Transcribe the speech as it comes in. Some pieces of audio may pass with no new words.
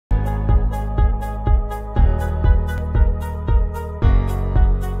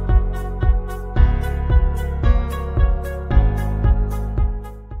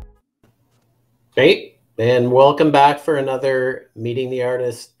Hey, and welcome back for another Meeting the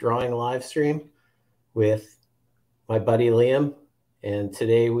Artist drawing live stream with my buddy Liam. And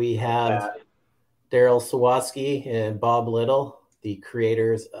today we have Darrell Sawatsky and Bob Little, the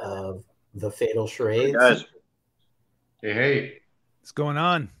creators of the Fatal Charades. Hey guys. Hey. What's going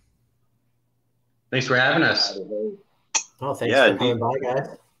on? Thanks for having us. Oh, thanks for coming by,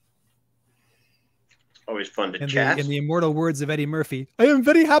 guys. Always fun to chat. In the immortal words of Eddie Murphy, I am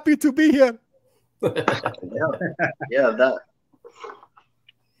very happy to be here. yeah, that.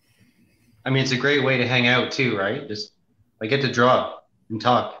 I mean, it's a great way to hang out too, right? Just I get to draw and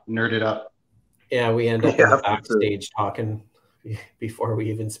talk, nerd it up. Yeah, we end up in the backstage talking before we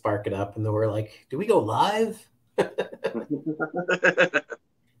even spark it up, and then we're like, "Do we go live?"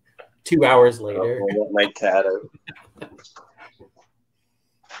 2 hours later. I'll let my cat out.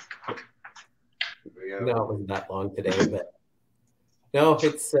 No, it wasn't that long today, but no,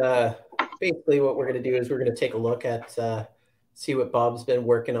 it's basically what we're going to do is we're going to take a look at see what Bob's been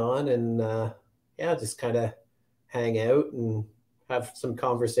working on, and yeah, just kind of hang out and have some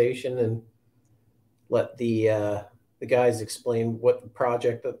conversation and let the guys explain what the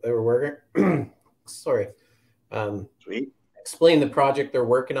project that they were working. Sorry, Sweet. Explain the project they're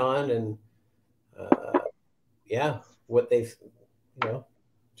working on, and yeah, what they've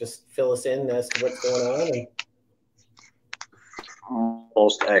just fill us in as to what's going on. And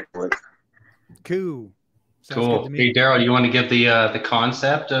most excellent. Cool. Cool. Hey, Darrell, you want to give the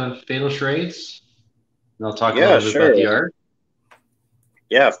concept of Fatal Charades? And I'll talk a little bit about the art.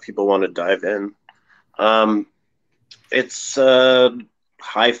 Yeah, if people want to dive in. It's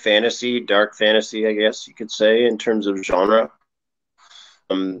high fantasy, dark fantasy, I guess you could say, in terms of genre.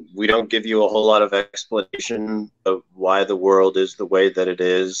 We don't give you a whole lot of explanation of why the world is the way that it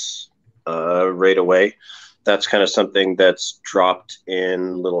is right away. That's kind of something that's dropped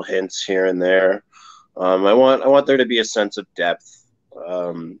in little hints here and there. I want there to be a sense of depth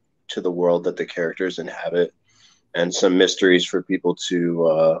to the world that the characters inhabit, and some mysteries for people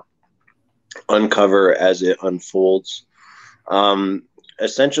to uncover as it unfolds.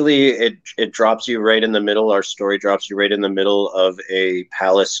 Essentially, it drops you right in the middle. Our story drops you right in the middle of a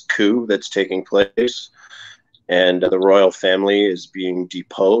palace coup that's taking place, and the royal family is being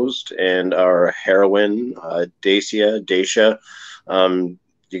deposed. And our heroine, Dacia,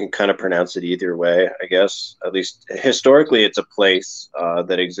 you can kind of pronounce it either way, I guess. At least historically, it's a place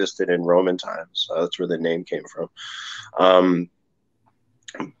that existed in Roman times. That's where the name came from.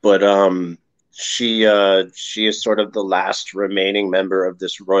 She is sort of the last remaining member of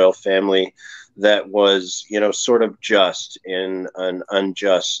this royal family that was, sort of just in an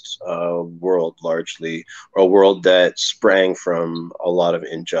unjust world, largely, or a world that sprang from a lot of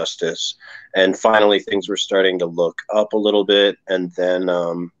injustice. And finally, things were starting to look up a little bit, and then,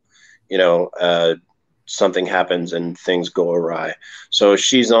 something happens and things go awry. So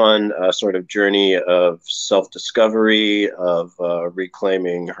she's on a sort of journey of self-discovery, of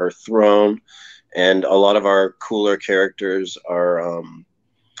reclaiming her throne. And a lot of our cooler characters are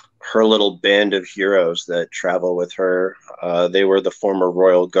her little band of heroes that travel with her. They were the former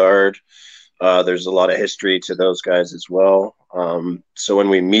Royal Guard. There's a lot of history to those guys as well. So when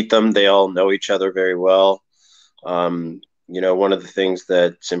we meet them, they all know each other very well. One of the things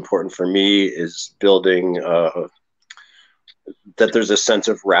that's important for me is building that there's a sense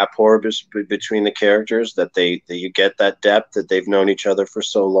of rapport between the characters, that you get that depth, that they've known each other for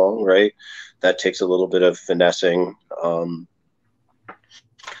so long, right? That takes a little bit of finessing.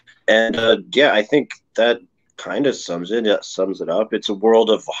 Yeah, I think that kind of sums it up. It's a world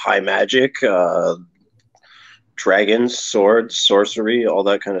of high magic, dragons, swords, sorcery, all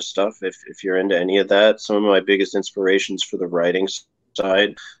that kind of stuff. If you're into any of that, some of my biggest inspirations for the writing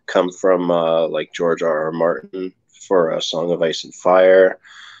side come from like George R.R. Martin for A Song of Ice and Fire,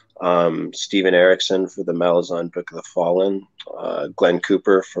 Steven Erikson for the Malazan Book of the Fallen, Glenn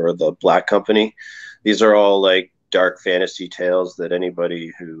Cooper for the Black Company. These are all like dark fantasy tales that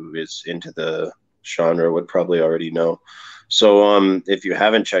anybody who is into the genre would probably already know. So if you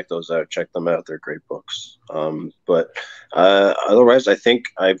haven't checked those out, check them out. They're great books. But otherwise, I think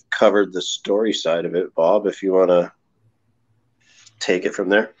I've covered the story side of it. Bob, if you want to take it from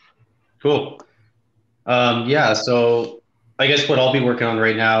there. Cool. Yeah, so I guess what I'll be working on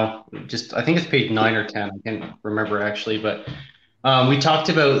right now, I think it's page 9 or 10. I can't remember actually, but we talked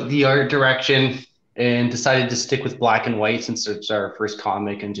about the art direction and decided to stick with black and white since it's our first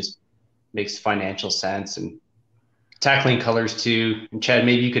comic and just makes financial sense, and tackling colors too. And Chad,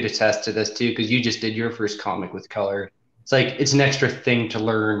 maybe you could attest to this too, because you just did your first comic with color. It's like, it's an extra thing to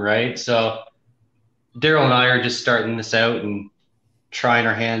learn, right? So Darrell and I are just starting this out and trying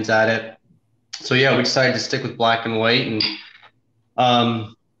our hands at it. So yeah, we decided to stick with black and white, and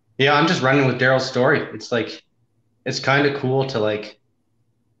yeah, I'm just running with Darrell's story. It's like it's kind of cool to like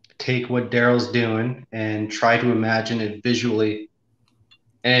take what Darrell's doing and try to imagine it visually.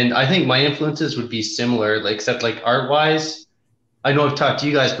 And I think my influences would be similar, like except like art wise. I know I've talked to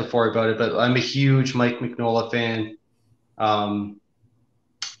you guys before about it, but I'm a huge Mike Mignola fan.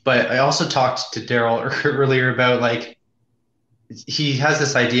 But I also talked to Darrell earlier about like he has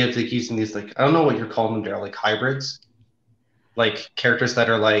this idea of like using these like I don't know what you're calling them, Darrell, like hybrids, like characters that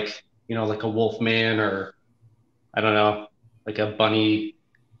are like like a wolf man or I don't know, like a bunny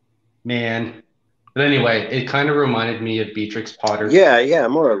man. But anyway, it kind of reminded me of Beatrix Potter. Yeah,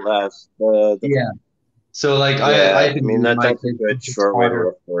 more or less. Yeah. So like yeah, I mean that's a good short way to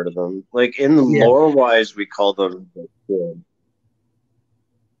refer to them. Like in the lore wise, we call them the kid.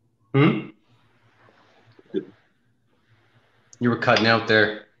 You were cutting out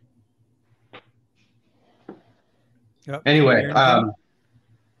there. Yep. Anyway, I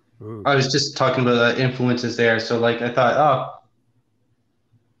was just talking about the influences there. So like I thought, oh,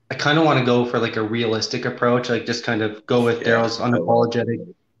 I kind of want to go for like a realistic approach, like just kind of go with Darrell's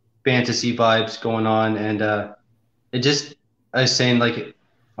unapologetic fantasy vibes going on, and I was saying like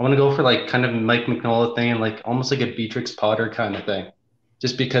I want to go for like kind of Mike Mignola thing and like almost like a Beatrix Potter kind of thing,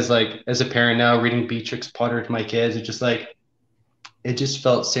 just because like as a parent now reading Beatrix Potter to my kids, it just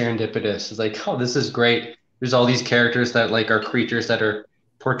felt serendipitous. It's like, oh, this is great. There's all these characters that like are creatures that are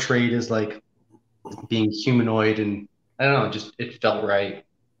portrayed as like being humanoid, and I don't know, just it felt right.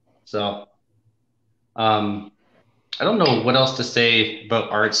 So, I don't know what else to say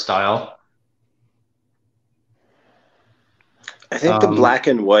about art style. I think the black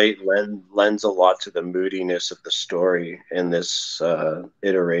and white lends a lot to the moodiness of the story in this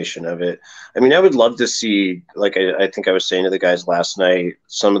iteration of it. I mean, I would love to see, like I think I was saying to the guys last night,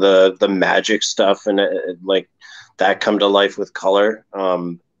 some of the magic stuff and like that come to life with color.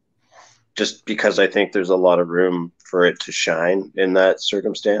 Just because I think there's a lot of room for it to shine in that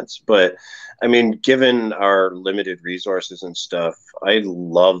circumstance. But I mean, given our limited resources and stuff, I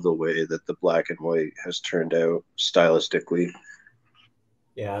love the way that the black and white has turned out stylistically.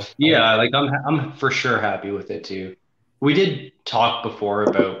 Yeah, like I'm for sure happy with it too. We did talk before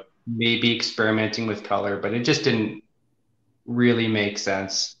about maybe experimenting with color, but it just didn't really make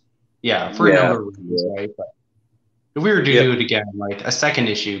sense. Yeah, for a number of reasons, right? But if we were to do it again, like a second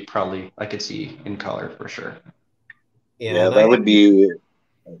issue, probably I could see in color for sure. Yeah, that would be.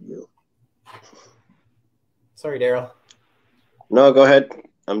 Sorry, Darrell. No, go ahead.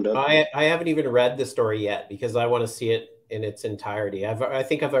 I'm done. I haven't even read the story yet because I want to see it in its entirety. I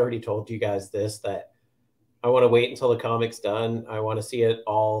think I've already told you guys this, that I want to wait until the comic's done. I want to see it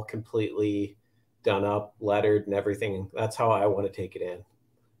all completely done up, lettered and everything. That's how I want to take it in.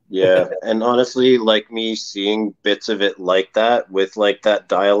 Yeah, and honestly, like me seeing bits of it like that with like that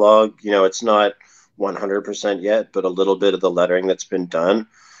dialogue, it's not 100% yet, but a little bit of the lettering that's been done.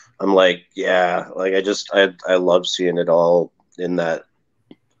 I'm like, yeah, like I love seeing it all in that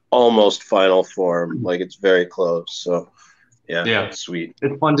almost final form. Like it's very close. So yeah, it's sweet.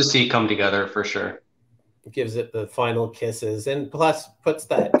 It's fun to see come together for sure. It gives it the final kisses and plus puts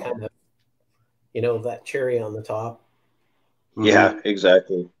that kind of, that cherry on the top. Yeah,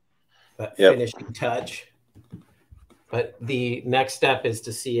 exactly. That finishing touch. But the next step is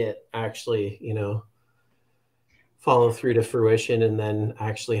to see it actually, follow through to fruition and then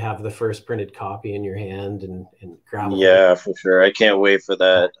actually have the first printed copy in your hand and grab it. Yeah, for sure. I can't wait for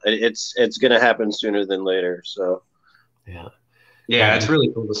that. It's going to happen sooner than later. So yeah, it's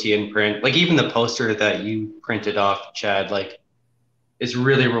really cool to see in print. Like even the poster that you printed off, Chad, like it's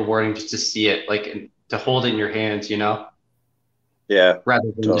really rewarding just to see it, like to hold it in your hands, Yeah.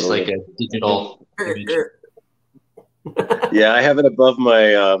 Rather than just like a digital image. Yeah, I have it above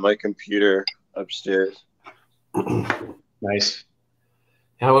my my computer upstairs. Nice.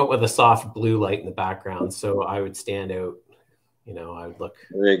 I went with a soft blue light in the background, so I would stand out. I would look.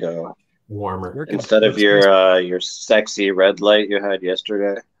 There you go. Warmer instead of your sexy red light you had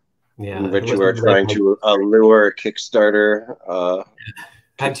yesterday. Yeah, which you were trying to lure Kickstarter.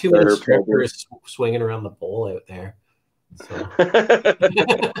 Had too many strippers swinging around the bowl out there. So.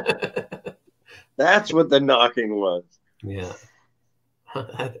 That's what the knocking was. Yeah,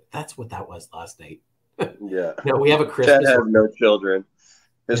 that's what that was last night. Yeah. No, we have a Christmas. Chad has no children.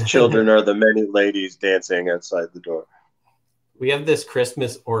 His children are the many ladies dancing outside the door. We have this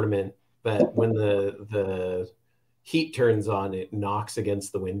Christmas ornament that when the heat turns on, it knocks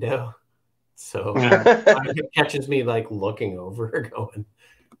against the window. So it catches me like looking over, going,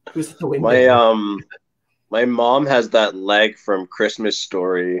 "Who's at the window?" My mom has that leg from Christmas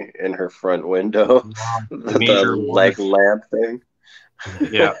Story in her front window. The leg lamp thing.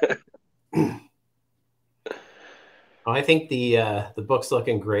 Yeah. I think the book's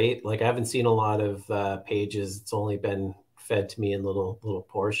looking great. Like I haven't seen a lot of pages. It's only been fed to me in little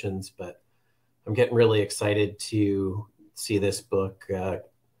portions, but I'm getting really excited to see this book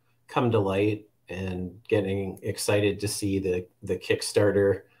come to light, and getting excited to see the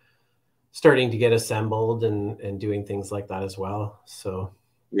Kickstarter starting to get assembled and doing things like that as well. So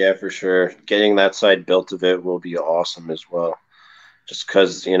yeah, for sure. Getting that side built of it will be awesome as well. Just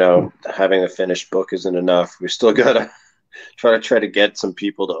because, you know, having a finished book isn't enough. We still gotta try to get some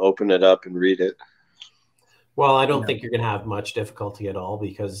people to open it up and read it. Well, I don't think you're gonna have much difficulty at all,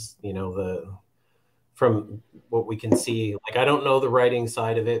 because, you know, from what we can see, like I don't know the writing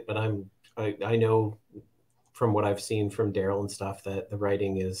side of it, but I know from what I've seen from Darrell and stuff that the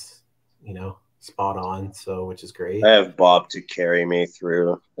writing is, you know, spot on. So, which is great. I have Bob to carry me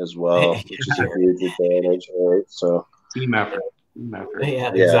through as well, which is a huge advantage, right? So Team effort.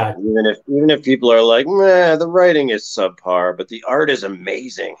 Yeah, exactly. Even if people are like, "Meh, the writing is subpar, but the art is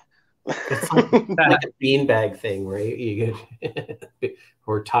amazing." It's like a beanbag thing, right? You get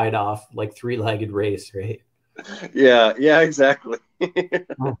or tied off like three-legged race, right? Yeah, exactly. It's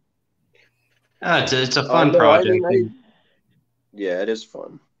a fun project. Yeah, it is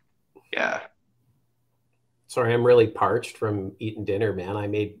fun. Yeah. Sorry, I'm really parched from eating dinner, man. I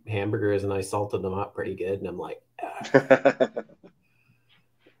made hamburgers and I salted them up pretty good, and I'm like,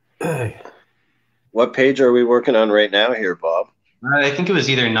 What page are we working on right now here, Bob? I think it was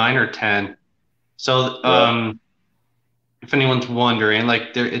either 9 or 10. So, if anyone's wondering,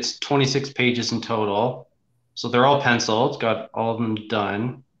 like it's 26 pages in total. So they're all penciled, got all of them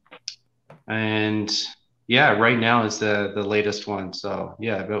done. And yeah, right now is the latest one. So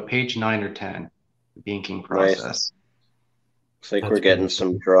yeah, about page 9 or 10, the inking process. Nice. Looks like we're getting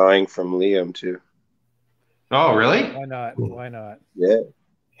some drawing from Liam too. Oh, really? Why not? Why not? Yeah.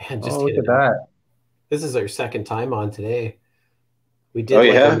 Just look at that. This is our second time on today. We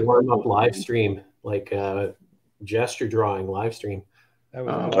did a warm-up live stream, like gesture drawing live stream.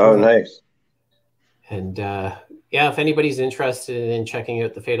 Nice. And if anybody's interested in checking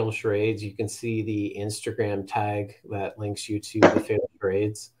out the Fatal Charades, you can see the Instagram tag that links you to the Fatal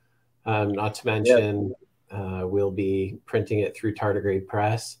Charades. Not to mention, we'll be printing it through Tardigrade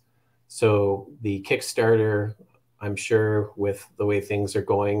Press. So the Kickstarter, I'm sure with the way things are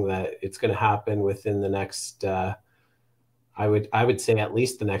going, that it's going to happen within the next, I would say at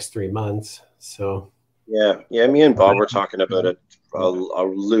least the next 3 months. So yeah, me and Bob were talking about a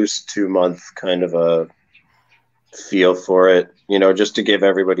loose 2-month kind of a feel for it, you know, just to give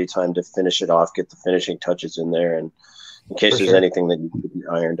everybody time to finish it off, get the finishing touches in there, and in case there's anything that needs to be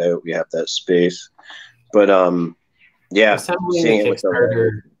ironed out, we have that space. But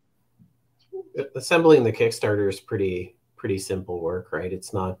assembling the Kickstarter is pretty simple work, right?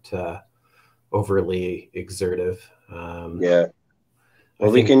 It's not overly exertive.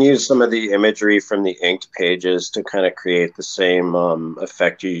 Well, we can use some of the imagery from the inked pages to kind of create the same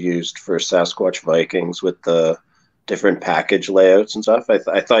effect you used for Sasquatch Vikings with the different package layouts and stuff.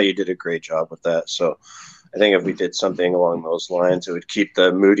 I thought you did a great job with that. So I think if we did something along those lines, it would keep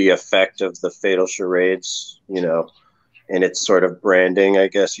the moody effect of the Fatal Charades, you know, in its sort of branding, I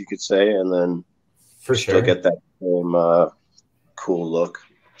guess you could say, and then still get that same cool look.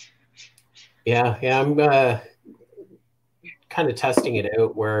 Yeah, I'm kind of testing it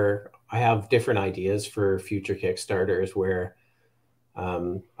out where I have different ideas for future Kickstarters where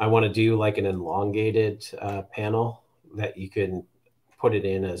I want to do like an elongated panel that you can put it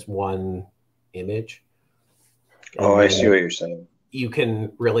in as one image. I see what you're saying. You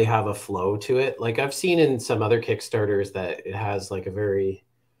can really have a flow to it. Like I've seen in some other Kickstarters that it has like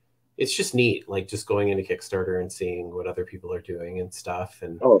it's just neat, like just going into Kickstarter and seeing what other people are doing and stuff.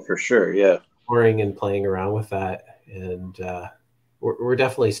 And for sure, yeah. Exploring and playing around with that. And we're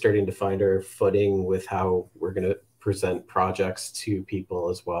definitely starting to find our footing with how we're going to present projects to people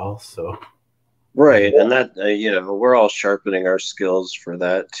as well. So right, and that we're all sharpening our skills for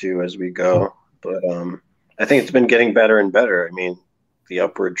that too as we go. But I think it's been getting better and better. I mean, the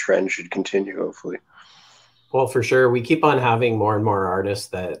upward trend should continue, hopefully. Well, for sure, we keep on having more and more artists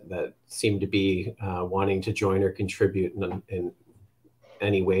that seem to be wanting to join or contribute in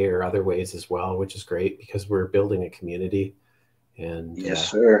any way or other ways as well, which is great because we're building a community. And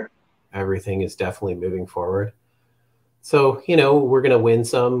yes, sir. Everything is definitely moving forward. So, you know, we're going to win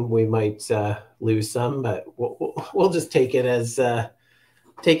some. We might lose some, but we'll just take it as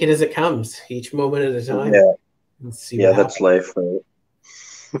it comes, each moment at a time. Yeah, and see that's life. Right?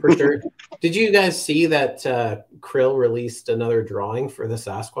 For sure. Did you guys see that Krill released another drawing for the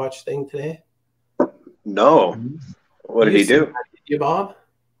Sasquatch thing today? No. What did he do? Did you, Bob?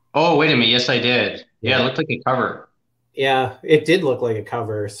 Oh, wait a minute. Yes, I did. Yeah, it looked like a cover. Yeah, it did look like a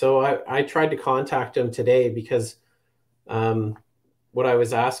cover. So I tried to contact him today because what I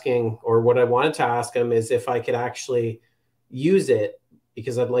was asking, or what I wanted to ask him, is if I could actually use it,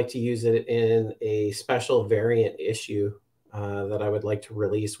 because I'd like to use it in a special variant issue that I would like to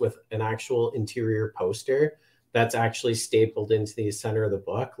release with an actual interior poster that's actually stapled into the center of the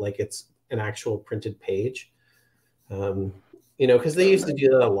book, like it's an actual printed page. You know, because they used to do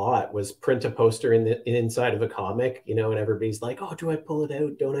that a lot, was print a poster inside of a comic, you know, and everybody's like, oh, do I pull it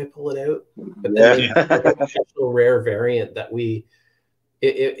out? Don't I pull it out? But then they have like a special rare variant that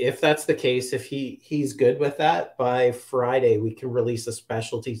if that's the case, if he's good with that, by Friday, we can release a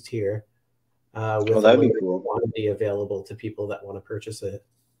specialty tier with a limited quantity available to people that want to purchase it.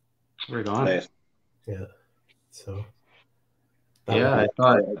 Right on. Nice. Yeah. So. Yeah, I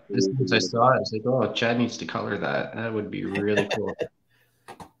thought as soon as I saw it, I was like, oh, Chad needs to color that. That would be really cool.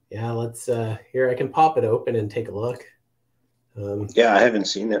 Yeah, let's here, I can pop it open and take a look. Yeah, I haven't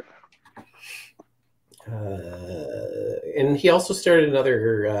seen it. And he also started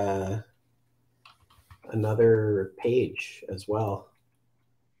another page as well.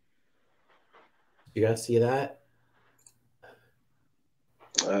 You guys see that?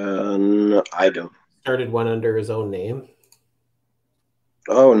 No, I don't. Started one under his own name.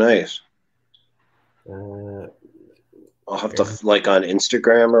 Oh, nice. I'll have to, like, on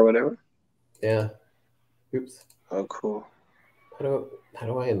Instagram or whatever? Yeah. Oops. Oh, cool. How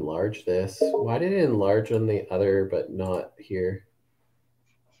do I enlarge this? Why did it enlarge on the other but not here?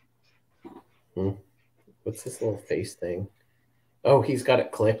 What's this little face thing? Oh, he's got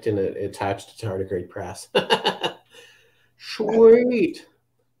it clicked and it attached to Tardigrade Press. Sweet.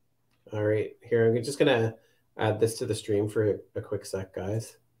 All right, here, I'm just gonna add this to the stream for a quick sec,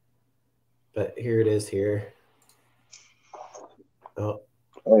 guys. But here it is here. Oh,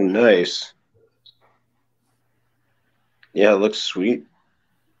 nice. Yeah, it looks sweet.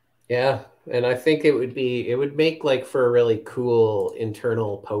 Yeah, and I think it would make like for a really cool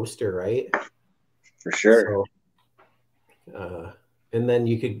internal poster, right? For sure. So, and then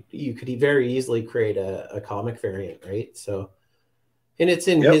you could very easily create a comic variant, right? So, and it's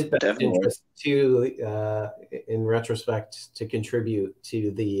in his best interest to, in retrospect, to contribute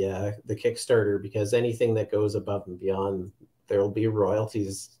to the Kickstarter, because anything that goes above and beyond, there will be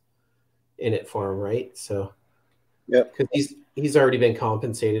royalties in it for him, right? So, yeah, because he's already been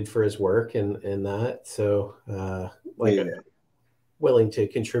compensated for his work and that, so I'm willing to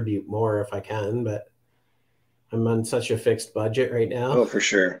contribute more if I can, but I'm on such a fixed budget right now. Oh, for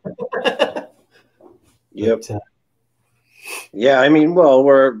sure. Yep. Yeah, I mean, well,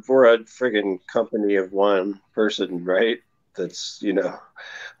 we're a friggin' company of one person, right? That's, you know,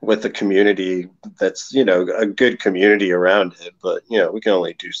 with a community that's, you know, a good community around it, but, you know, we can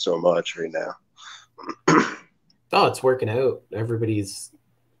only do so much right now. Oh, it's working out. Everybody's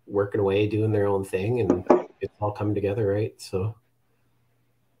working away, doing their own thing, and it's all coming together, right? So,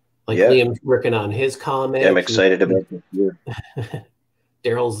 like, Liam's working on his comic. Yeah, I'm excited about this.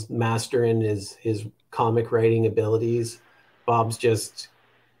 Darrell's mastering his comic writing abilities. Bob's just,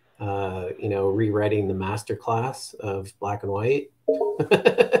 you know, rewriting the master class of Black and White.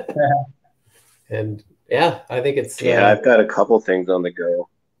 And yeah, I think it's. Yeah, I've got a couple things on the go.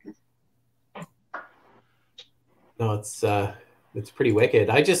 No, it's pretty wicked.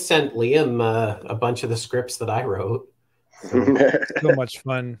 I just sent Liam a bunch of the scripts that I wrote. So much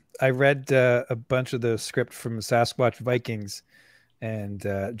fun. I read a bunch of the script from Sasquatch Vikings, and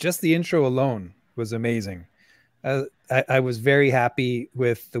just the intro alone was amazing. I was very happy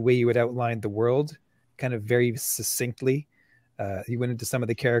with the way you had outlined the world, kind of very succinctly. You went into some of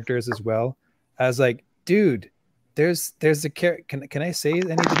the characters as well. I was like, dude, there's a character. Can I say any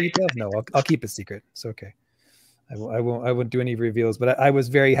of the details? No, I'll keep it secret. It's okay. I won't do any reveals, but I was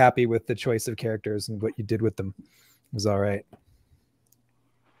very happy with the choice of characters and what you did with them. It was all right.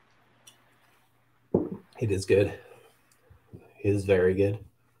 It is good. It is very good.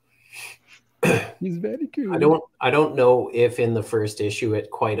 He's very good. I don't know if in the first issue it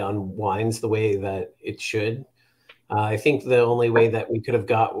quite unwinds the way that it should. I think the only way that we could have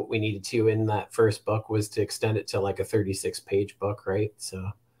got what we needed to in that first book was to extend it to like a 36-page book, right? So,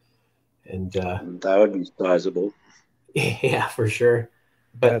 and that would be sizable. Yeah, for sure.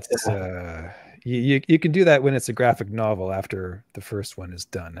 But that's you can do that when it's a graphic novel after the first one is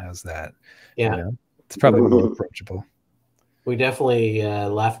done. How's that? Yeah, you know, it's probably more approachable. We definitely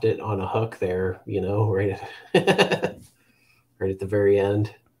left it on a hook there, you know, right at the very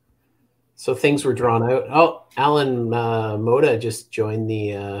end. So things were drawn out. Oh, Alan Moda just joined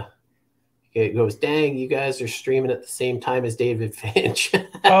the. It goes, dang, you guys are streaming at the same time as David Finch.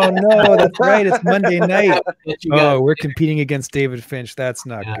 Oh no, that's right. It's Monday night. Oh, we're competing against David Finch. That's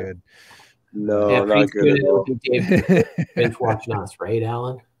not good. No, not good at all. David Finch watching us, right,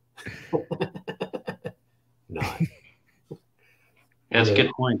 Alan? Not. That's a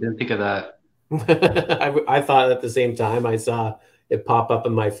good point. Didn't think of that. I thought at the same time I saw it pop up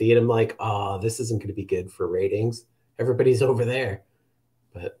in my feed. I'm like, oh, this isn't going to be good for ratings. Everybody's over there.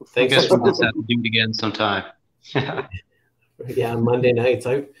 But thanks. I guess we'll just have to do it again sometime. Yeah, Monday nights.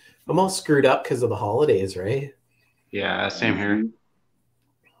 I'm all screwed up because of the holidays, right? Yeah, same here.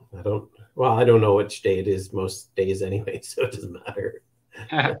 I don't know which day it is most days anyway, so it doesn't matter.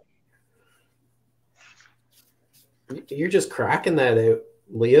 You're just cracking that out,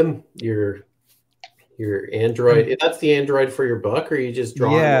 Liam. Your Android. That's the Android for your book, or you just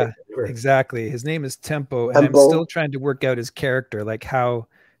draw? Yeah, exactly. His name is Tempo, and I'm still trying to work out his character, like how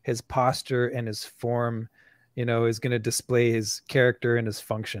his posture and his form, is going to display his character and his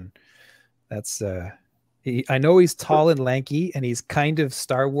function. That's I know he's tall and lanky, and he's kind of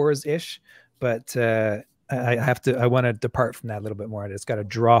Star Wars-ish, but I want to depart from that a little bit more. I just got to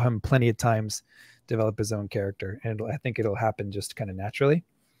draw him plenty of times, develop his own character, and I think it'll happen just kind of naturally.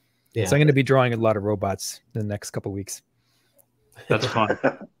 Yeah. So I'm going to be drawing a lot of robots in the next couple of weeks. That's fun.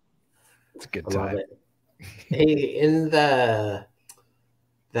 It's a good time. Hey, in that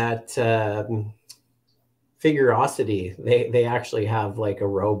Figurosity, they actually have like a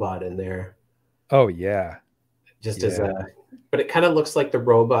robot in there. Oh yeah. As but it kind of looks like the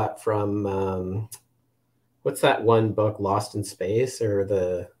robot from what's that one book, Lost in Space, or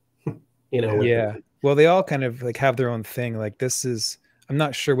the yeah. Well, they all kind of like have their own thing. Like this is, I'm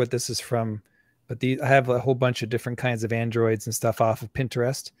not sure what this is from, but I have a whole bunch of different kinds of androids and stuff off of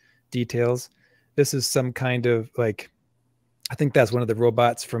Pinterest details. This is some kind of like, I think that's one of the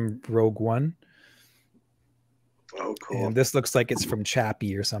robots from Rogue One. Oh, cool. And this looks like it's from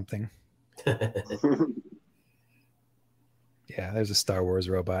Chappie or something. Yeah, there's a Star Wars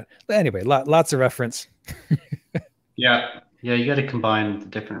robot. But anyway, lots of reference. Yeah, you got to combine the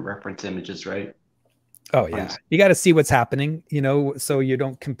different reference images, right? Oh yeah, you got to see what's happening, so you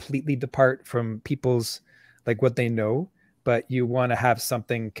don't completely depart from people's like what they know, but you want to have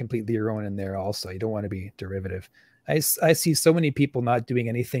something completely your own in there also. You don't want to be derivative. I see so many people not doing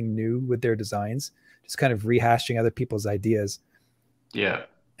anything new with their designs, just kind of rehashing other people's ideas. Yeah,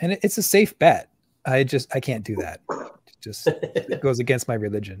 and it's a safe bet. I can't do that. It goes against my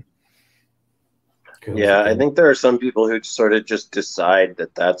religion. Yeah, I think there are some people who sort of just decide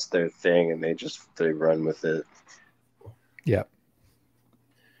that that's their thing, and they run with it. Yeah.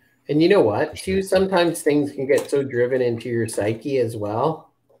 And you know what? Too, sometimes things can get so driven into your psyche as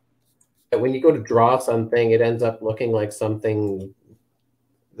well that when you go to draw something, it ends up looking like something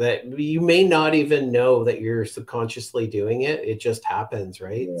that you may not even know that you're subconsciously doing it. It just happens,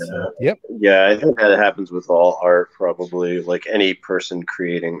 right? Yeah. So. Yep. Yeah, I think that happens with all art, probably. Like any person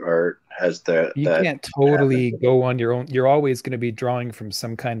creating art has that. You can't totally go on your own. You're always going to be drawing from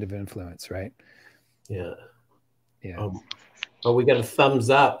some kind of influence, right? Yeah. Yeah. Oh, we got a thumbs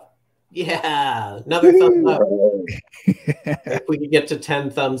up. Yeah, another thumbs up. If we could get to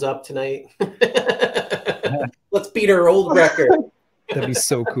 10 thumbs up tonight. Let's beat our old record. That'd be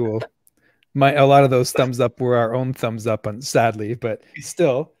so cool. A lot of those thumbs up were our own thumbs up, sadly, but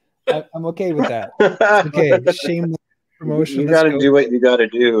still, I'm okay with that. Okay, shameless promotion. You got to do what you got to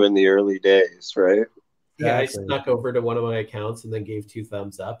do in the early days, right? Yeah, exactly. I snuck over to one of my accounts and then gave 2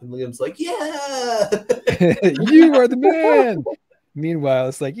 thumbs up, and Liam's like, "Yeah, you are the man." Meanwhile,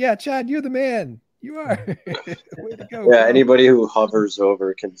 it's like, "Yeah, Chad, you're the man. You are." Way to go. Yeah, anybody who hovers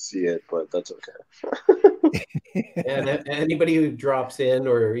over can see it, but that's okay. And anybody who drops in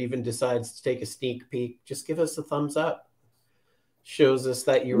or even decides to take a sneak peek, just give us a thumbs up. Shows us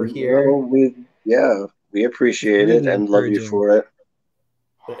that you were here. We appreciate it and love you for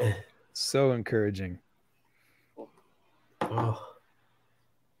it. So encouraging. Oh,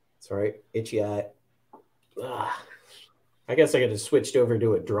 sorry, itchy eye. I guess I could have switched over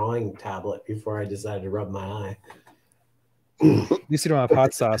to a drawing tablet before I decided to rub my eye. At least you don't have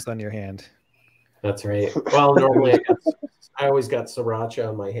hot sauce on your hand. That's right. Well, normally I always got sriracha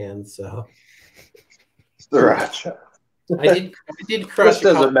on my hands, so. Sriracha. I did crush. This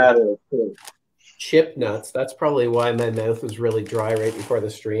doesn't matter. Chip nuts. That's probably why my mouth was really dry right before the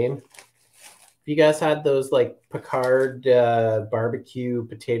stream. You guys had those like Picard barbecue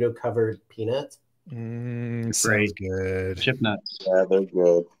potato covered peanuts? Sounds good. Chip nuts. Yeah, they're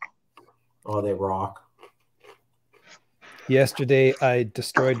good. Oh, they rock. Yesterday, I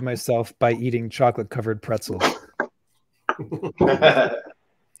destroyed myself by eating chocolate-covered pretzels. This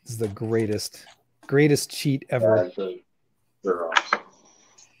is the greatest cheat ever. They're awesome.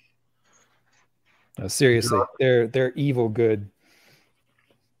 No, seriously, they're evil good.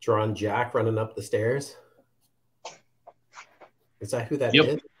 Drawn Jack running up the stairs. Is that who that Yep.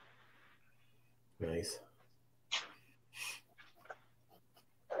 is? Nice.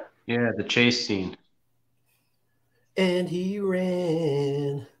 Yeah, the chase scene. And he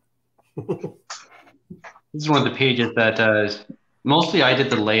ran. This is one of the pages that mostly I did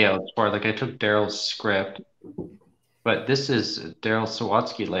the layouts for. Like I took Darrell's script, but this is Darrell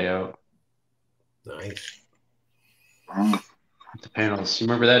Sawatsky layout. Nice. The panels. You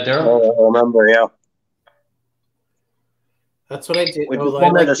remember that, Darrell? Oh, I remember, yeah. That's what I did. We Oh, just I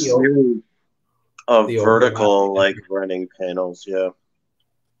wanted like a the series of the vertical, overlap. like, running panels, yeah.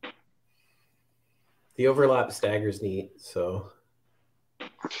 overlap stagger's neat. So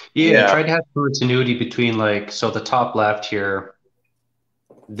Yeah, I tried to have continuity between like, so the top left here,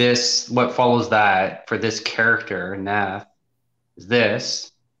 this, what follows that for this character, Nath, is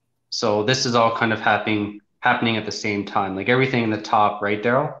this. So this is all kind of happening at the same time. Like everything in the top, right,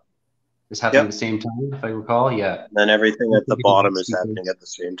 Darrell? Is happening at the same time, if I recall. Yeah. And then everything at the bottom is happening at the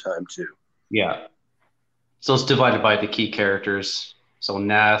same time too. Yeah. So it's divided by the key characters. So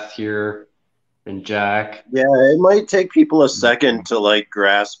Nath here and Jack. Yeah, it might take people a second to like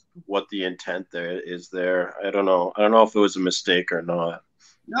grasp what the intent there is there. I don't know. I don't know if it was a mistake or not.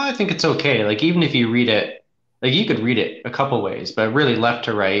 No, I think it's okay. Like even if you read it, like you could read it a couple ways, but really left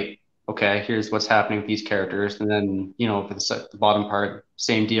to right. Okay, here's what's happening with these characters, and then for the bottom part,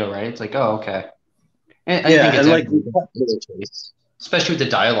 same deal, right? It's like, oh, okay. And I think it's like especially with the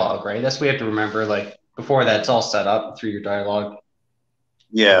dialogue, right? That's what you have to remember. Like before that, it's all set up through your dialogue.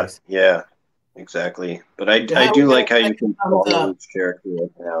 Yeah, yeah, exactly. But I do like how you can follow each character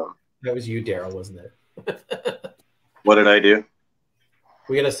down. That was you, Darrell, wasn't it? What did I do?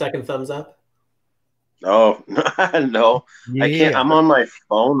 We get a second thumbs up. Oh no, Yeah. I can't. I'm on my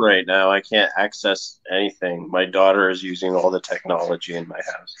phone right now. I can't access anything. My daughter is using all the technology in my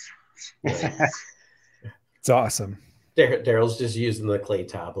house. It's awesome. Darrell's just using the clay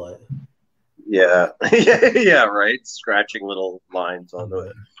tablet. Yeah, yeah, right. Scratching little lines on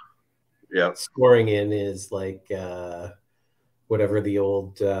it. Yeah. Scoring in is like whatever the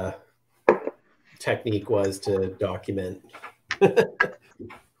old technique was to document.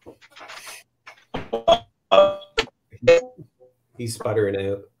 He's sputtering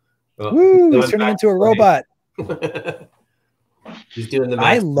out. Oh, Woo! He's turning into a robot. He's doing the.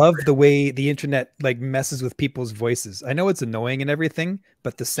 I love the way the internet like messes with people's voices. I know it's annoying and everything,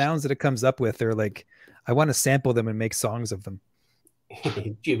 but the sounds that it comes up with are like, I want to sample them and make songs of them.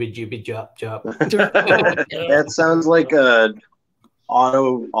 Jibby jibby jop jop. That sounds like a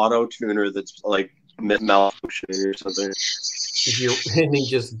auto tuner that's like malfunction or something. And he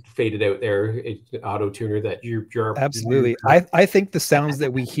just faded out there. Auto tuner that you're absolutely. I think the sounds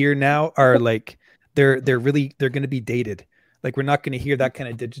that we hear now are like they're going to be dated. Like we're not going to hear that kind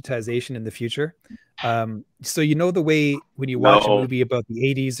of digitization in the future. So the way when you watch a movie about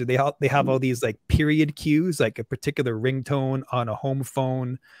the 80s, or they have all these like period cues, like a particular ringtone on a home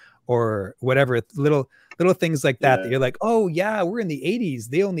phone or whatever, little things like that, that you're like, oh yeah, we're in the 80s.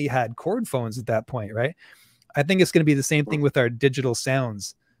 They only had cord phones at that point, right? I think it's going to be the same thing with our digital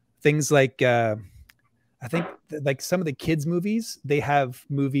sounds. Things like I think like some of the kids movies, they have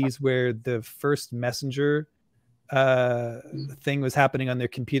movies where the first messenger thing was happening on their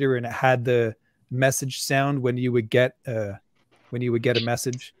computer and it had the message sound when you would get a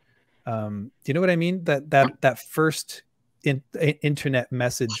message. Do you know what I mean? That first internet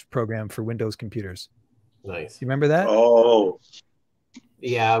message program for Windows computers. Nice. You remember that? Oh,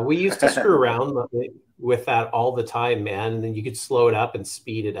 yeah. We used to screw around with that all the time, man. And then you could slow it up and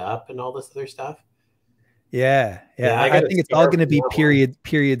speed it up and all this other stuff. Yeah. I think it's all going to be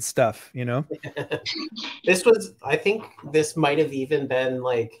period stuff, I think this might have even been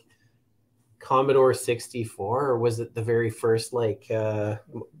like Commodore 64, or was it the very first I'm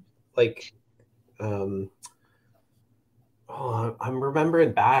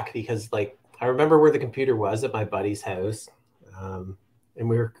remembering back because like I remember where the computer was at my buddy's house, and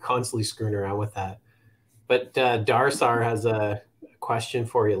we were constantly screwing around with that. But Darsar has a question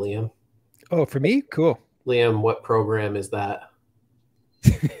for you, Liam. Oh, for me? Cool. Liam, what program is that?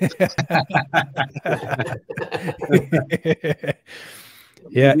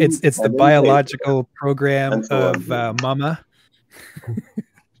 Yeah, it's the biological program of Mama.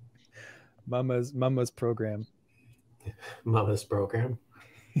 Mama's program. Mama's program.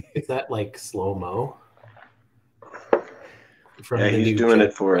 Is that like slow-mo? from Yeah, the he's new doing it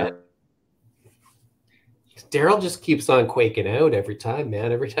Jet. for. Darrell just keeps on quaking out every time,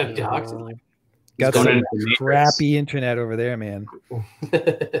 man. Every time he talks, he's like, Got going some into the Matrix. crappy internet over there, man.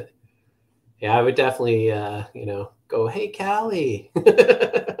 yeah, I would definitely, go, hey, Callie.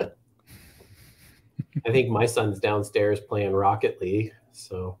 I think my son's downstairs playing Rocket League.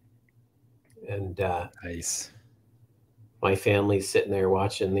 So, and Nice. my family's sitting there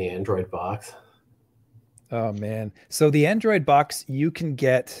watching the Android box. Oh man. So the Android box, you can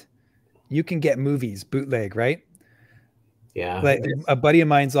get movies bootleg, right? Yeah. Like a buddy of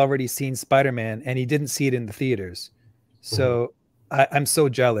mine's already seen Spider-Man and he didn't see it in the theaters. So I'm so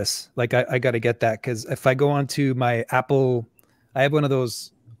jealous. Like I got to get that, because if I go onto my Apple, I have one of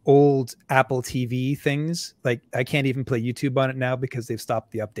those old Apple TV things. Like I can't even play YouTube on it now because they've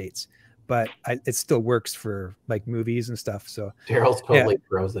stopped the updates, but it still works for like movies and stuff. So Darrell's totally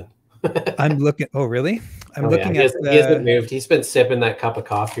frozen. I'm looking. Oh, really? I'm looking he at. he hasn't moved. He's been sipping that cup of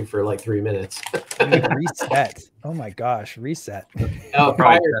coffee for like 3 minutes. Reset. Oh my gosh, reset. Oh,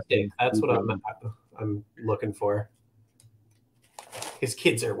 Fire Stick. That's what I'm looking for. His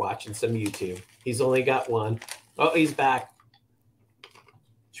kids are watching some YouTube. He's only got one. Oh, he's back.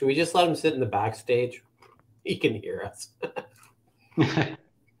 Should we just let him sit in the backstage? He can hear us. I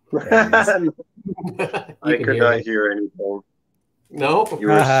could not hear anything. No, you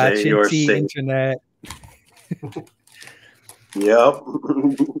were saying you were saying internet. Yep.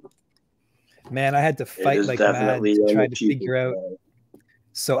 Man, I had to fight like mad to try to figure out.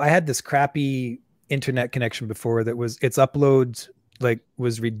 So I had this crappy internet connection before that its upload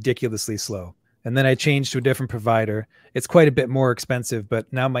was ridiculously slow. And then I changed to a different provider. It's quite a bit more expensive,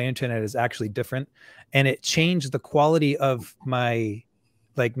 but now my internet is actually different. And it changed the quality of my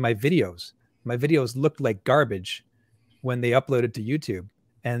videos. My videos looked like garbage when they uploaded to YouTube.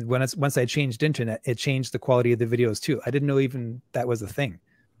 And once I changed internet, it changed the quality of the videos too. I didn't know even that was a thing.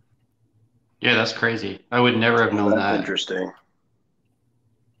 Yeah, that's crazy. I would never have known that. Interesting.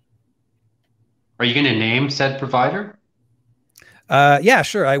 Are you going to name said provider? Yeah,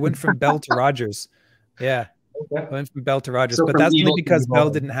 sure. I went from Bell to Rogers. Yeah. Okay. I went from Bell to Rogers, but that's only because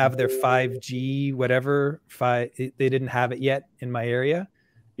Bell didn't have their 5G, whatever. They didn't have it yet in my area.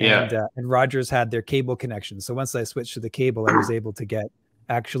 Yeah. And Rogers had their cable connection. So once I switched to the cable, I was able to get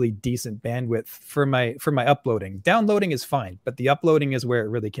actually decent bandwidth for my uploading. Downloading is fine, but the uploading is where it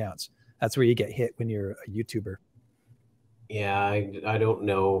really counts. That's where you get hit when you're a YouTuber. Yeah, I don't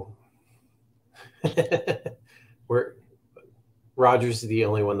know. Rogers is the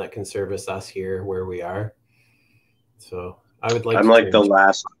only one that can service us here where we are. So I would like. I'm like the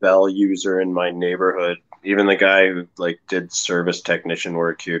last Bell user in my neighborhood. Even the guy who did service technician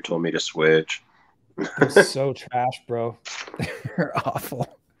work here told me to switch. They're so trash, bro. They're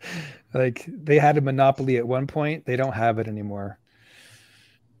awful. Like they had a monopoly at one point. They don't have it anymore.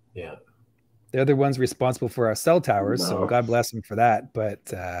 Yeah. They're the ones responsible for our cell towers. No. So God bless them for that.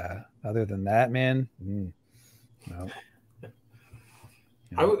 But other than that, man, no.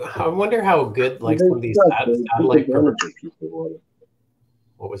 I wonder how good some of these satellite people.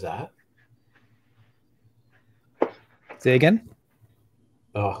 What was that? Say again?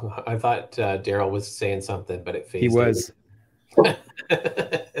 Oh, I thought Darrell was saying something, but it phased. He was. I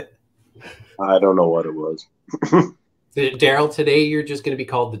don't know what it was. Darrell, today you're just going to be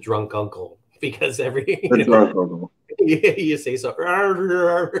called the drunk uncle because drunk uncle. You say so.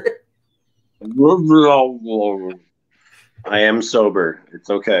 I am sober. It's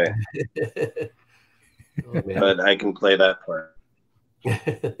okay. Oh, but I can play that part.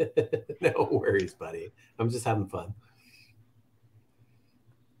 No worries, buddy. I'm just having fun.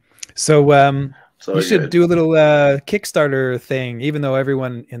 So you should do a little Kickstarter thing, even though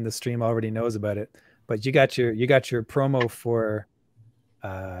everyone in the stream already knows about it. But you got your promo for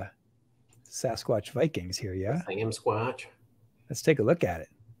Sasquatch Vikings here, yeah? I am Squatch. Let's take a look at it.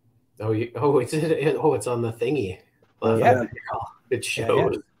 It's on the thingy. Yeah. It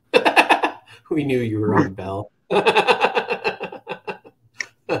shows. Yeah. We knew you were on Bell.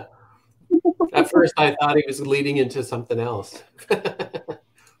 At first, I thought he was leading into something else.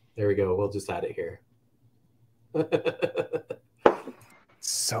 There we go. We'll just add it here.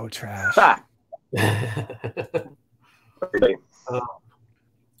 So trash.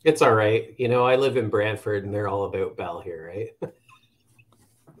 It's all right. I live in Brantford, and they're all about Bell here, right?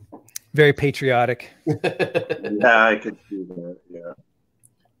 Very patriotic. Yeah, I could see that. Yeah.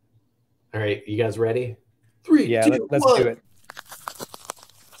 All right, you guys ready? 3, yeah, 2, let's 1. do it.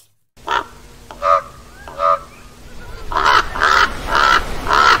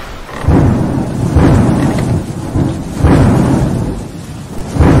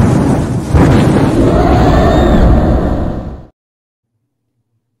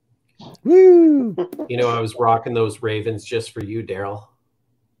 You know, I was rocking those Ravens just for you, Darrell.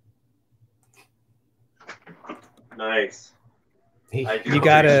 Nice. You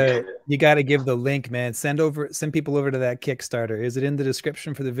gotta give the link, man. Send people over to that Kickstarter. Is it in the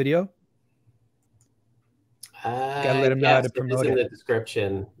description for the video? Gotta let them know how to promote it. In the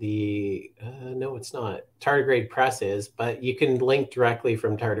description. No, it's not. Tardigrade Press is, but you can link directly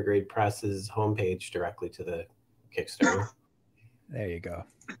from Tardigrade Press's homepage directly to the Kickstarter. There you go.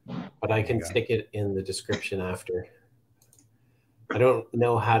 But I can stick it in the description after. I don't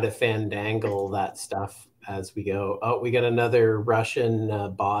know how to fandangle that stuff as we go. Oh, we got another Russian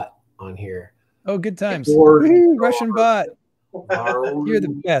bot on here. Oh, good times. Woo, Russian bot. You're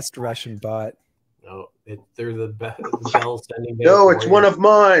the best Russian bot. No, they're the best. Bell sending. No, it's one of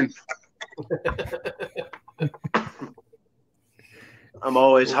mine. I'm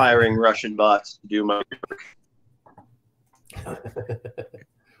always hiring Russian bots to do my work.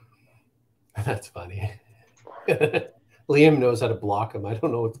 That's funny. Liam knows how to block them. I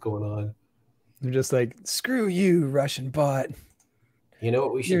don't know what's going on. They're just like, screw you, Russian bot. You know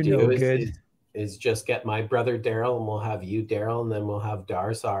what we should do is just get my brother Darrell, and we'll have you, Darrell, and then we'll have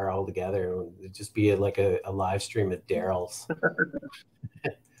Darsar all together. It'd just be like a live stream of Darrell's.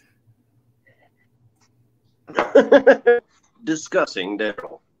 Discussing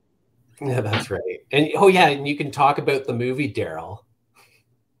Darrell. Yeah, that's right. And and you can talk about the movie Darrell.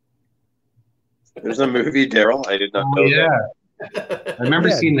 There's a movie Darrell. I did not know that. I remember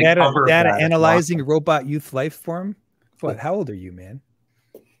seeing the cover. Data analyzing robot youth life form. What? How old are you, man?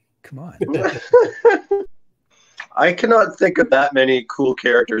 Come on. I cannot think of that many cool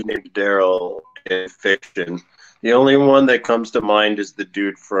characters named Darrell in fiction. The only one that comes to mind is the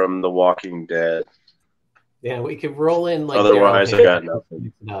dude from The Walking Dead. Yeah, we could roll in like. Otherwise, I got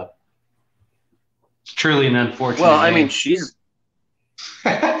nothing. It's truly an unfortunate. Well, I mean, she's.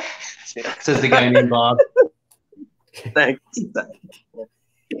 Says the guy named Bob. Thanks.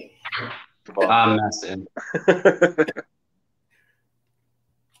 I'm messing.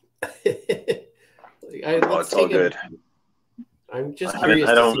 It's all good. I'm just curious.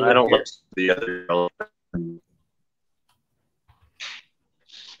 I don't look the other.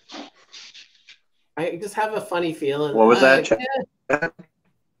 I just have a funny feeling. What was that? Yeah.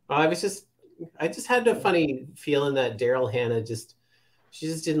 I just had a funny feeling that Daryl Hannah she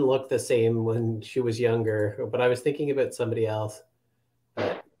just didn't look the same when she was younger. But I was thinking about somebody else.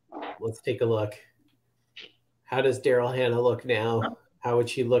 But let's take a look. How does Daryl Hannah look now? How would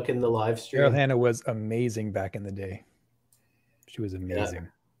she look in the live stream? Daryl Hannah was amazing back in the day. She was amazing.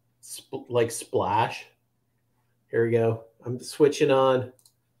 Yeah. Like Splash. Here we go. I'm switching on.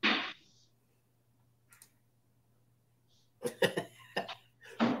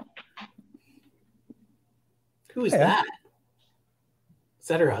 Who is that? Is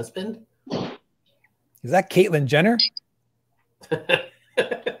that her husband? Is that Caitlyn Jenner?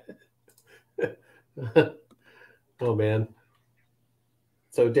 Oh man.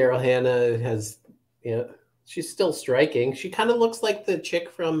 So Daryl Hannah has, she's still striking. She kind of looks like the chick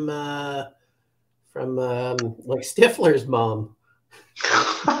from like Stifler's mom.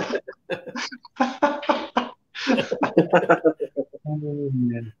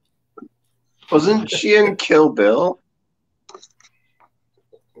 Wasn't she in Kill Bill?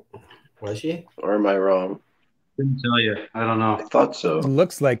 Was she? Or am I wrong? Couldn't tell you. I don't know. I thought so. It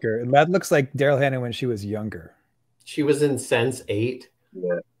looks like her. That looks like Daryl Hannah when she was younger. She was in Sense 8.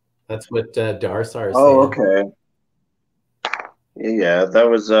 Yeah. That's what Darsar is saying. Oh, okay. Yeah, that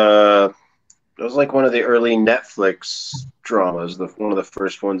was like one of the early Netflix dramas. One of the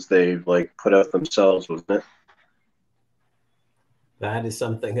first ones they like put out themselves, wasn't it? That is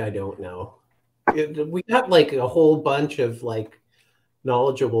something I don't know. We got like a whole bunch of like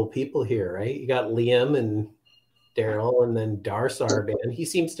knowledgeable people here, right? You got Liam and Daryl, and then Darsar, man. He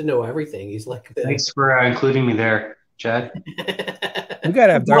seems to know everything. He's like Thanks for including me there, Chad. You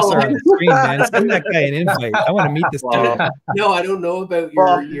gotta have Darsar on the screen, man. Send that guy an invite. I want to meet this guy. No, I don't know about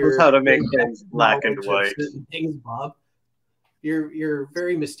your how to make things black and white. Things, Bob. You're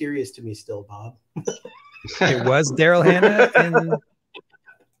very mysterious to me still, Bob. It was Daryl Hannah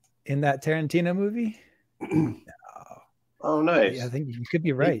in that Tarantino movie. Oh, nice. Yeah, I think you could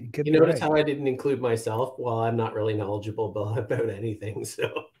be right. You notice how I didn't include myself? Well, I'm not really knowledgeable about anything,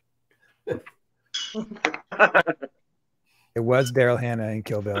 so. It was Daryl Hannah in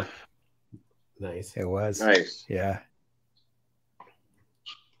Kill Bill. Nice. It was. Nice. Yeah.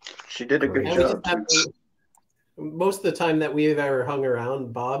 She did a good job. Most of the time that we've ever hung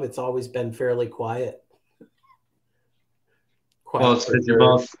around, Bob, it's always been fairly quiet. Well, it's because you're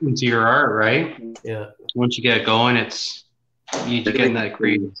both into your art, right? Yeah. Once you get going, you get in that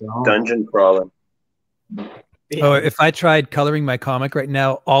creative zone. Dungeon crawling. Yeah. Oh, if I tried coloring my comic right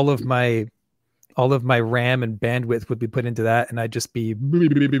now, all of my RAM and bandwidth would be put into that, and I'd just be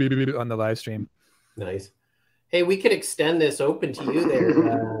on the live stream. Nice. Hey, we could extend this open to you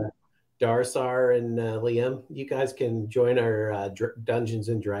there, Darsar and Liam. You guys can join our Dungeons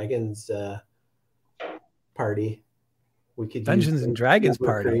and Dragons party. We could Dungeons and Dragons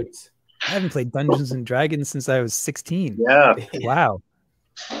party. recruits. I haven't played Dungeons and Dragons since I was 16. Yeah, Wow.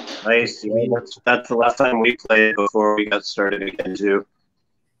 nice. Yeah, that's the last time we played before we got started again too.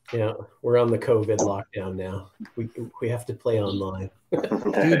 Yeah, we're on the COVID lockdown now. We have to play online.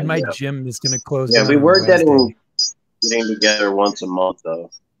 Dude, my gym is going to close Yeah, down we on were Wednesday. getting together once a month though.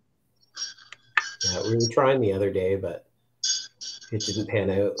 Yeah, we were trying the other day, but it didn't pan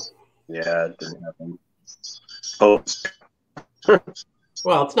out. Yeah, it didn't happen. Oh,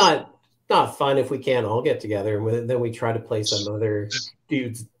 Well, it's not fun if we can't all get together, and then we try to play some other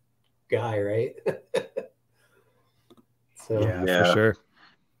dude's guy, right? So Yeah, for sure.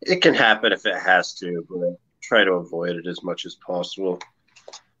 it can happen if it has to, but I try to avoid it as much as possible.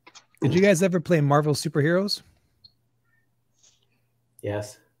 Did you guys ever play Marvel Superheroes?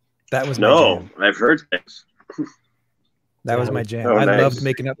 yes. That was my No, jam. I've heard things. That was my jam. Oh, I nice. loved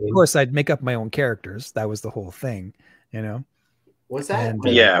making up. Of course, I'd make up my own characters. That was the whole thing, you know. Was that And,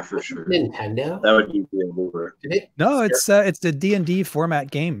 Yeah, for sure. Nintendo? That would be the mover. Did it? No, it's a D&D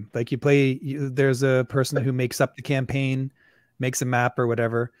format game. Like you play. There's a person who makes up the campaign, makes a map or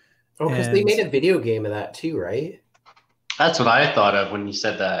whatever. Oh, because they and- made a video game of that too, right? That's what I thought of when you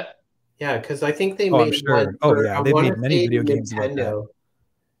said that. Yeah, because I think they Oh, I'm made sure. one. Oh, for- yeah, I they've wanna made many say video games about that. Nintendo.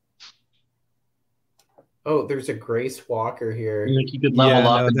 Oh, there's a Grace Walker here. Like you could level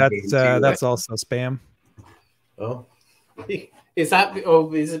up. No, in the game, too. that's also spam. Oh, is that?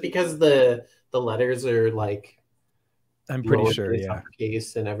 Oh, is it because the letters are like? I'm pretty lowercase, sure. Yeah.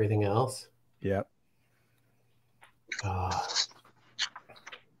 uppercase and everything else. Yeah. Ah.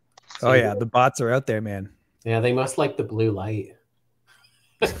 Oh yeah, the bots are out there, man. Yeah, they must like the blue light.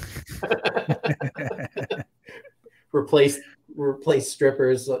 Replace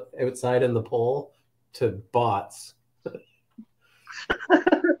strippers outside in the pole to bots.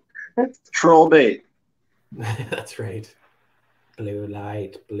 Troll bait. That's right. Blue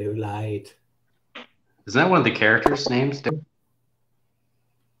light, blue light. Isn't that one of the characters' names?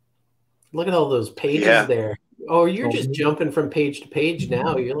 Look at all those pages Yeah. there. Oh, you're just jumping from page to page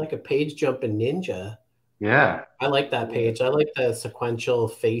now. You're like a page jumping ninja. Yeah. I like that page. I like the sequential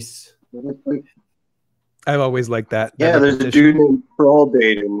face. I've always liked that. Yeah, that there's a repetition. dude named Troll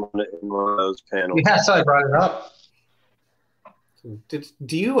Bait in one of those panels. Yeah, so I brought it up.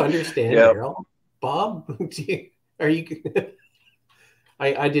 Do you understand, Yep. Darrell? Bob? Are you?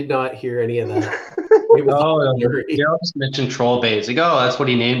 I did not hear any of that. It was Oh, blurry. Daryl just mentioned Troll Bait. It's like, oh, that's what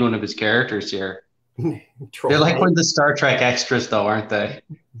he named one of his characters here. Troll They're like bait. one of the Star Trek extras, though, aren't they?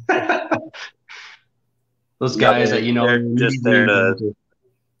 Those guys that you know, they're just there to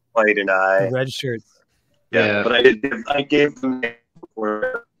fight an The eye. red shirts. Yeah. But I gave them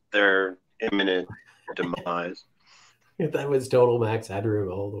for their imminent demise. That was total max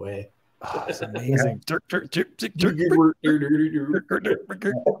headroom all the way. Oh, it's amazing.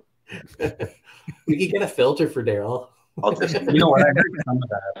 We could get a filter for Darrell. I'll just You know what? I heard some of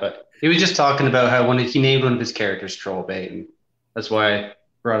that, but he was just talking about how when he named one of his characters Troll Bait, and that's why I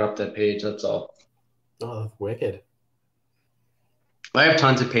brought up that page. That's all. Oh, wicked. I have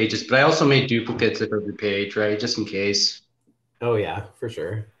tons of pages, but I also made duplicates of every page, right? Just in case. Oh yeah, for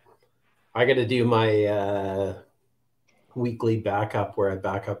sure. I got to do my weekly backup where I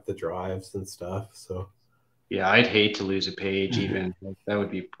back up the drives and stuff. So Yeah, I'd hate to lose a page even. Like, that would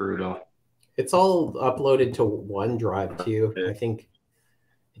be brutal. it's all uploaded to OneDrive too. I think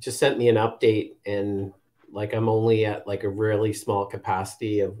it just sent me an update, and like I'm only at like a really small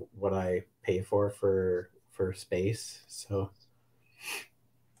capacity of what I pay for space. So,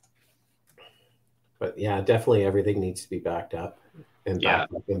 but yeah, definitely everything needs to be backed up and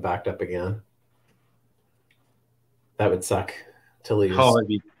backed up and backed up again. That would suck to lose. Oh,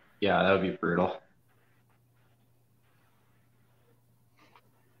 that would be brutal.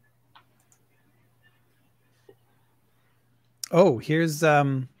 Oh, here's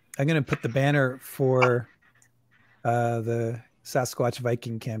I'm gonna put the banner for the Sasquatch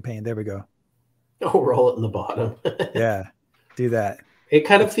Viking campaign. There we go. Oh, roll it in the bottom. Yeah, do that. It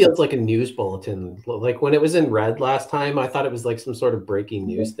kind of feels like a news bulletin. Like when it was in red last time, I thought it was like some sort of breaking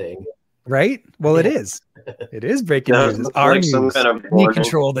news thing. Right? Well, it Yeah. is. It is breaking Yeah, news. It's it's our like some news. kind of We warning.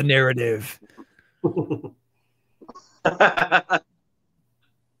 control the narrative.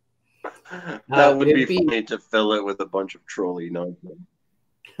 That would be funny to fill it with a bunch of trolley nonsense.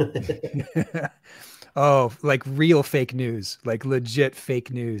 Oh, like real fake news, like legit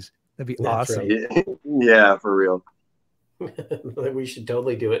fake news. That'd be That's awesome. right. Yeah, for real. We should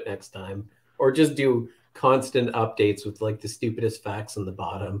totally do it next time, or just do constant updates with like the stupidest facts on the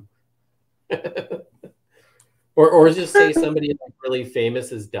bottom. Or just say somebody like really famous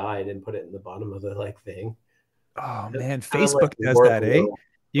has died and put it in the bottom of the like thing. Oh man, Kinda Facebook like does more that, eh? real.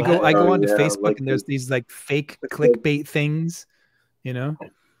 You go, What? I go Oh onto yeah, Facebook like and there's these like fake the clickbait things, you know?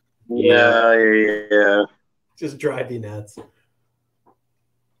 yeah. Just drive you nuts.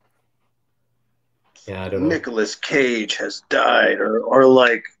 Yeah, I don't know. Nicolas Cage has died, or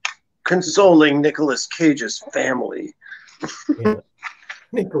like consoling Nicolas Cage's family. Yeah.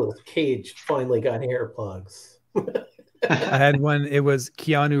 Nicolas Cage finally got hair plugs. I had one, it was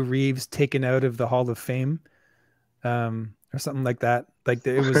Keanu Reeves taken out of the Hall of Fame, or something like that. Like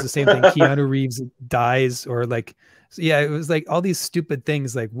it was the same thing. Keanu Reeves dies, or like, so yeah, it was like all these stupid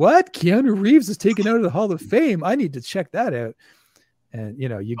things like, what? Keanu Reeves is taken out of the Hall of Fame. I need to check that out. And you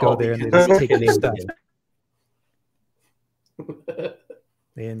know, you go there and they just take your stuff.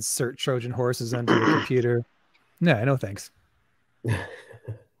 They insert Trojan horses onto your computer. No, no thanks. No,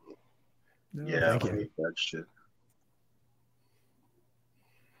 Yeah, thank you. that shit.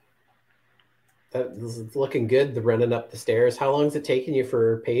 That is looking good. The running up the stairs. How long is it taking you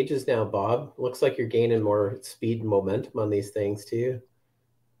for pages now, Bob? Looks like you're gaining more speed and momentum on these things too.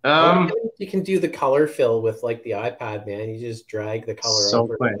 You can do the color fill with like the iPad, man. You just drag the color So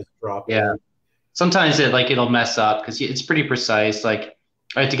over quick. and just drop it. Yeah. In. Sometimes it'll mess up because it's pretty precise. Like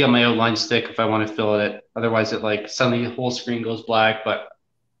I have to get my outline thick if I want to fill it. Otherwise, it like suddenly the whole screen goes black. But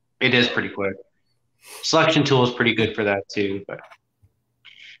it is pretty quick. Selection tool is pretty good for that too. But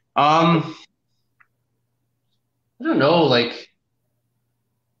I don't know. Like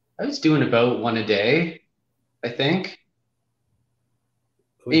I was doing about one a day, I think.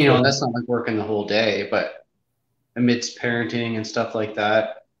 You know, and that's not like working the whole day, but amidst parenting and stuff like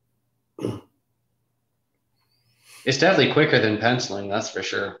that, it's definitely quicker than penciling, that's for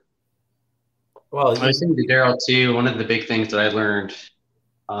sure. Well, I was saying to Darrell too, one of the big things that I learned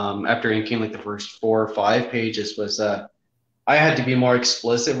after inking like the first 4 or 5 pages was I had to be more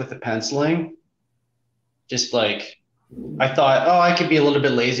explicit with the penciling. Just like I thought, oh, I could be a little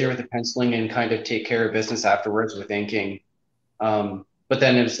bit lazier with the penciling and kind of take care of business afterwards with inking. But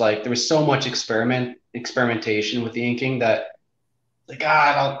then it was like there was so much experimentation with the inking that like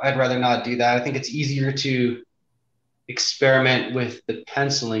I'd rather not do that. I think it's easier to experiment with the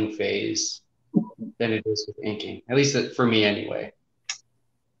penciling phase than it is with inking. At least for me anyway.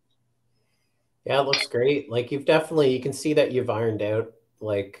 Yeah, it looks great. Like you can see that you've ironed out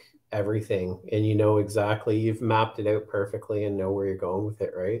like everything and you know exactly, you've mapped it out perfectly and know where you're going with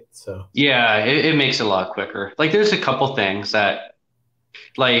it, right? So yeah, it makes it a lot quicker. Like there's a couple things that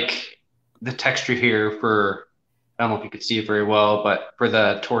like the texture here for, I don't know if you could see it very well, but for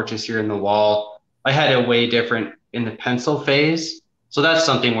the torches here in the wall, I had it way different in the pencil phase. So that's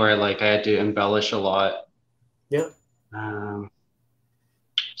something where like I had to embellish a lot. yeah.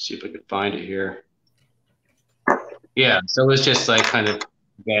 See if I could find it here. Yeah, so it was just like kind of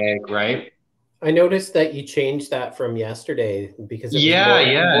vague, right? I noticed that you changed that from yesterday because it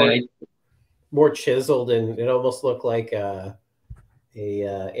was more chiseled and it almost looked like a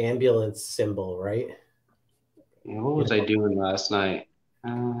ambulance symbol, right? Yeah, what was I doing last night?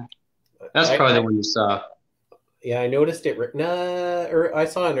 That's probably the one you saw. Yeah, I noticed it. Or I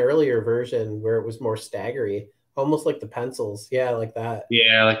saw an earlier version where it was more staggery, almost like the pencils. Yeah, like that.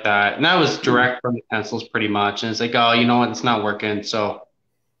 Yeah, like that. And that was direct from the pencils pretty much. And it's like, oh, you know what? It's not working. So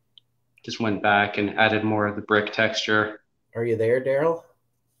just went back and added more of the brick texture. Are you there, Darrell?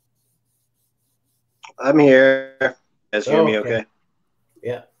 I'm here. You guys hear me okay?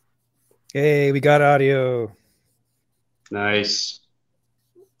 Yeah. Hey, we got audio. Nice.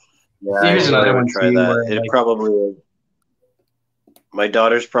 Yeah, here's another one try that. My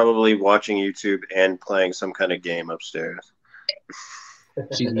daughter's probably watching YouTube and playing some kind of game upstairs.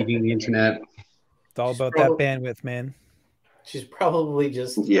 She's eating the internet. It's all about that bandwidth, man. She's probably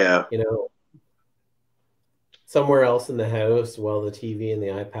just, you know, somewhere else in the house while the TV and the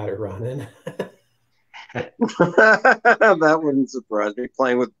iPad are running. That wouldn't surprise me.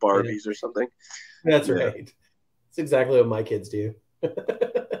 Playing with Barbies or something. That's right. It's exactly what my kids do.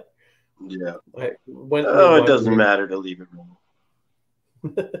 Yeah. It doesn't matter to leave it alone.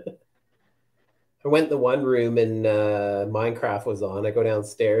 I went in the one room and Minecraft was on. I go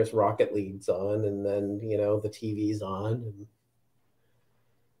downstairs, Rocket League's on, and then the TV's on.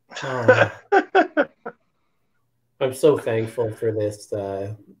 And, I'm so thankful for this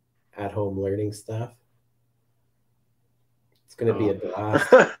at-home learning stuff. It's going to be a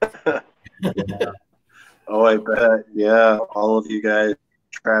blast. Oh, I bet. Yeah, all of you guys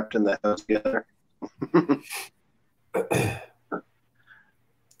trapped in the house together.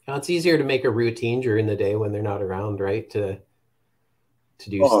 Now, it's easier to make a routine during the day when they're not around, right? To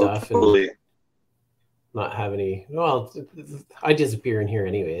do stuff totally. and not have any. Well, I disappear in here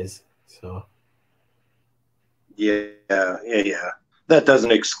anyways, so. Yeah. That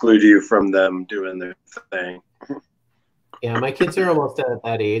doesn't exclude you from them doing their thing. Yeah, my kids are almost at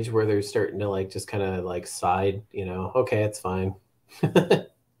that age where they're starting to like just kind of like side, okay, it's fine.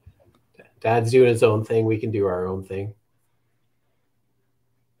 Dad's doing his own thing. We can do our own thing.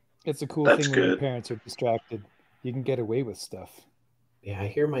 It's a cool That's thing when your good. parents are distracted. You can get away with stuff. Yeah, I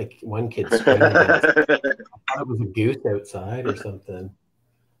hear my one kid screaming. I thought it was a goose outside or something.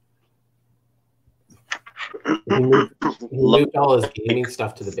 He moved all his gaming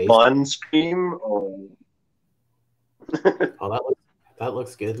stuff to the basement. Fun scream? Oh, that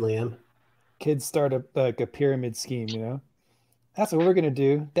looks good, Liam. Kids start a pyramid scheme, you know? That's what we're going to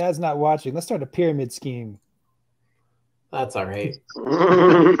do. Dad's not watching. Let's start a pyramid scheme. That's all right.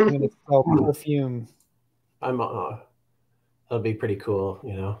 I'm going to sell perfume. That'll be pretty cool,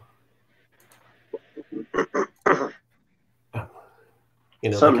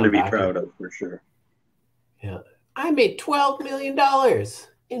 Something to be proud of, for sure. Yeah. I made $12 million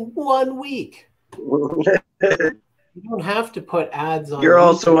in 1 week. You don't have to put ads on. You're YouTube.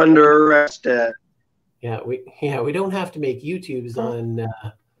 Also under arrest, Dad. Yeah, we don't have to make YouTubes on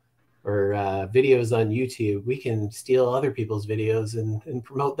or videos on YouTube. We can steal other people's videos and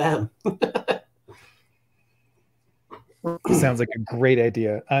promote them. Sounds like a great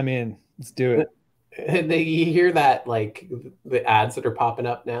idea. I'm in. Let's do it. And you hear that, like the ads that are popping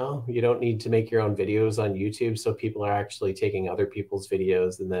up now. You don't need to make your own videos on YouTube, so people are actually taking other people's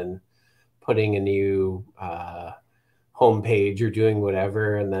videos and then putting a new homepage or doing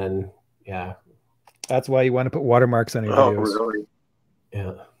whatever, and then that's why you want to put watermarks on your videos. Really?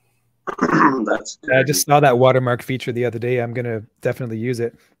 Yeah. That's good. I just saw that watermark feature the other day. I'm gonna definitely use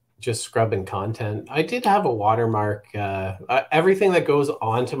it. Just scrubbing content. I did have a watermark. Everything that goes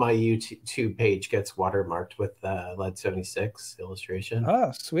onto my YouTube page gets watermarked with Lead 76 illustration.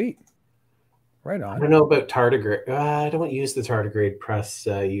 Oh, sweet. Right on. I don't know about Tardigrade. I don't use the Tardigrade Press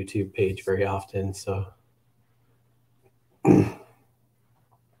YouTube page very often, so.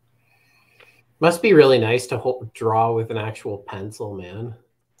 Must be really nice to draw with an actual pencil, man.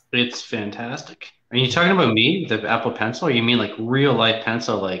 It's fantastic. Are you talking about me, the Apple Pencil, or you mean like real life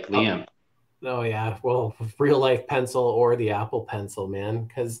pencil like Liam? Oh yeah, well, real life pencil or the Apple Pencil, man.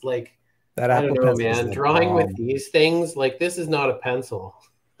 Because like that I don't know, man. Drawing with these things, like this is not a pencil.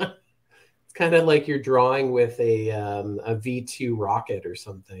 It's kind of like you're drawing with a V2 rocket or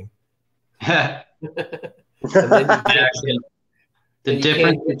something. And then the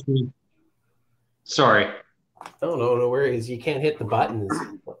difference between. Sorry. Oh, no worries. You can't hit the buttons.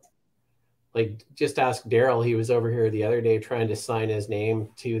 Like, just ask Darrell. He was over here the other day trying to sign his name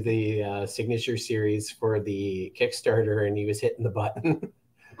to the signature series for the Kickstarter, and he was hitting the button.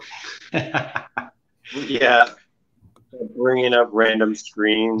 Yeah. Bringing up random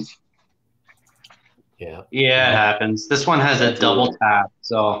screens. Yeah. Yeah, it happens. This one has a double tap,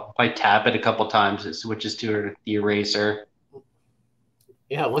 so if I tap it a couple times, it switches to the eraser.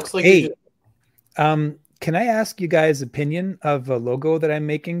 Yeah, it looks like. Hey, can I ask you guys' opinion of a logo that I'm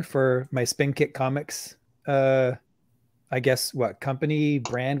making for my Spin Kick Comics? I guess what company,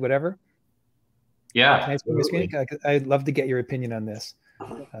 brand, whatever. Yeah. Can I spin my screen? I'd love to get your opinion on this.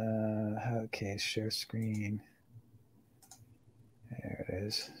 Okay, share screen. There it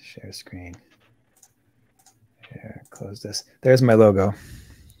is. Share screen. Here, close this. There's my logo.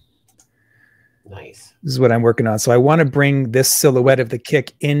 Nice. This is what I'm working on. So I want to bring this silhouette of the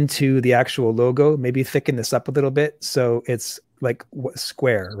kick into the actual logo, maybe thicken this up a little bit so it's like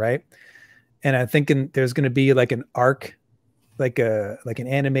square, right? And I'm thinking there's going to be like an arc, like an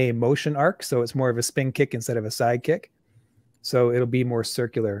anime motion arc. So it's more of a spin kick instead of a side kick. So it'll be more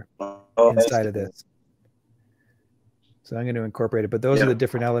circular inside of this. So I'm going to incorporate it. But those are the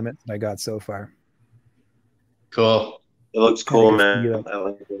different elements that I got so far. Cool. It looks cool, man. I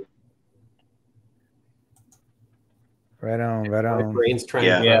like it. Right on, right on. My brain's trying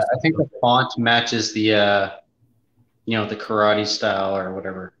to I think the font matches the the karate style or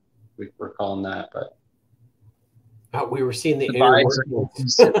whatever we're calling that, but we were seeing the inner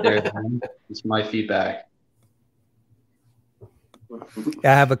workings. Sit there, it's my feedback. I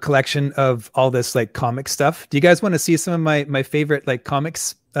have a collection of all this like comic stuff. Do you guys want to see some of my favorite like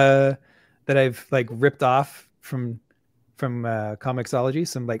comics that I've like ripped off from Comixology?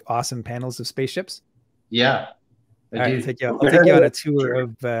 Some like awesome panels of spaceships. Yeah. I'll take you on a tour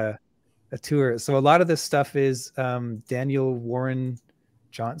of a tour. So a lot of this stuff is Daniel Warren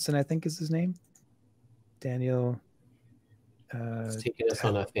Johnson, I think is his name. Daniel. It's taking us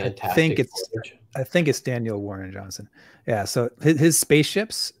on a fantastic voyage. I think it's Daniel Warren Johnson. Yeah. So his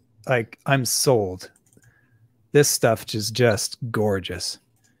spaceships, like, I'm sold. This stuff is just gorgeous.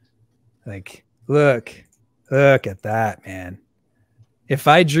 Like, look at that, man. If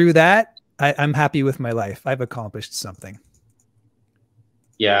I drew that, I'm happy with my life. I've accomplished something.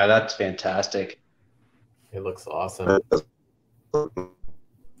 Yeah, that's fantastic. It looks awesome.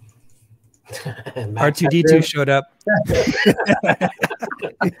 R2D2 showed up.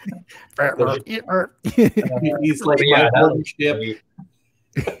 He's like, yeah,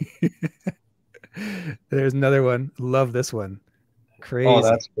 There's another one. Love this one. Crazy. Oh,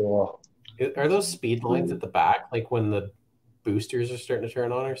 that's cool. Are those speed lines at the back, like when the boosters are starting to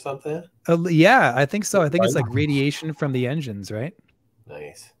turn on or something? Yeah, I think so. I think it's like radiation from the engines, right?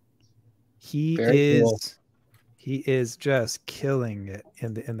 Nice. He is just killing it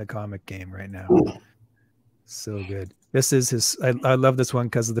in the comic game right now. So good. This is his. I love this one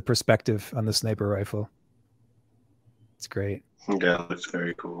because of the perspective on the sniper rifle. It's great. Yeah, that's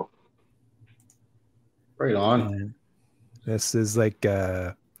very cool. Right on. And this is like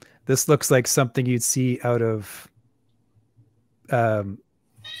this looks like something you'd see out of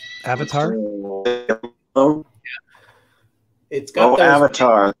Avatar. Oh, it's got those,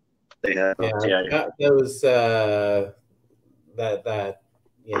 Avatar. They have got those the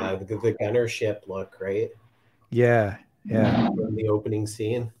gunner ship look, right? Yeah. From the opening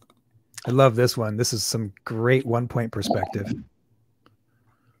scene. I love this one. This is some great 1-point perspective.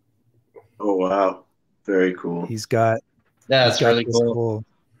 Oh wow, very cool. He's got That's really cool.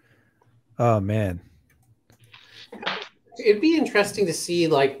 Oh man. It'd be interesting to see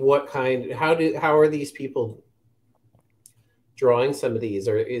like how are these people drawing some of these,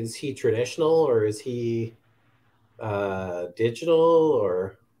 or is he traditional, or is he digital,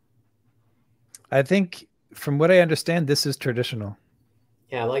 or? I think from what I understand, this is traditional.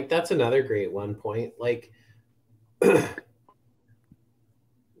 Yeah, like that's another great 1-point. Like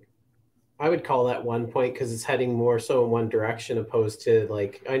I would call that 1-point because it's heading more so in one direction, opposed to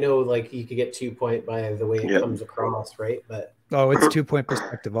like, I know like you could get 2-point by the way it comes across, right? But it's 2-point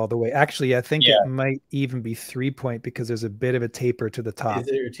perspective all the way. Actually, I think it might even be 3-point because there's a bit of a taper to the top. Is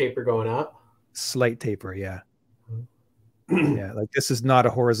there a taper going up? Slight taper, yeah. Yeah, like this is not a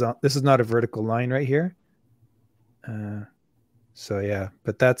horizontal. This is not a vertical line right here. So yeah,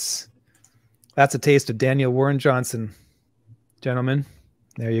 but that's a taste of Daniel Warren Johnson, gentlemen.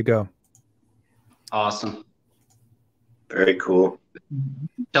 There you go. Awesome. Very cool.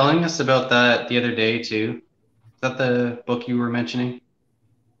 Telling us about that the other day too. Is that the book you were mentioning,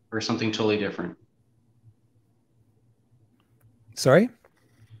 or something totally different? Sorry?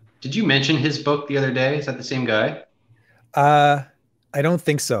 Did you mention his book the other day? Is that the same guy? I don't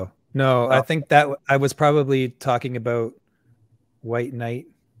think so. No, I think that I was probably talking about White Knight,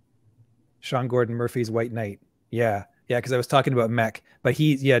 Sean Gordon Murphy's White Knight. Yeah, because I was talking about mech. But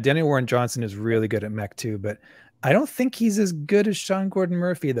Daniel Warren Johnson is really good at mech too. But I don't think he's as good as Sean Gordon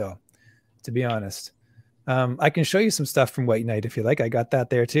Murphy, though, to be honest. I can show you some stuff from White Knight if you like. I got that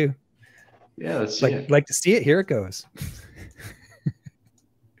there too. Yeah, let's see it. Like to see it? Here it goes.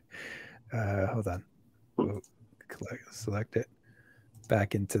 Hold on. Select it.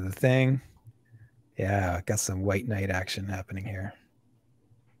 Back into the thing. Yeah, got some White Knight action happening here.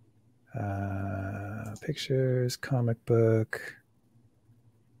 Pictures, comic book,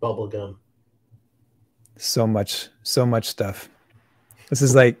 bubblegum. So much stuff. This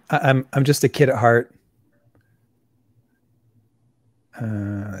is like I'm just a kid at heart.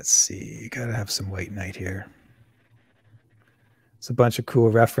 Let's see, gotta have some White Knight here. It's a bunch of cool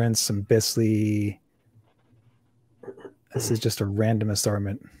reference, some Bisley. This is just a random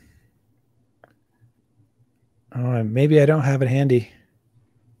assortment. Oh, maybe I don't have it handy.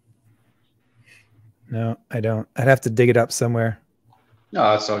 No, I don't. I'd have to dig it up somewhere. No,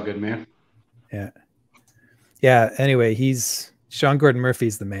 that's all good, man. Yeah. Anyway, Sean Gordon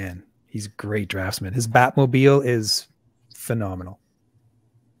Murphy's the man. He's a great draftsman. His Batmobile is phenomenal.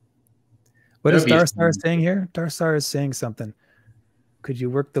 What is Darstar saying here? Darstar is saying something. Could you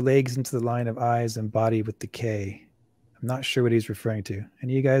work the legs into the line of eyes and body with the K? I'm not sure what he's referring to.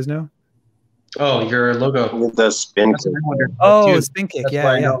 Any of you guys know? Oh, your logo. The spin kick. Oh, spin kick. That's Yeah,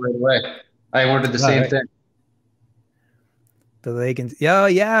 why I know right away. I ordered the same thing. The leg and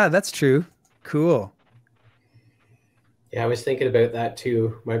yeah, that's true. Cool. Yeah, I was thinking about that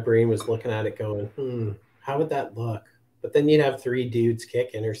too. My brain was looking at it going, how would that look? But then you'd have 3 dudes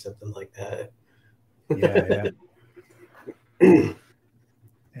kicking or something like that. Yeah.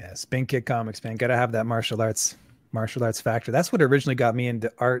 Yeah, Spin Kick Comics, man. Gotta have that martial arts factor. That's what originally got me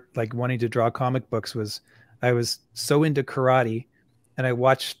into art, like wanting to draw comic books. Was I was so into karate, and I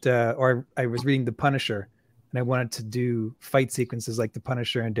watched or I was reading The Punisher, and I wanted to do fight sequences like The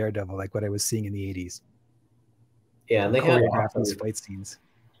Punisher and Daredevil, like what I was seeing in the 80s. Yeah, and they had those fight scenes.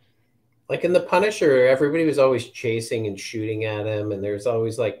 Like in The Punisher, everybody was always chasing and shooting at him, and there's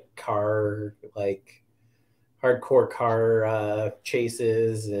always like hardcore car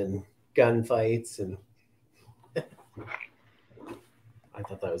chases and gunfights, and I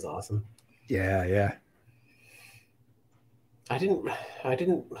thought that was awesome. Yeah. I didn't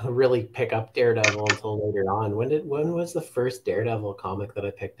really pick up Daredevil until later on. When was the first Daredevil comic that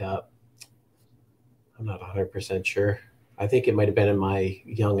I picked up? I'm not 100% sure. I think it might have been in my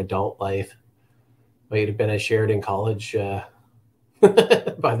young adult life. Might have been I shared in college by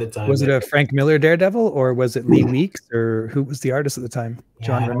the time. Was it a Frank Miller Daredevil, or was it Lee Weeks, or who was the artist at the time?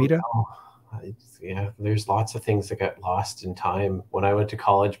 John Romita? Yeah, there's lots of things that got lost in time. When I went to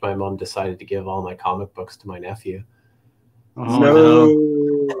college, my mom decided to give all my comic books to my nephew.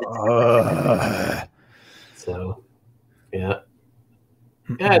 Oh, no. So, yeah.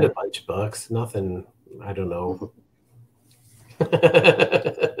 Yeah, I had a bunch of books. Nothing, I don't know.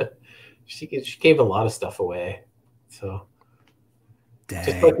 She gave a lot of stuff away. So, dang.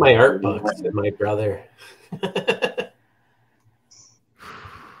 Just like my art books and my brother.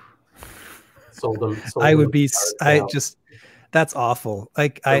 sold them. That's awful.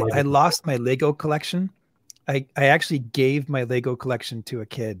 Like I lost my Lego collection. I actually gave my Lego collection to a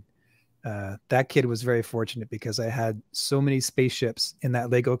kid. That kid was very fortunate because I had so many spaceships in that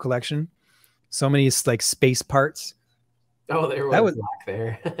Lego collection, so many like space parts. Oh, there was black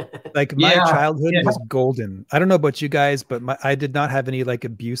there. Like my childhood was golden. I don't know about you guys, but I did not have any like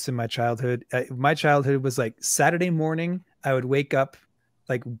abuse in my childhood. My childhood was like Saturday morning. I would wake up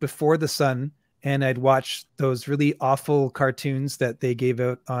like before the sun, and I'd watch those really awful cartoons that they gave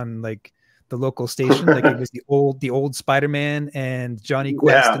out on like the local station. Like it was the old Spider-Man and Johnny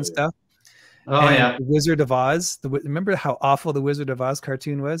Quest and stuff. Oh, and the Wizard of Oz. Remember how awful the Wizard of Oz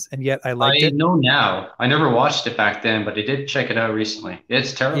cartoon was? And yet I liked it. I know now. I never watched it back then, but I did check it out recently.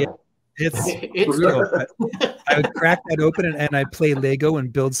 It's terrible. Yeah, it's terrible. I would crack that open and I'd play Lego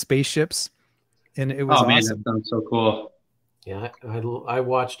and build spaceships. And it was awesome. Man, that sounds so cool. Yeah, I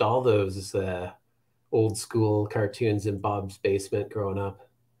watched all those old school cartoons in Bob's basement growing up.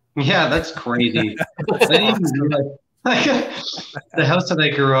 Yeah, that's crazy. The house that I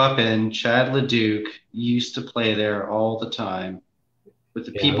grew up in, Chad Leduc used to play there all the time with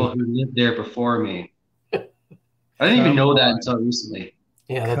the people who lived there before me. I didn't even know that until recently.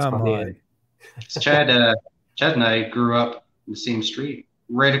 Yeah, that's funny. Chad and I grew up in the same street,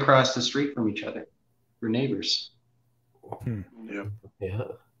 right across the street from each other. We're neighbors. Yeah,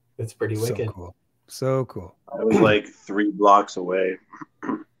 it's pretty wicked. So cool. I was like 3 blocks away.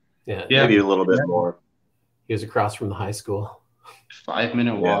 Yeah, maybe a little bit more. He was across from the high school.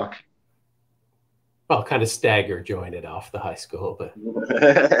 5-minute walk. Well, kind of stagger jointed off the high school, but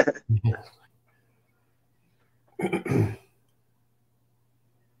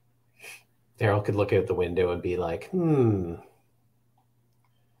Darrell could look out the window and be like,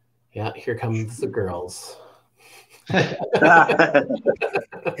 yeah, here comes the girls.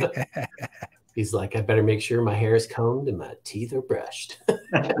 He's like, I better make sure my hair is combed and my teeth are brushed.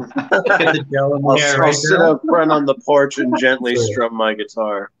 I'll sit up front on the porch and gently strum my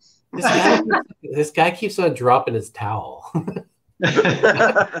guitar. This guy keeps on dropping his towel.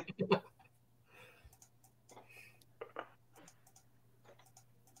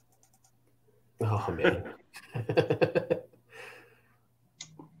 Oh, man.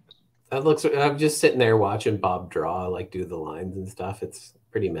 I'm just sitting there watching Bob draw, like do the lines and stuff. It's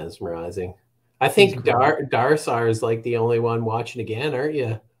pretty mesmerizing. I think Darsar is like the only one watching again, aren't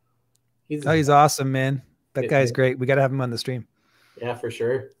you? He's awesome, man. That guy's great. We got to have him on the stream. Yeah, for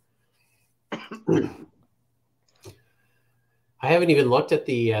sure. I haven't even looked at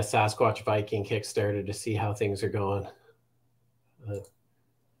the Sasquatch Viking Kickstarter to see how things are going.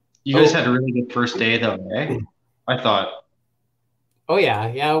 You guys had a really good first day, though, eh? I thought. Oh,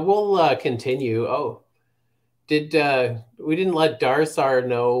 yeah. We'll continue. Oh, we didn't let Darsar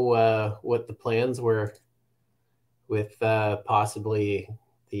know what the plans were with possibly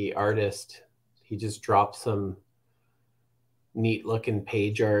the artist. He just dropped some neat looking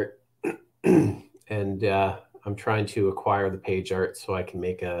page art and I'm trying to acquire the page art so I can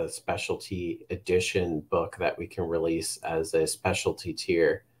make a specialty edition book that we can release as a specialty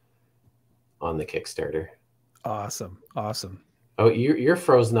tier on the Kickstarter. Awesome. Oh, you're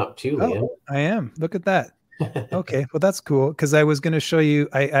frozen up too, Liam. I am. Look at that. Okay, well that's cool because I was going to show you.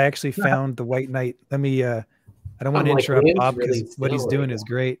 I actually found the White Knight. Let me. I don't want to interrupt Bob because what he's doing is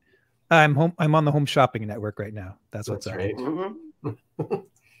great. I'm home. I'm on the Home Shopping Network right now. That's what's up. Right.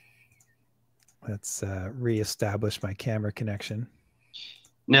 Let's reestablish my camera connection.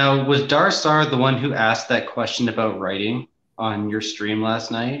 Now, was Darsar the one who asked that question about writing on your stream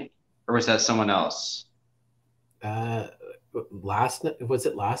last night, or was that someone else? Was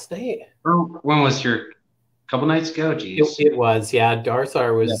it last night? Or when was your couple nights ago? Geez. It was, yeah.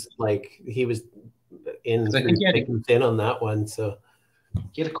 Darsar was like he was in on that one. So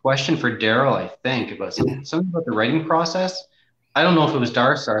he had a question for Darrell, I think, about something about the writing process. I don't know if it was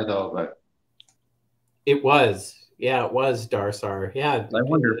Darsar though, but it was. Yeah, it was Darsar. Yeah. I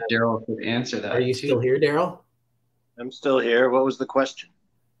wonder if Darrell could answer that. Are you still here, Darrell? I'm still here. What was the question?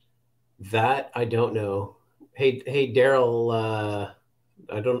 That I don't know. Hey, Darrell. I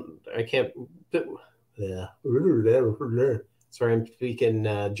can't. Yeah. Sorry, I'm speaking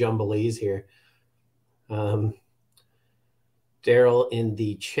jumblese here. Darrell in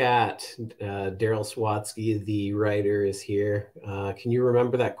the chat. Darrell Sawatsky, the writer, is here. Can you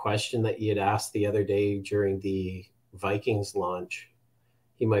remember that question that you had asked the other day during the Vikings launch?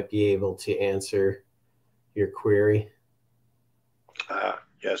 He might be able to answer your query.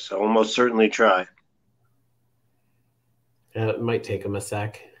 Yes, I'll almost certainly try. It might take him a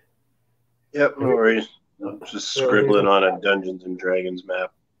sec. Yep, no worries. Just scribbling on a Dungeons and Dragons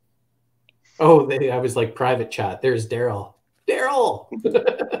map. Oh, I was like private chat. There's Darrell. Darrell!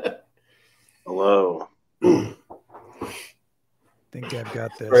 Hello. I think I've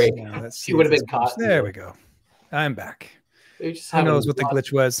got this. Right. Now, let's see. He would have been caught. There we go. I'm back. Who knows what the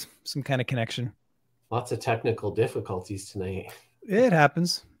glitch was? Some kind of connection. Lots of technical difficulties tonight. It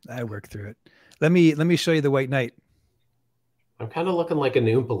happens. I work through it. Let me show you the White Knight. I'm kind of looking like an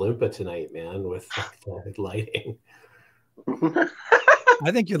Oompa Loompa tonight, man, with the lighting.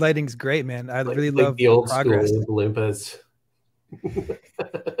 I think your lighting's great, man. I really love the old progress. school Oompa Loompas.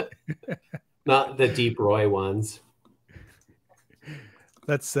 Not the Deep Roy ones.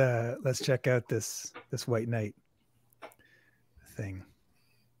 Let's check out this White Knight thing.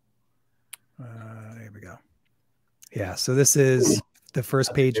 Here we go. Yeah, so this is the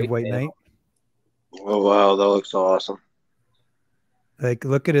first page of White Knight. Oh wow, that looks awesome. Like,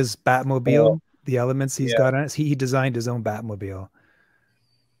 look at his Batmobile, the elements he's got on it. He designed his own Batmobile.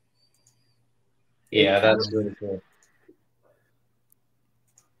 Yeah, that's really cool.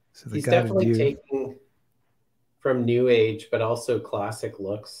 So he's definitely taking from new age, but also classic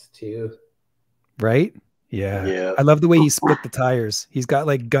looks too. Right? Yeah. I love the way he split the tires. He's got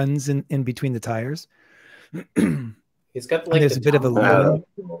like guns in between the tires. He's got like there's a bit of a line.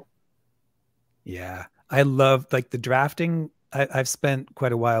 Yeah. I love like the drafting. I've spent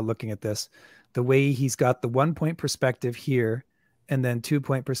quite a while looking at this. The way he's got the 1 point perspective here and then 2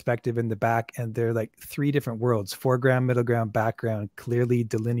 point perspective in the back. And they're like 3 different worlds: foreground, middle ground, background, clearly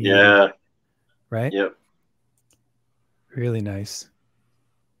delineated. Yeah. Right? Yep. Really nice.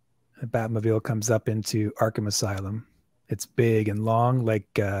 The Batmobile comes up into Arkham Asylum. It's big and long, like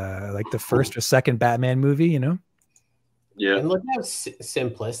the first or second Batman movie, you know? Yeah. And look how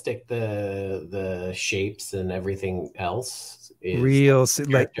simplistic the shapes and everything else is. Real,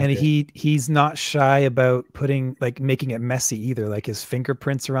 like, and he's not shy about making it messy either. Like his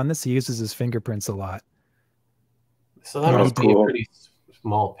fingerprints are on this. He uses his fingerprints a lot. So that must be a pretty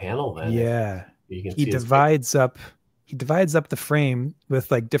small panel then. Yeah. He divides up the frame with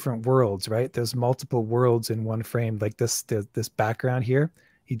like different worlds, right? There's multiple worlds in one frame, like this background here.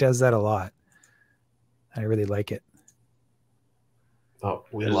 He does that a lot. I really like it. Oh,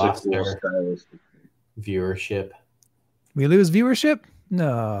 we lost our viewership. We lose viewership?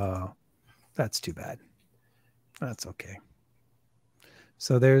 No, that's too bad. That's okay.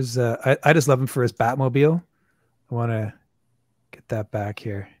 So there's, I just love him for his Batmobile. I want to get that back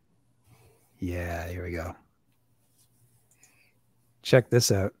here. Yeah, here we go. Check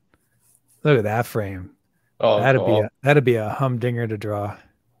this out. Look at that frame. Oh, that'd be a humdinger to draw.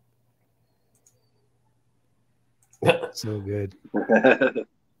 So good.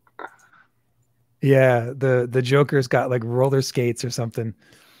 Yeah, the Joker's got like roller skates or something.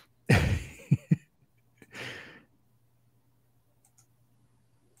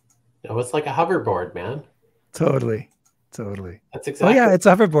 No, it's like a hoverboard, man. Totally. That's exactly. Oh yeah, it's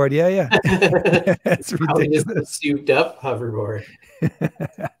a hoverboard. Yeah. It's ridiculous. Souped up hoverboard.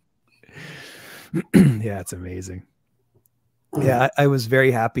 Yeah, it's amazing. Yeah, I was very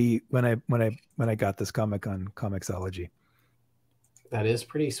happy when I got this comic on Comixology. That is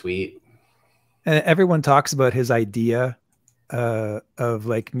pretty sweet. And everyone talks about his idea of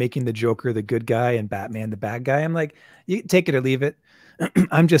like making the Joker the good guy and Batman the bad guy. I'm like, you take it or leave it.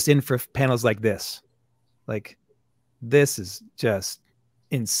 I'm just in for panels like this. Like, this is just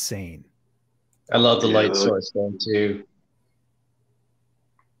insane. I love the light source thing too.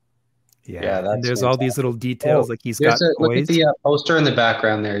 Yeah, and there's all these little details. Like he's got look at the poster in the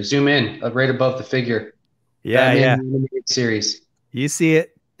background there. Zoom in right above the figure. Yeah, Batman animated series. You see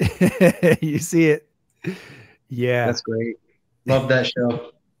it. You see it. Yeah, that's great. Love that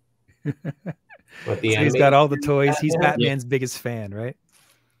show. So he's got all the toys. He's Batman's biggest fan, right?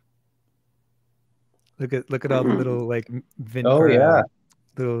 Look at all the little like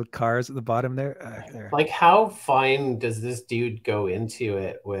little cars at the bottom there. Like, how fine does this dude go into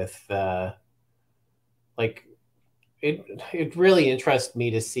it with like it really interests me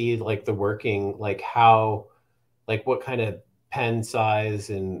to see like the working, like how, like what kind of pen size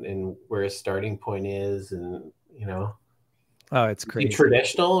and where his starting point is, and you know. Oh, it's crazy. Is he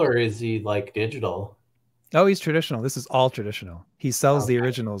traditional or is he like digital? Oh, he's traditional. This is all traditional. He sells the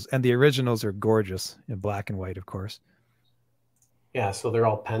originals, and the originals are gorgeous in black and white, of course. Yeah, so they're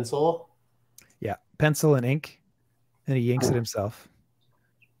all pencil? Yeah, pencil and ink, and he inks it himself.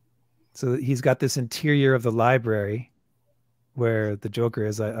 So he's got this interior of the library where the Joker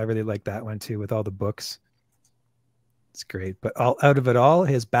is. I really like that one too, with all the books. It's great. But out of it all,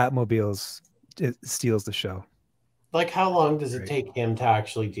 his Batmobiles, it steals the show. Like, how long does it take him to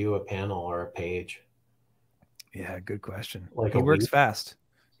actually do a panel or a page? Yeah, good question. Like, he works fast.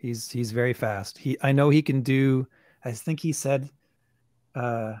 He's very fast. I know he can do. I think he said,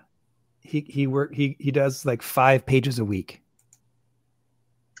 he does like 5 pages a week.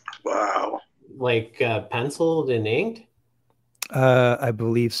 Wow. Like penciled and inked? I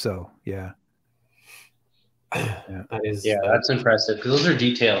believe so. Yeah. Yeah. That is. That's impressive because those are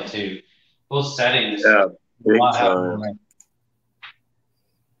detailed too. Those settings. Yeah. Big time.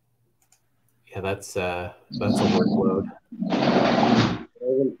 Yeah, that's a workload. If I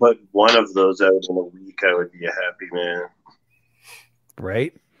can put one of those out in a week, I would be a happy man.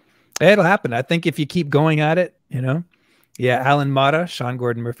 Right? It'll happen. I think if you keep going at it, you know. Yeah, Alan Mata, Sean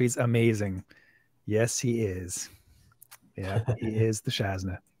Gordon Murphy's amazing. Yes, he is. Yeah, he is the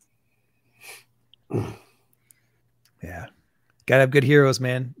Shazna. Yeah. Gotta have good heroes,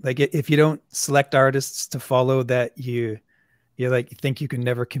 man. Like, if you don't select artists to follow that you like think you can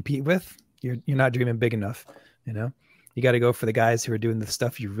never compete with, you're not dreaming big enough. You know, you got to go for the guys who are doing the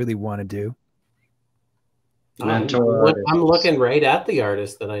stuff you really want to do. I'm looking right at the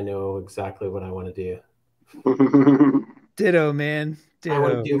artist that I know exactly what I want to do. Ditto, man. Ditto. I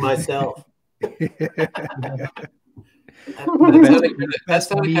want to do myself.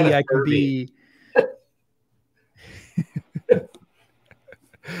 Best me I could be.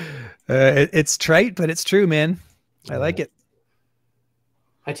 It's trite, but it's true, man. I like it.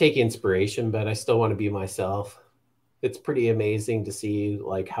 I take inspiration, but I still want to be myself. It's pretty amazing to see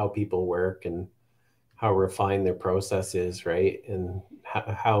like how people work and how refined their process is, right? And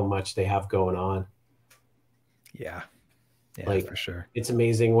how much they have going on. Yeah, like, for sure. It's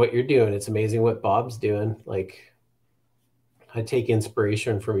amazing what you're doing. It's amazing what Bob's doing. Like, I take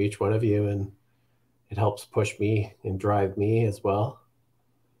inspiration from each one of you, and it helps push me and drive me as well.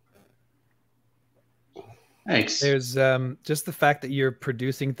 Thanks. There's just the fact that you're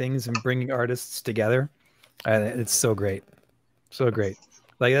producing things and bringing artists together. It's so great. So great.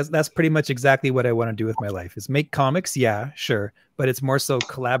 Like, that's pretty much exactly what I want to do with my life, is make comics. Yeah, sure. But it's more so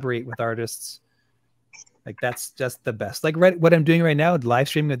collaborate with artists. Like, that's just the best. Like, what I'm doing right now, live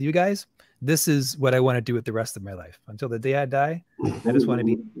streaming with you guys, this is what I want to do with the rest of my life. Until the day I die, I just want to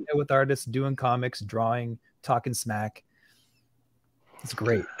be with artists, doing comics, drawing, talking smack. It's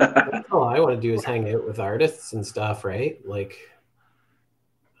great. That's all I want to do is hang out with artists and stuff, right? Like,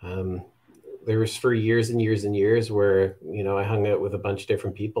 there was for years and years and years where, you know, I hung out with a bunch of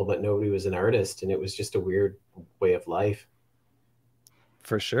different people, but nobody was an artist, and it was just a weird way of life.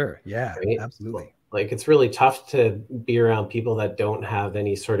 For sure. Yeah, right? Absolutely. Like, it's really tough to be around people that don't have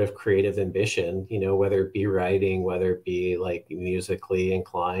any sort of creative ambition, you know, whether it be writing, whether it be like musically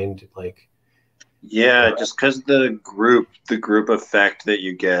inclined, like. Yeah, just because the group effect that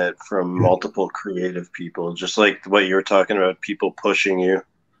you get from multiple creative people, just like what you were talking about, people pushing you.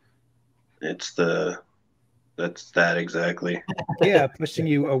 That's that exactly. Yeah, pushing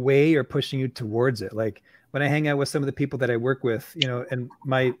you away or pushing you towards it. Like, when I hang out with some of the people that I work with, you know, and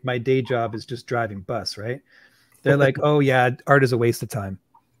my day job is just driving bus, right? They're like, oh yeah, art is a waste of time.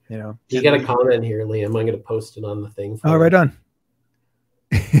 You know. You got a comment here, Liam. I'm going to post it on the thing. Oh, right on.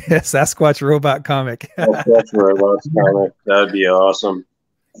 Sasquatch robot comic. Sasquatch robot comic. That'd be awesome.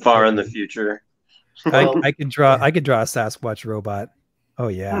 Far in the future. I could draw a Sasquatch robot. Oh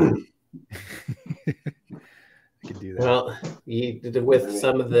yeah. I could do that. Well, with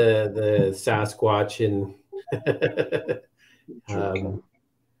some of the Sasquatch and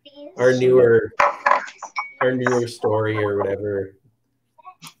our newer story or whatever.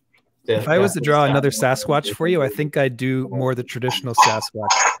 If I was to draw another Sasquatch for you, I think I'd do more the traditional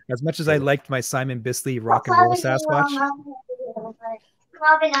Sasquatch. As much as I liked my Simon Bisley rock and roll Sasquatch.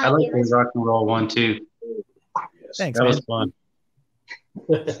 I like the rock and roll one too. Thanks, that man. was fun.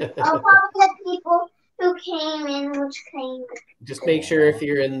 I'll probably get people who came in, which came. Just make sure if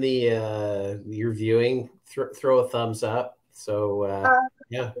you're in the you're viewing, throw a thumbs up. So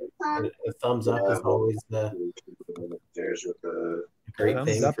yeah, a thumbs up is always the great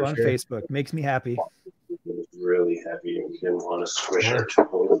thumbs thing. up on Facebook makes me happy. Really heavy and didn't want to squish it.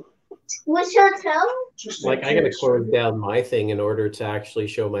 Which hotel? Like I gotta close down my thing in order to actually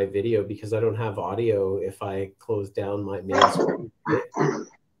show my video because I don't have audio if I close down my main screen.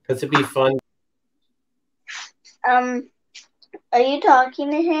 Because it'd be fun. Are you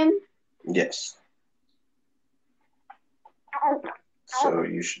talking to him? Yes. So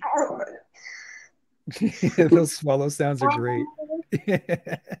you should try it. Those swallow sounds are great.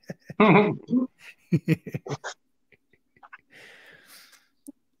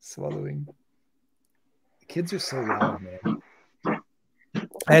 Swallowing. Kids are so loud, man.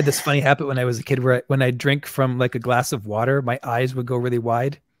 I had this funny habit when I was a kid where when I drink from like a glass of water, my eyes would go really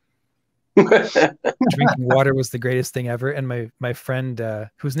wide. Drinking water was the greatest thing ever. And my friend,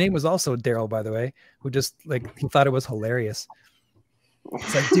 whose name was also Darrell, by the way, who just like, he thought it was hilarious.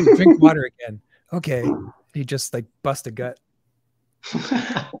 It's like, dude, drink water again. Okay. He just like bust a gut.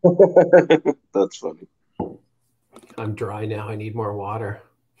 That's funny. I'm dry now. I need more water.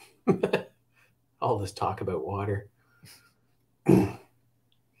 All this talk about water.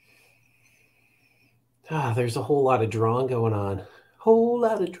 There's a whole lot of drawing going on.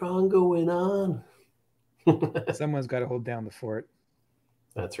 Someone's got to hold down the fort.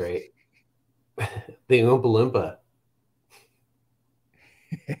 That's right. The Oompa Loompa.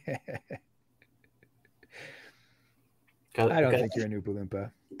 I don't think you're an Oompa Loompa.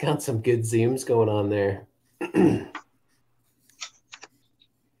 Got some good zooms going on there.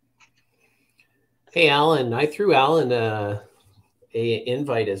 Hey, Alan, I threw Alan a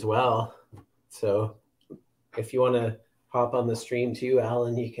invite as well. So if you want to hop on the stream too,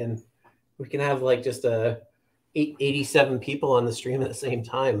 Alan, we can have like just 87 people on the stream at the same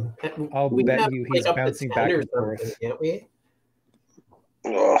time. I'll bet you he's bouncing back and forth. Can't we?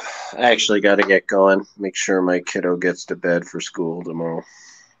 Oh, I actually got to get going. Make sure my kiddo gets to bed for school tomorrow.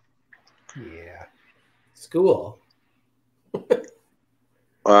 Yeah. School?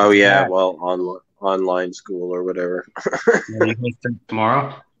 Oh, yeah. Well, online school or whatever. You guys start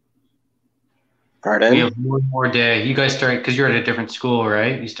tomorrow? Pardon? We have one more day. You guys start, because you're at a different school,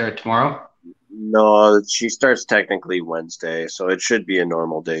 right? You start tomorrow? No, she starts technically Wednesday, so it should be a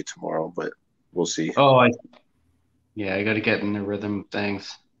normal day tomorrow, but we'll see. Oh, I got to get in the rhythm of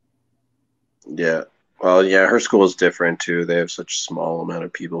things. Yeah. Well, yeah, her school is different, too. They have such a small amount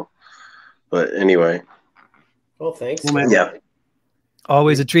of people. But anyway. Well, thanks. Yeah.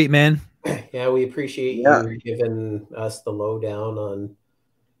 Always a treat, man. Yeah, we appreciate you giving us the lowdown on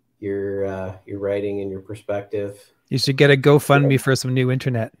your writing and your perspective. You should get a GoFundMe for some new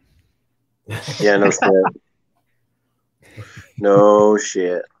internet. Yeah, no shit. No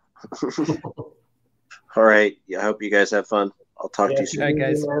shit. All right. Yeah, I hope you guys have fun. I'll talk to you soon. All right,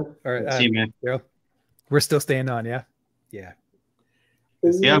 guys. All right, see you, man. Daryl, we're still staying on, yeah? Yeah.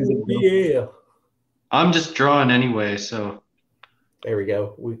 Yeah. I'm just drawing anyway, so. There we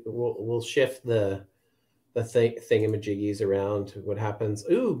go. We'll shift the thingamajiggies around. What happens?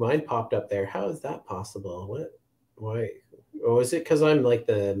 Ooh, mine popped up there. How is that possible? What? Why? Oh, is it because I'm like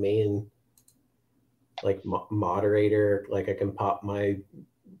the main like moderator? Like I can pop my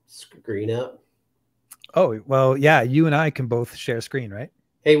screen up. Oh well, yeah. You and I can both share screen, right?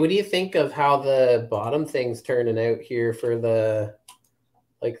 Hey, what do you think of how the bottom thing's turning out here for the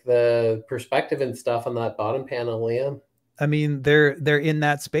perspective and stuff on that bottom panel, Liam? I mean, they're in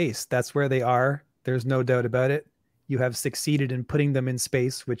that space. That's where they are. There's no doubt about it. You have succeeded in putting them in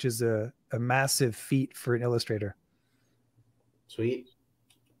space, which is a massive feat for an illustrator. Sweet.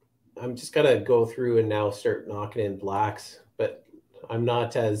 I'm just gonna go through and now start knocking in blacks, but I'm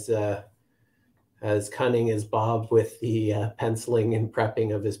not as cunning as Bob with the penciling and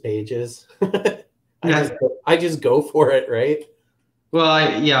prepping of his pages. I just go for it, right? Well,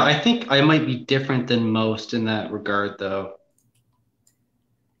 I think I might be different than most in that regard, though.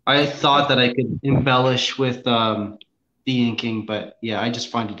 I thought that I could embellish with the inking, but yeah, I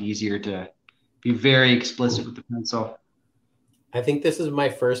just find it easier to Be very explicit with the pencil. I think this is my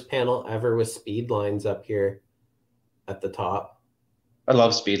first panel ever with speed lines up here at the top. I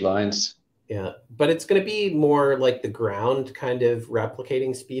love speed lines. Yeah, but it's going to be more like the ground kind of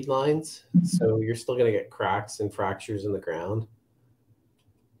replicating speed lines. So you're still going to get cracks and fractures in the ground.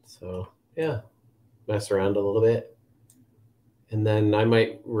 So yeah, mess around a little bit. And then I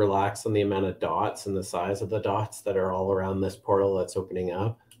might relax on the amount of dots and the size of the dots that are all around this portal that's opening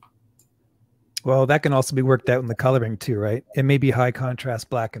up. Well, that can also be worked out in the coloring too, right? It may be high contrast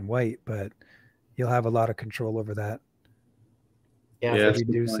black and white, but you'll have a lot of control over that. Yeah, to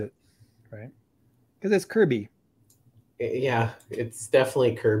reduce it, right? Because it's Kirby. Yeah, it's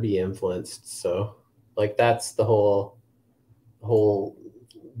definitely Kirby influenced. So like that's the whole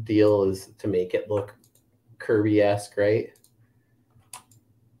deal, is to make it look Kirby-esque, right?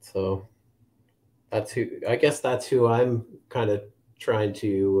 So that's who I'm kind of trying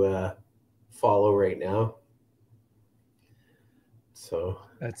to follow right now. So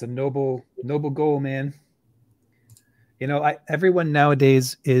that's a noble goal, man. You know, everyone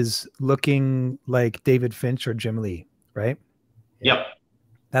nowadays is looking like David Finch or Jim Lee, right? Yep.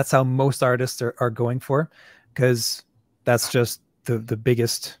 That's how most artists are going for, because that's just the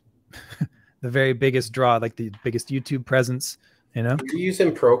biggest, the very biggest draw, like the biggest YouTube presence, you know? You're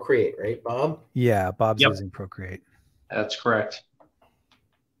using Procreate, right, Bob? Yeah, Bob's using Procreate. That's correct.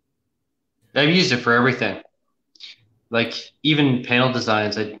 I've used it for everything. Like even panel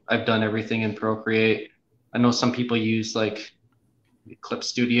designs, I've done everything in Procreate. I know some people use like Clip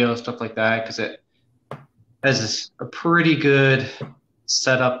Studio, stuff like that, because it has a pretty good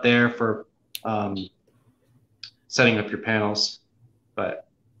setup there for setting up your panels. But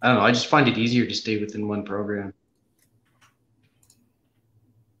I don't know, I just find it easier to stay within one program.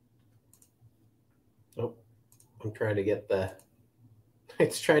 Oh, I'm trying to get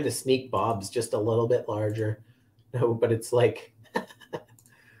it's trying to sneak Bob's just a little bit larger. No, but it's like,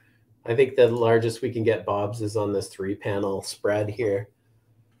 I think the largest we can get Bob's is on this 3-panel spread here.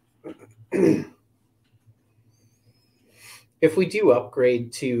 If we do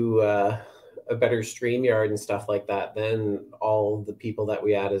upgrade to a better StreamYard and stuff like that, then all the people that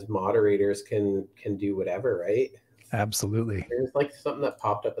we add as moderators can do whatever, right? Absolutely. There's like something that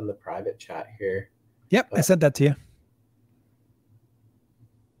popped up in the private chat here. Yep, I said that to you.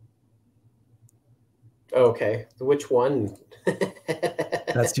 Okay, which one?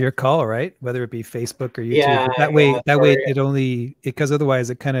 That's your call, right? Whether it be Facebook or YouTube. Yeah, that way it only, because otherwise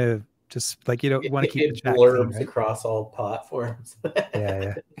it kind of just like, you don't want to keep it the chat blurbs clean, right? across all platforms.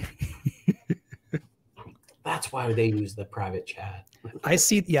 Yeah. That's why they use the private chat. I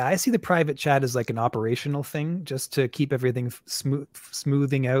see the private chat as like an operational thing, just to keep everything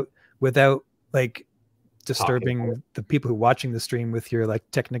smoothing out without like disturbing the people who are watching the stream with your like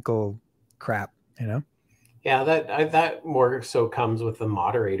technical crap, you know? Yeah, that more so comes with the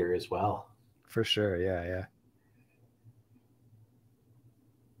moderator as well. For sure, yeah.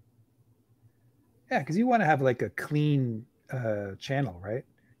 Yeah, because you want to have like a clean channel, right?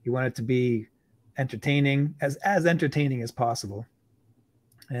 You want it to be entertaining, as entertaining as possible.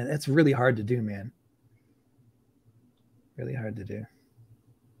 And it's really hard to do, man. Really hard to do.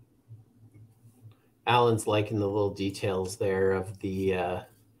 Alan's liking the little details there of the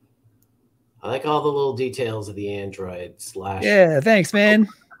I like all the little details of the Android / Yeah, thanks, man.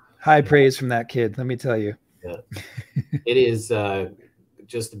 High praise from that kid, let me tell you. Yeah. It is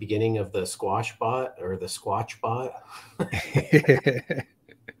just the beginning of the Squash bot, or the Squatch bot.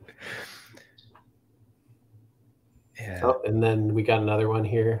 Yeah. Oh, and then we got another one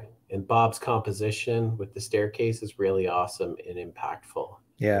here. And Bob's composition with the staircase is really awesome and impactful.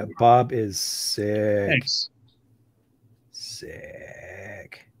 Yeah, Bob is sick. Thanks.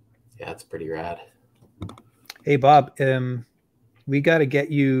 Sick. Yeah, it's pretty rad. Hey, Bob, we got to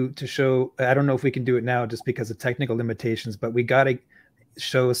get you to show, I don't know if we can do it now just because of technical limitations, but we got to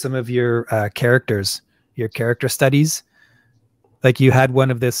show some of your characters, your character studies. Like you had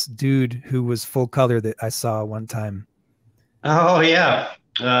one of this dude who was full color that I saw one time. Oh, yeah.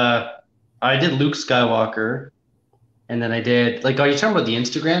 I did Luke Skywalker, and then I did, like, are you talking about the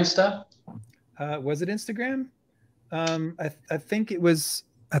Instagram stuff? Was it Instagram? I think it was,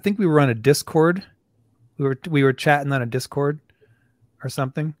 I think we were on a Discord. We were chatting on a Discord or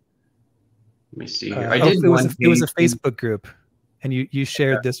something. Let me see here. It was a Facebook group, and you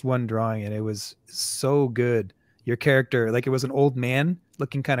shared this one drawing, and it was so good. Your character, like it was an old man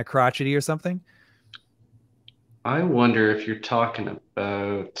looking kind of crotchety or something. I wonder if you're talking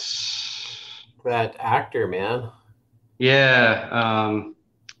about that actor, man. Yeah,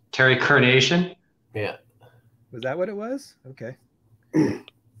 Terry Carnation. Yeah. Was that what it was? Okay.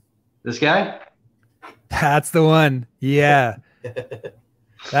 This guy? That's the one. Yeah.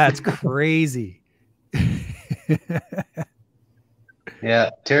 That's crazy. Yeah,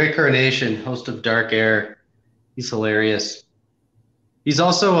 Terry Coronation, host of Dark Air. He's hilarious. He's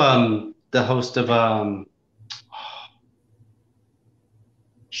also the host of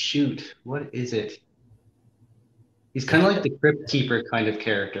shoot, what is it? He's kind of like the Crypt Keeper kind of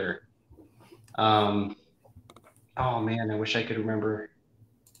character. Oh man, I wish I could remember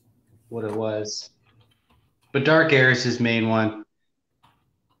what it was. But Dark Air is his main one.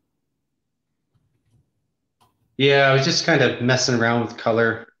 Yeah, I was just kind of messing around with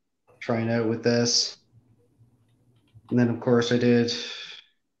color, trying out with this. And then, of course, I did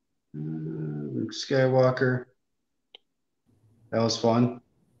Luke Skywalker. That was fun.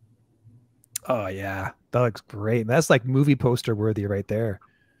 Oh, yeah. That looks great. That's like movie poster worthy right there.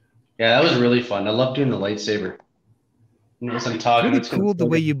 Yeah, that was really fun. I love doing the lightsaber. As I'm talking, it's really cool the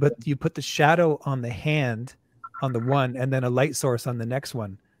way you put the shadow on the hand on the one and then a light source on the next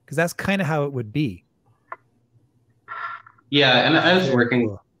one, because that's kind of how it would be. Yeah, and I was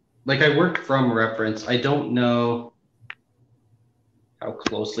working, like I worked from reference. I don't know how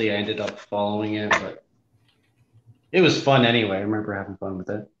closely I ended up following it, but it was fun anyway. I remember having fun with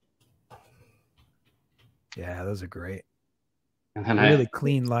it. Yeah, those are great. And then really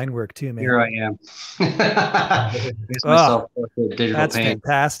clean line work too, man. Here I am. Myself digital that's paint.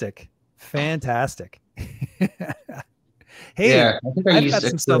 Fantastic. Fantastic. Hey, yeah, I think I've got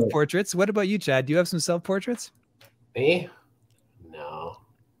some self-portraits. What about you, Chad? Do you have some self-portraits? Me?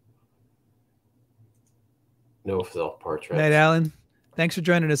 No self-portraits. Night, Alan. Thanks for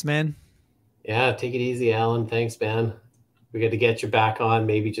joining us, man. Yeah, take it easy, Alan. Thanks, man. We got to get you back on,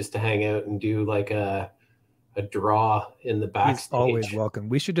 maybe just to hang out and do like a draw in the backstage. He's always welcome.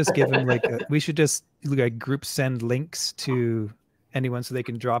 We should just give him we should just like group send links to anyone so they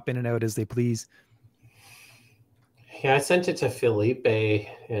can drop in and out as they please. Yeah, I sent it to Felipe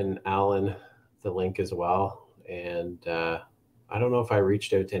and Alan, the link as well. And I don't know if I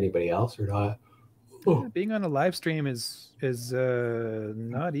reached out to anybody else or not. Yeah, being on a live stream is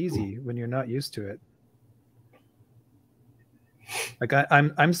not easy when you're not used to it. Like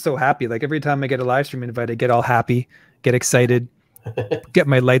I'm so happy. Like every time I get a live stream invite, I get all happy, get excited, get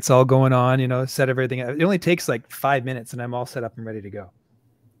my lights all going on, you know, set everything up. It only takes like 5 minutes and I'm all set up and ready to go.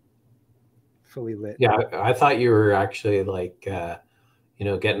 Fully lit. Yeah, I thought you were actually like you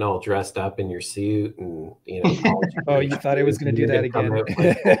know, getting all dressed up in your suit and, you know. Oh, you thought I was going to do that again?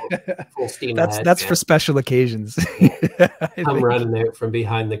 Full steam that's ahead, for special occasions. I'm running out from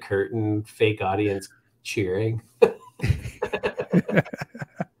behind the curtain, fake audience cheering.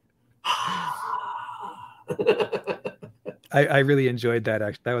 I really enjoyed that.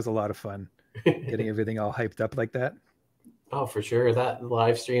 Actually, that was a lot of fun. Getting everything all hyped up like that. Oh, for sure. That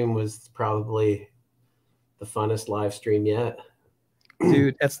live stream was probably the funnest live stream yet.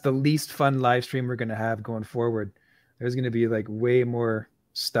 Dude, that's the least fun live stream we're going to have going forward. There's going to be like way more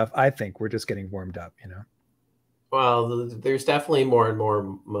stuff. I think we're just getting warmed up, you know? Well, there's definitely more and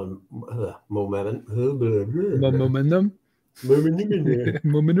more momentum.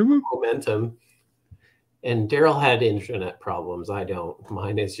 And Darrell had internet problems. I don't.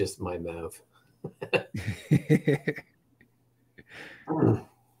 Mine is just my mouth.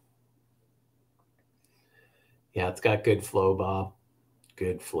 Yeah, it's got good flow, Bob.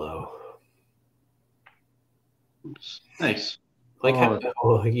 Good flow. Nice. Like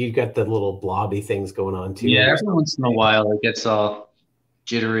you got the little blobby things going on too. Yeah, every once in a while it gets all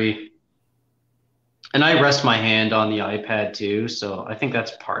jittery. And I rest my hand on the iPad too, so I think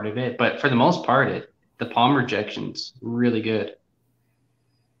that's part of it. But for the most part, the palm rejection's really good.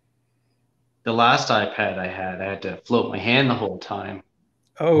 The last iPad I had to float my hand the whole time.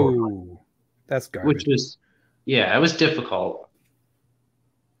 Oh, that's garbage. Which was, yeah, it was difficult.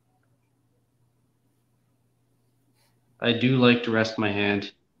 I do like to rest my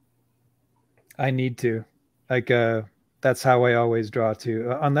hand. I need to. Like, that's how I always draw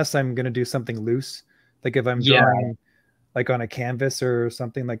too. Unless I'm going to do something loose. Like if I'm drawing like on a canvas or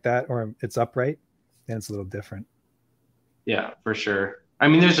something like that, or it's upright, then it's a little different. Yeah, for sure. I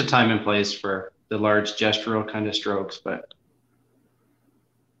mean, there's a time and place for the large gestural kind of strokes, but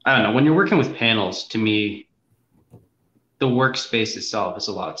I don't know. When you're working with panels, to me, the workspace itself is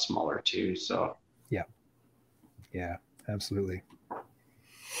a lot smaller too. So yeah, absolutely.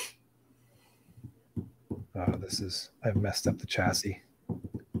 Oh, I've messed up the chassis.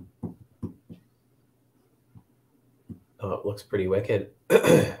 Oh, it looks pretty wicked.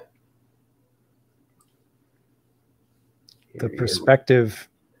 The perspective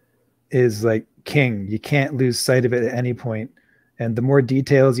is like king. You can't lose sight of it at any point. And the more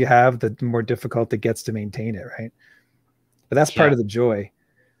details you have, the more difficult it gets to maintain it, right? But that's part of the joy.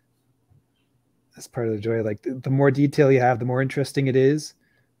 That's part of the joy. Like the more detail you have, the more interesting it is,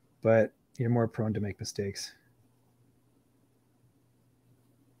 but you're more prone to make mistakes.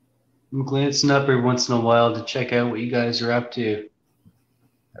 I'm glancing up every once in a while to check out what you guys are up to.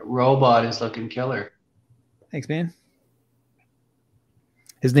 That robot is looking killer. Thanks, man.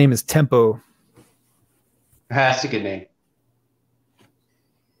 His name is Tempo. That's a good name.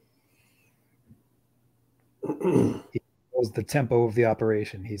 He knows the tempo of the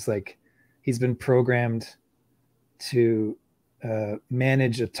operation. He's been programmed to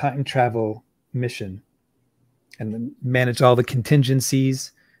manage a time travel mission and then manage all the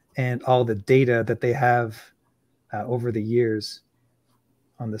contingencies and all the data that they have over the years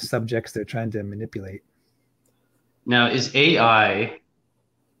on the subjects they're trying to manipulate. Now, is AI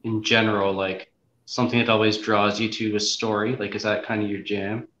in general like something that always draws you to a story? Like, is that kind of your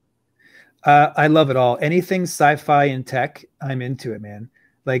jam? I love it all. Anything sci-fi and tech, I'm into it, man.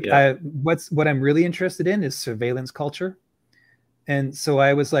 Like, what I'm really interested in is surveillance culture. And so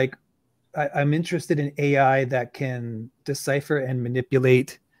I was like, I'm interested in AI that can decipher and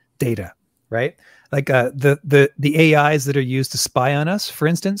manipulate data, right? Like the AIs that are used to spy on us, for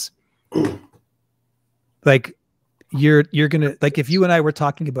instance. Like you're gonna, like, if you and I were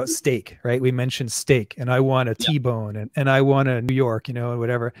talking about steak, right? We mentioned steak, and I want a T-bone, and I want a New York, you know, and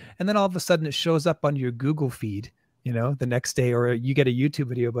whatever. And then all of a sudden it shows up on your Google feed, you know, the next day, or you get a YouTube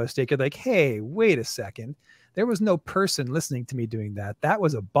video about a steak. You're like, hey, wait a second. There was no person listening to me doing that. That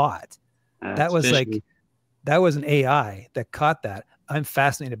was a bot. That was fishy. Like, that was an AI that caught that. I'm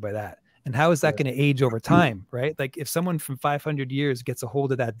fascinated by that. And how is that going to age over time, right? Like if someone from 500 years gets a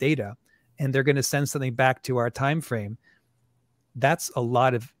hold of that data and they're going to send something back to our time frame, that's a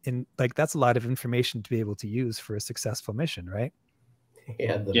lot of information to be able to use for a successful mission, right?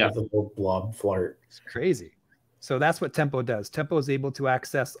 Yeah, the visible blob flirt. It's crazy. So that's what Tempo does. Tempo is able to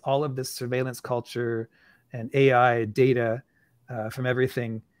access all of this surveillance culture and AI data from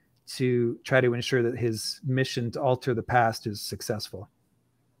everything to try to ensure that his mission to alter the past is successful.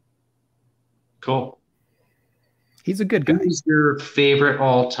 Cool. He's a good guy. Who's your favorite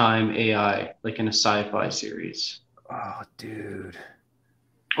all-time AI, like in a sci-fi series? Oh, dude.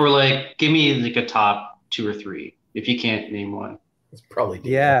 Or like, give me like a top 2 or 3 if you can't name one. It's probably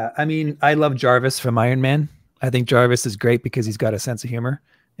Dino. Yeah. I mean, I love Jarvis from Iron Man. I think Jarvis is great because he's got a sense of humor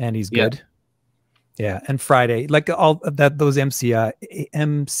and he's good. Yeah. And Friday, like all that, those MCU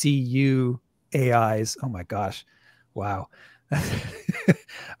AIs. Oh my gosh. Wow.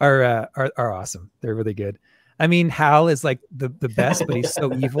 are awesome. They're really good. I mean, Hal is like the best, but he's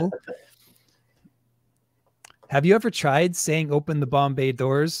so evil. Have you ever tried saying open the Bombay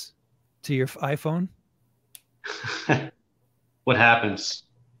doors to your iPhone? What happens?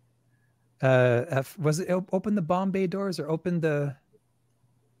 Was it open the Bombay doors or open the...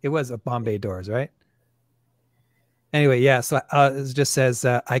 It was a Bombay doors, right? Anyway, yeah, so it just says,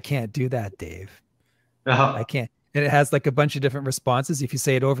 I can't do that, Dave. I can't. And it has like a bunch of different responses. If you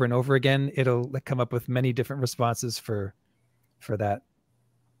say it over and over again, it'll like come up with many different responses for that.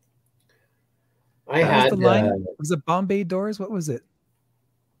 I had the line. Was it Bombay doors? What was it?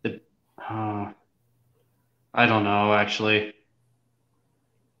 I don't know, actually.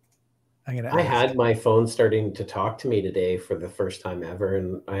 I had my phone starting to talk to me today for the first time ever,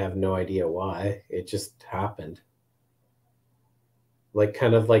 and I have no idea why. It just happened. Like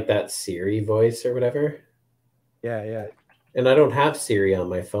kind of like that Siri voice or whatever. Yeah, yeah. And I don't have Siri on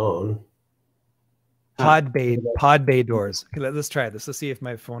my phone. Pod bay doors. Okay, let's try this. Let's see if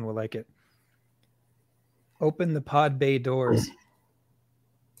my phone will like it. Open the pod bay doors.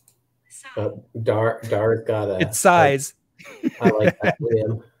 Dar's got a... It's size. I like that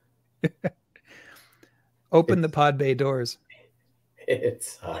Liam. Open the pod bay doors.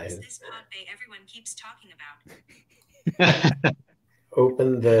 It's size. What is this pod bay everyone keeps talking about?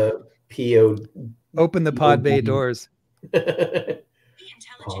 Open the PO... Open the pod bay doors. The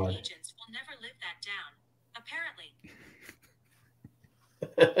intelligent agents will never live that down, apparently.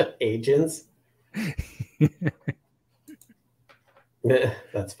 Agents?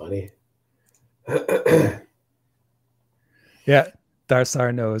 That's funny. Yeah,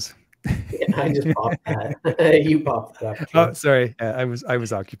 Darsar knows. Yeah, I just popped that. You popped that up. Oh, sorry. I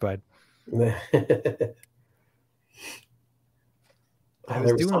was occupied. I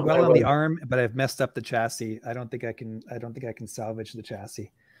was doing well on the arm, but I've messed up the chassis. I don't think I can salvage the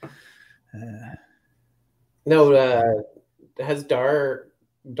chassis. No, has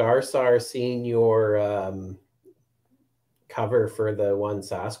Darsar seen your cover for the one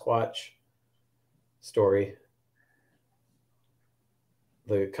Sasquatch story?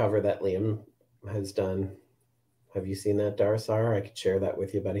 the cover that Liam has done. Have you seen that, Darsar? I could share that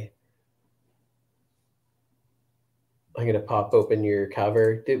with you, buddy. I'm going to pop open your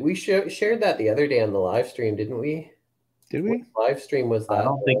cover. Did we shared that the other day on the live stream, didn't we? Did we? What live stream was that? I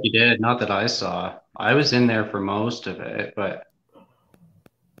don't think you did. Not that I saw. I was in there for most of it, but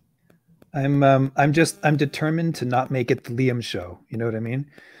I'm determined to not make it the Liam show. You know what I mean?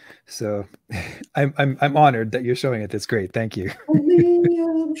 So I'm honored that you're showing it. That's great. Thank you.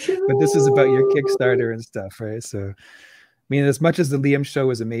 But this is about your Kickstarter and stuff, right? So I mean, as much as the Liam show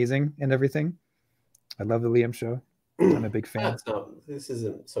is amazing and everything, I love the Liam show. I'm a big fan. This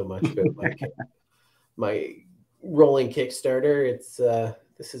isn't so much about my rolling Kickstarter. It's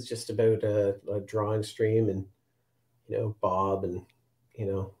this is just about a drawing stream and Bob and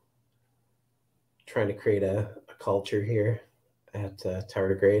trying to create a culture here at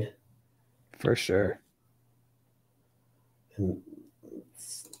Tardigrade. For sure. And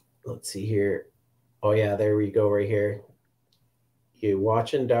let's see here. Oh yeah, there we go right here. You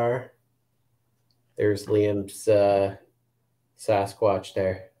watching, Dar? There's Liam's Sasquatch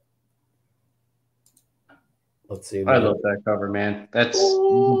there. Let's see. I love that cover, man. That's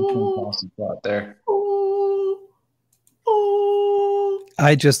awesome spot there.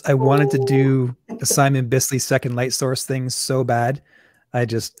 I wanted to do a Simon Bisley second light source thing so bad. I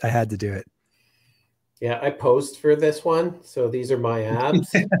had to do it. Yeah, I posed for this one, so these are my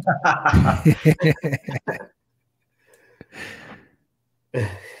abs.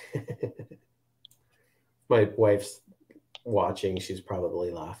 My wife's watching. She's probably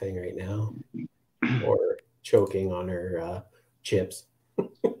laughing right now or choking on her chips.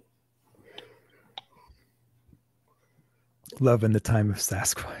 Loving the time of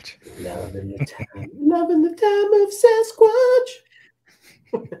Sasquatch. Loving the time of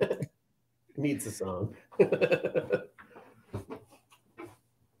Sasquatch. Needs a song. I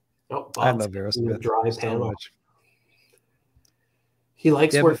love Aerosmith. Dry so panel. much. He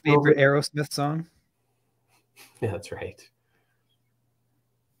likes. Do you have a favorite Aerosmith song? Yeah, that's right.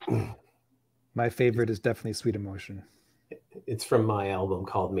 My favorite is definitely Sweet Emotion. It's from my album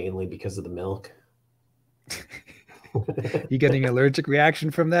called Mainly Because of the Milk. You getting an allergic reaction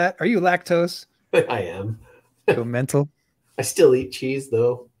from that? Are you lactose? I am. Go mental. I still eat cheese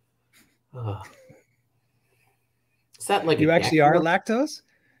though. Is that like you actually are lactose?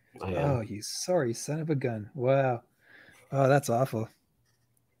 I am. Oh, you sorry son of a gun. Wow. Oh, that's awful.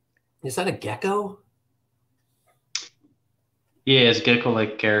 Is that a gecko? Yeah, it's a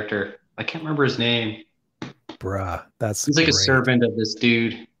gecko-like character. I can't remember his name. Bruh, he's like a servant of this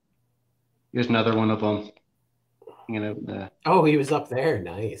dude. Here's another one of them. Oh, he was up there.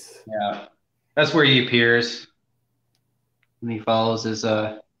 Nice. Yeah, that's where he appears. And he follows his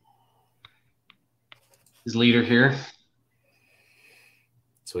leader here.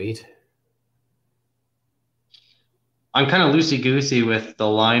 Sweet. I'm kind of loosey-goosey with the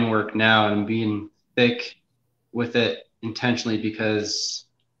line work now, and I'm being thick with it intentionally because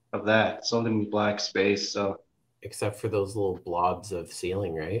of that. It's all gonna be black space, so. Except for those little blobs of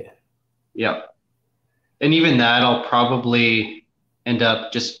ceiling, right? Yep. And even that, I'll probably end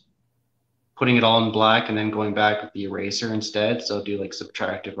up just putting it all in black and then going back with the eraser instead. So do like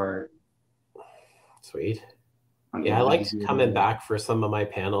subtractive art. Sweet. Yeah, I like coming back for some of my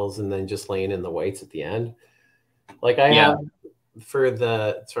panels and then just laying in the whites at the end. Like I have for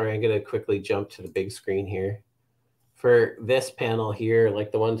the, sorry, I'm going to quickly jump to the big screen here. For this panel here,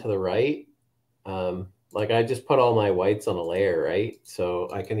 like the one to the right, like I just put all my whites on a layer, right? So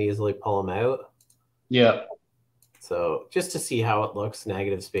I can easily pull them out. Yeah. So just to see how it looks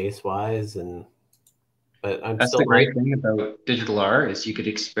negative space wise, but I'm That's still the great thing about digital art is you could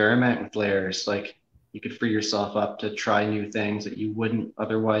experiment with layers. Like you could free yourself up to try new things that you wouldn't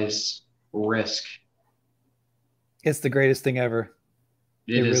otherwise risk. It's the greatest thing ever.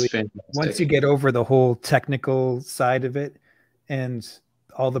 It is really, fantastic. Once you get over the whole technical side of it and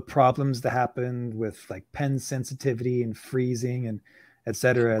all the problems that happen with like pen sensitivity and freezing and et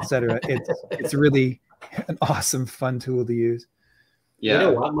cetera, it's really an awesome, fun tool to use. Yeah. You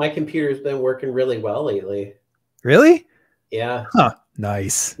know what? My computer's been working really well lately. Really? Yeah. Huh.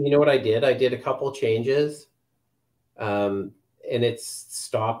 Nice. You know what I did? I did a couple changes, and it's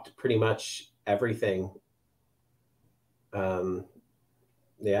stopped pretty much everything.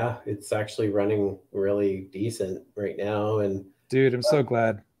 Yeah, it's actually running really decent right now. And dude, I'm so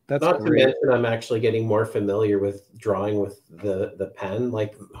glad. That's not great. To mention I'm actually getting more familiar with drawing with the pen.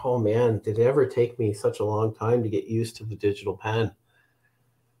 Like, oh man, did it ever take me such a long time to get used to the digital pen?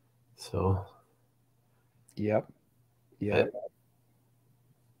 So Yep.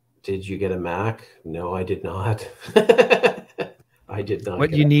 Did you get a Mac? No, I did not. I did not.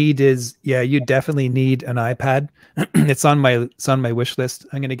 What you need is, yeah, you definitely need an iPad. It's on my wish list.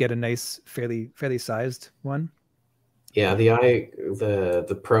 I'm gonna get a nice, fairly sized one. Yeah,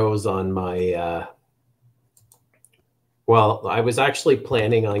 the pros on my well, I was actually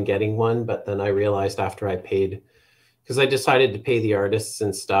planning on getting one, but then I realized after I paid, because I decided to pay the artists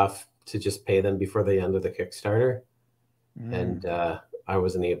and stuff to just pay them before the end of the Kickstarter, and I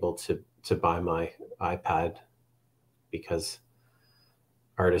wasn't able to buy my iPad because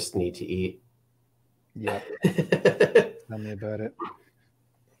artists need to eat. Yeah. Tell me about it.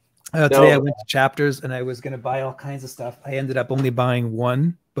 Today I went to Chapters and I was going to buy all kinds of stuff. I ended up only buying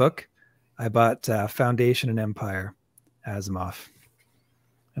one book. I bought Foundation and Empire, Asimov.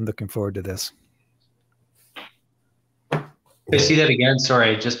 I'm looking forward to this. I see that again. Sorry,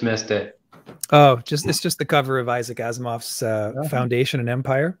 I just missed it. Oh, it's just the cover of Isaac Asimov's Foundation and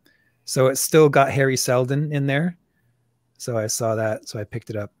Empire. So it's still got Harry Seldon in there. So I saw that, so I picked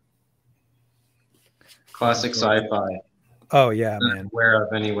it up. Classic sci-fi. Oh yeah, man. Aware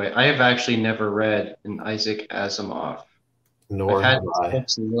of anyway. I have actually never read an Isaac Asimov. Nor I've had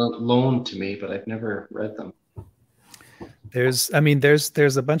books loaned to me, but I've never read them. There's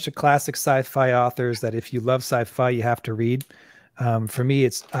a bunch of classic sci-fi authors that if you love sci-fi, you have to read. For me,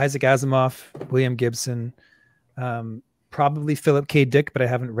 it's Isaac Asimov, William Gibson, probably Philip K. Dick, but I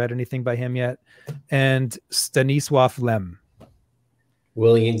haven't read anything by him yet, and Stanisław Lem.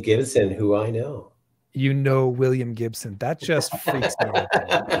 William Gibson, who I know. You know William Gibson. That just freaks me out.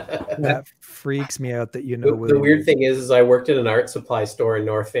 That freaks me out that you know William. The weird thing is I worked at an art supply store in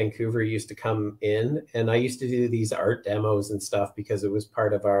North Vancouver. Used to come in, and I used to do these art demos and stuff because it was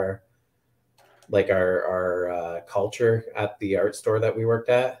part of our culture at the art store that we worked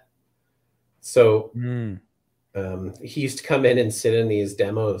at. So he used to come in and sit in these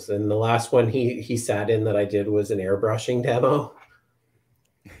demos, and the last one he sat in that I did was an airbrushing demo.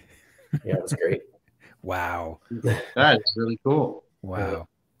 Yeah, it was great. Wow. That is really cool. Wow.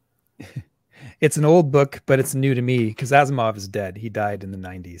 It's an old book, but it's new to me because Asimov is dead. He died in the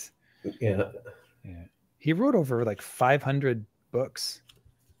 90s. Yeah. He wrote over like 500 books.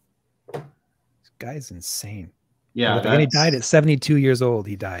 This guy's insane. Yeah. And he died at 72 years old.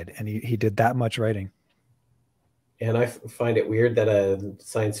 He died, and he did that much writing. And I find it weird that a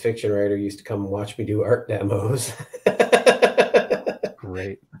science fiction writer used to come and watch me do art demos.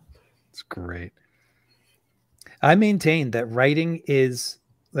 Great. It's great. I maintain that writing is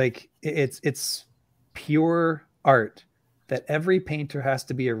like it's pure art, that every painter has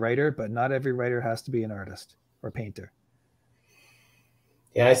to be a writer, but not every writer has to be an artist or painter.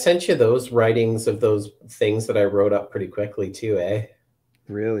 Yeah, I sent you those writings of those things that I wrote up pretty quickly too, eh?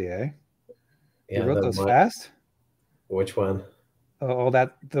 Really, eh? Yeah, you wrote those fast? Which one? All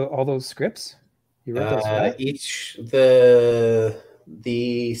those scripts? You wrote those fast?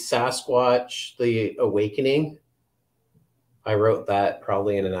 The Sasquatch, the Awakening, I wrote that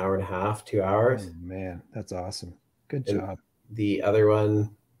probably in an hour and a half, 2 hours. Oh, man, that's awesome. Good job. The other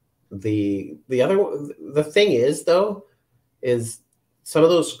one, the thing is though, is some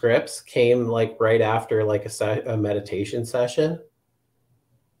of those scripts came like right after like a meditation session.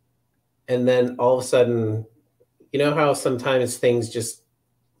 And then all of a sudden, you know how sometimes things just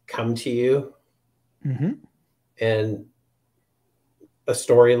come to you, and a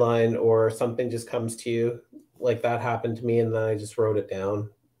storyline or something just comes to you. Like that happened to me, and then I just wrote it down,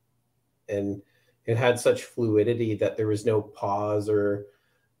 and it had such fluidity that there was no pause or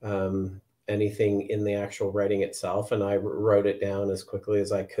anything in the actual writing itself, and I wrote it down as quickly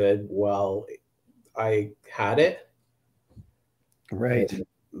as I could while I had it. Right. And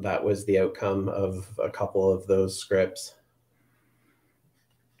that was the outcome of a couple of those scripts.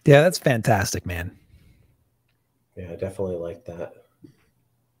 Yeah, that's fantastic, man. Yeah, I definitely like that.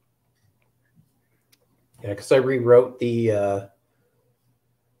 Yeah, because I rewrote the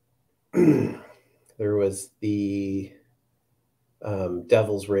there was the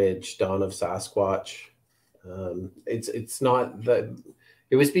Devil's Ridge, Dawn of Sasquatch. It's not the,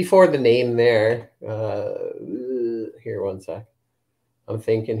 it was before the name there. Here, one sec. I'm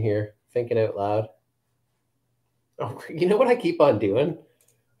thinking out loud. Oh, you know what I keep on doing?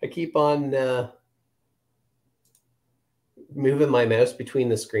 I keep on moving my mouse between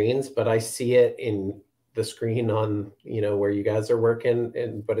the screens, but I see it in the screen on, where you guys are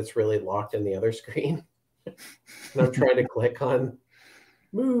working, but it's really locked in the other screen. And I'm trying to click on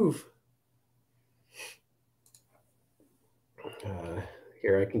move.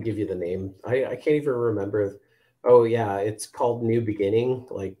 Here, I can give you the name. I can't even remember. Oh yeah, it's called New Beginning,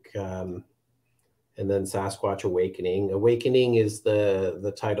 and then Sasquatch Awakening. Awakening is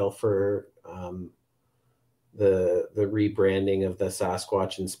the title for the rebranding of the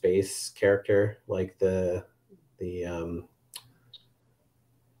Sasquatch in space character, like the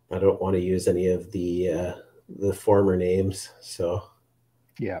I don't want to use any of the former names. So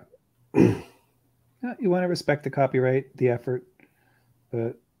yeah. You want to respect the copyright, the effort,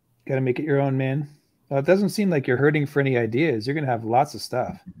 but got to make it your own, man. Well, it doesn't seem like you're hurting for any ideas. You're going to have lots of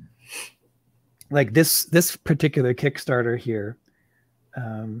stuff. Like this particular Kickstarter here,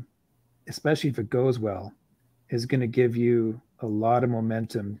 especially if it goes well, is going to give you a lot of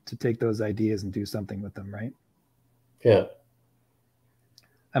momentum to take those ideas and do something with them, right? Yeah.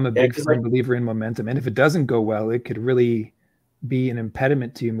 I'm a big firm believer in momentum. And if it doesn't go well, it could really be an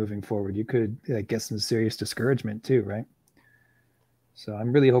impediment to you moving forward. You could get some serious discouragement too, right? So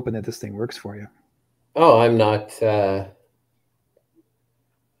I'm really hoping that this thing works for you. Oh, I'm not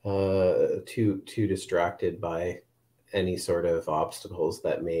too distracted by any sort of obstacles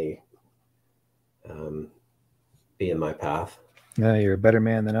that may be in my path. No, you're a better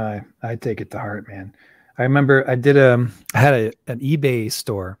man than I. I take it to heart, man. I remember I had an eBay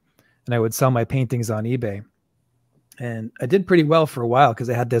store, and I would sell my paintings on eBay. And I did pretty well for a while because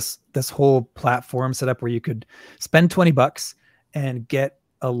I had this whole platform set up where you could spend $20 and get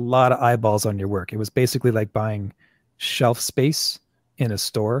a lot of eyeballs on your work. It was basically like buying shelf space in a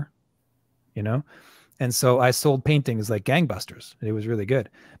store, you know? And so I sold paintings like gangbusters. It was really good.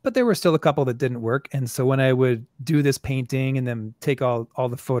 But there were still a couple that didn't work. And so when I would do this painting and then take all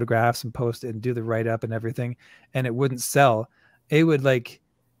the photographs and post it and do the write-up and everything, and it wouldn't sell, it would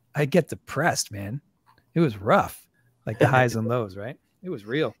I'd get depressed, man. It was rough. Like the highs and lows, right? It was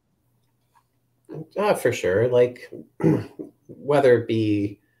real. For sure. Like whether it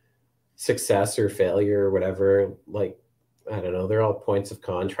be success or failure or whatever, like, I don't know, they're all points of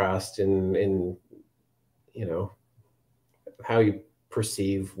contrast in you know, how you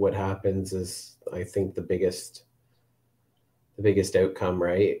perceive what happens is, I think, the biggest outcome,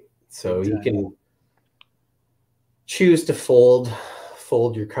 right? So exactly. You can choose to fold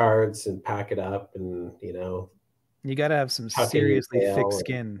your cards and pack it up, and you got to have some seriously thick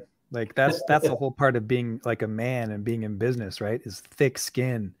skin. Like that's the whole part of being like a man and being in business, right? Is thick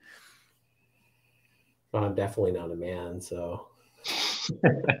skin. Well, I'm definitely not a man, so.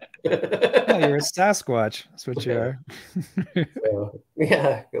 No, you're a Sasquatch. That's what you are. So,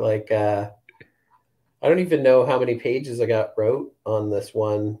 yeah, like I don't even know how many pages I wrote on this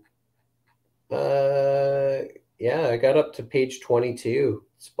one. Yeah, I got up to page 22,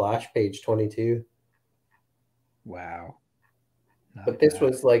 splash page 22. Wow. But this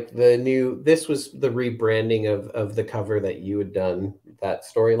was like this was the rebranding of the cover that you had done, that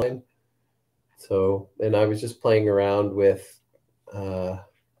storyline. So, and I was just playing around with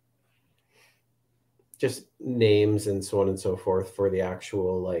just names and so on and so forth for the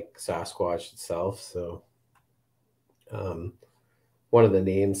actual like Sasquatch itself. So one of the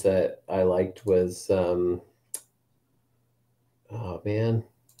names that I liked was oh man,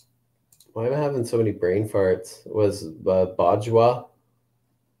 why am I having so many brain farts? Was Bajwa.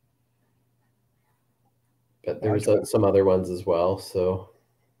 But there was some other ones as well, so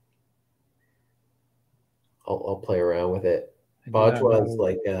I'll play around with it. Bajwa is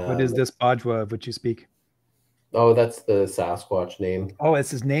like what is this Bajwa of which you speak? Oh, that's the Sasquatch name. Oh,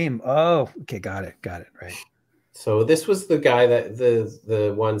 it's his name. Oh, okay, got it, right. So this was the guy that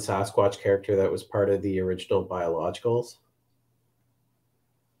the one Sasquatch character that was part of the original Biologicals.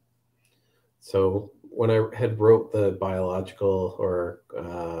 So when I had wrote the biological or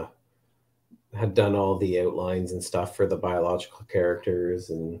had done all the outlines and stuff for the biological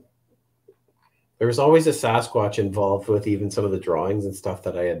characters, and there was always a Sasquatch involved with even some of the drawings and stuff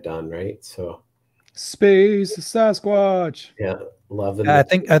that I had done, right? So Space Sasquatch. Yeah, love it. I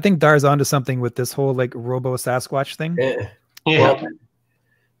think Dar's onto something with this whole like Robo Sasquatch thing. Yeah. Well,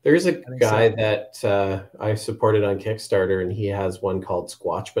 there's a guy that I supported on Kickstarter, and he has one called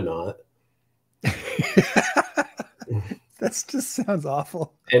Squatchbanaut. That just sounds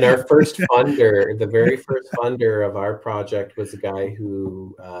awful. And our first funder, the very first funder of our project, was a guy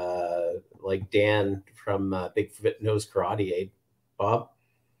who, like Dan from Bigfoot Knows Karate, eh, Bob?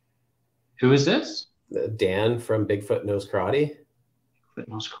 Who is this? Dan from Bigfoot Knows Karate. Bigfoot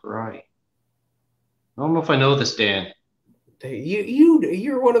Knows Karate. I don't know if I know this Dan.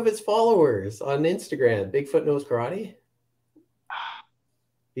 You're one of his followers on Instagram. Bigfoot Knows Karate.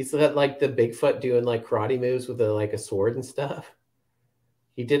 He's got like the Bigfoot doing like karate moves with a sword and stuff.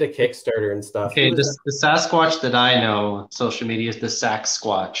 He did a Kickstarter and stuff. Okay, the Sasquatch that I know on social media is the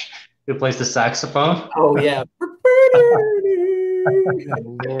Sasquatch, who plays the saxophone. Oh yeah. Oh,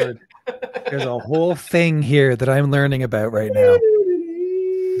 Lord. There's a whole thing here that I'm learning about right now.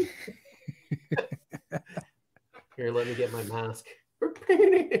 Here, let me get my mask.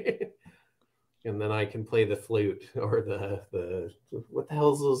 And then I can play the flute or the what the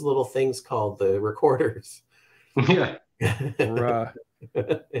hell's those little things called? The recorders. Yeah. Bruh.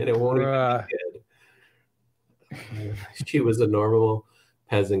 And it won't even be good. She was a normal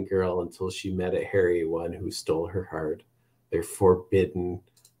peasant girl until she met a hairy one who stole her heart. They're forbidden.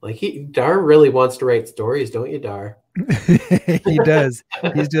 Like Dar really wants to write stories, don't you, Dar? He does.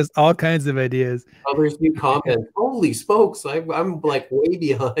 He's just all kinds of ideas. Oh, there's new comments. Holy smokes! I'm like way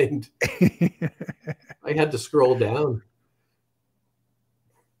behind. I had to scroll down.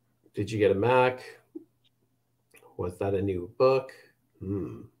 Did you get a Mac? Was that a new book?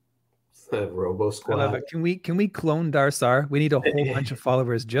 Robo Squad. I love it. Can we clone Darsar? We need a whole bunch of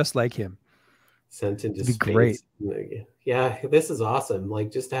followers just like him. Sent into It'd be space. great. Yeah, this is awesome.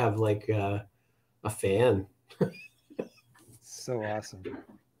 Like just to have like a fan. So awesome.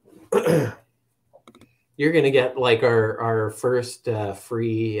 You're gonna get like our first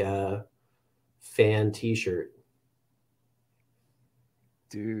free fan T-shirt.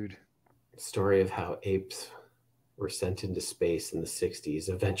 Dude. Story of how apes were sent into space in the 60s,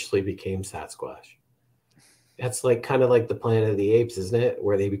 eventually became Sasquatch. That's like kind of like the Planet of the Apes, isn't it?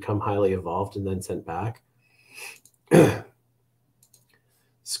 Where they become highly evolved and then sent back.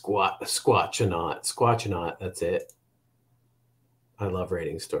 Squatchanaut, that's it. I love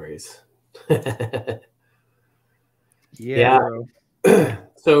writing stories. Yeah.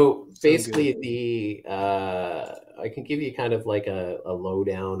 So basically I can give you kind of like a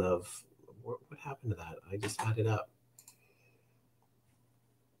lowdown of what happened to that. I just had it up.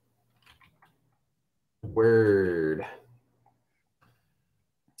 Word.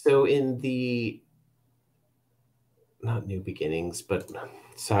 So in the not New Beginnings, but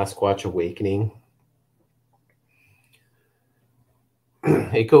Sasquatch Awakening,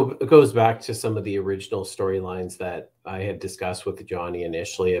 it goes back to some of the original storylines that I had discussed with Johnny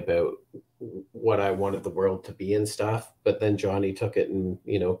initially about what I wanted the world to be and stuff. But then Johnny took it and,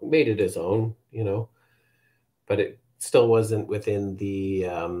 made it his own, but it still wasn't within the,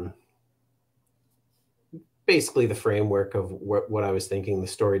 basically the framework of what I was thinking the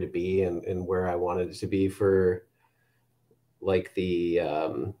story to be and where I wanted it to be for like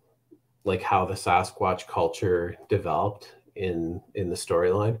the, like how the Sasquatch culture developed in the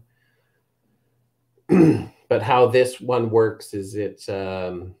storyline. But how this one works is it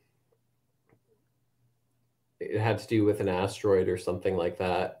had to do with an asteroid or something like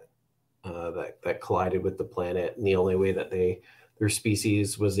that, that collided with the planet, and the only way that their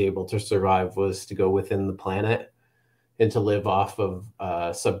species was able to survive was to go within the planet and to live off of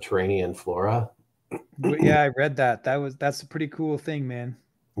subterranean flora. Yeah, I read that. That's a pretty cool thing, man.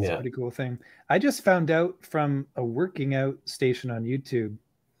 It's a pretty cool thing. I just found out from a working out station on YouTube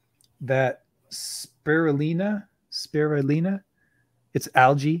that spirulina, it's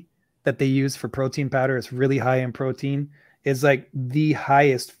algae that they use for protein powder. It's really high in protein. It's like the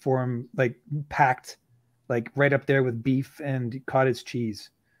highest form, like packed, like right up there with beef and cottage cheese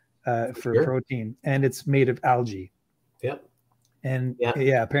for protein. And it's made of algae. Yep. And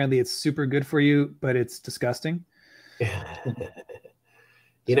yeah, apparently it's super good for you, but it's disgusting.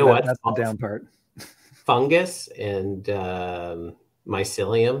 You know what? That's the down part. Fungus and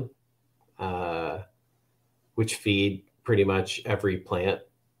mycelium, which feed pretty much every plant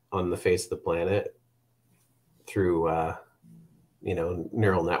on the face of the planet through,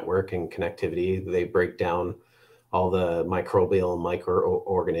 neural network and connectivity. They break down all the microbial and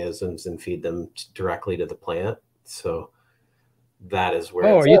microorganisms and feed them directly to the plant. So that is where.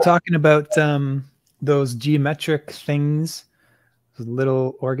 Oh, are you talking about those geometric things?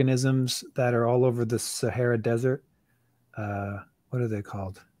 Little organisms that are all over the Sahara Desert. What are they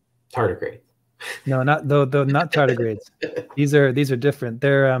called? Tardigrade. No, not not tardigrades. These are different.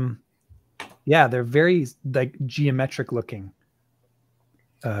 They're they're very like geometric looking.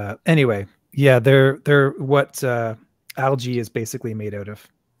 Anyway, yeah, they're what algae is basically made out of.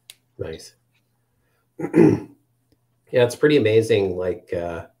 Nice. Yeah, it's pretty amazing, like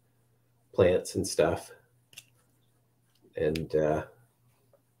plants and stuff. And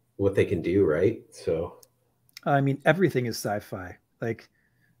what they can do, right? So, I mean, everything is sci-fi. Like,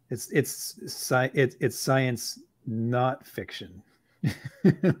 it's science, not fiction.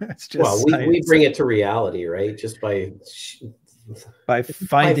 It's just we bring it to reality, right? Just by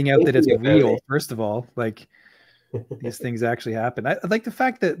finding out that it's real. First of all, like these things actually happen. I like the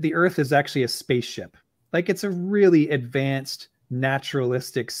fact that the Earth is actually a spaceship. Like, it's a really advanced,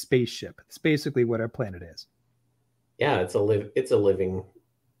 naturalistic spaceship. It's basically what our planet is. Yeah, it's a living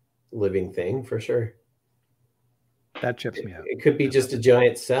thing for sure. That trips me out. It could be just a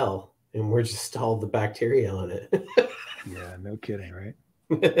giant cell. And we're just all the bacteria on it. Yeah, no kidding, right?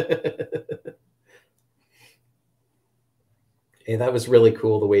 Hey, that was really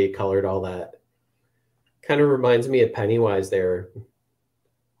cool the way you colored all that. Kind of reminds me of Pennywise there.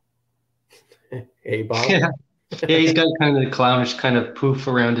 Hey, Bob? Yeah. Yeah, he's got kind of the clownish kind of poof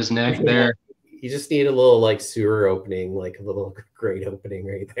around his neck there. You just need a little like sewer opening, like a little grate opening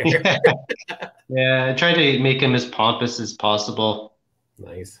right there. Yeah, I tried to make him as pompous as possible.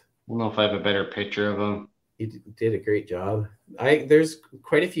 Nice. I don't know if I have a better picture of him. You did a great job. There's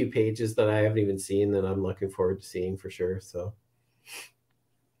quite a few pages that I haven't even seen that I'm looking forward to seeing for sure. So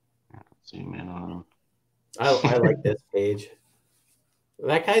zoom in on him. I like this page.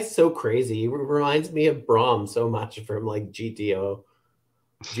 That guy's so crazy. He reminds me of Braum so much from like GTO.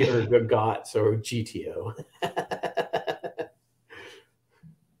 Or GOTS or GTO.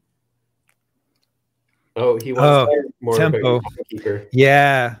 Oh, he wants more Tempo. about Keeper.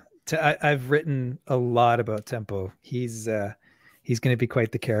 Yeah, I've written a lot about Tempo. He's going to be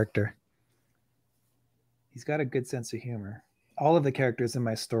quite the character. He's got a good sense of humor. All of the characters in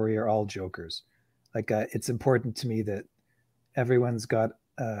my story are all jokers. Like it's important to me that everyone's got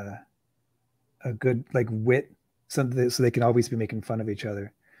a good like wit, something so they can always be making fun of each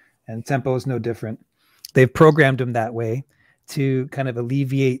other. And Tempo is no different. They've programmed him that way to kind of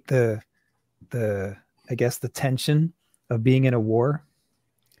alleviate the I guess the tension of being in a war,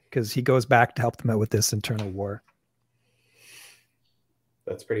 because he goes back to help them out with this internal war.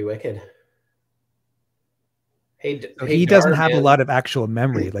 That's pretty wicked. Hey, so he doesn't have a lot of actual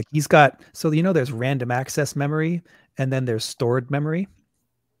memory. Like he's got, so you know, there's random access memory and then there's stored memory.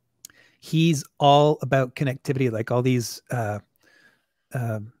 He's all about connectivity, like all these. Sorry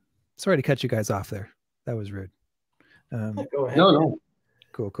to cut you guys off there. That was rude. Go ahead. No.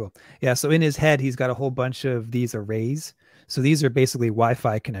 Cool. Yeah. So in his head, he's got a whole bunch of these arrays. So these are basically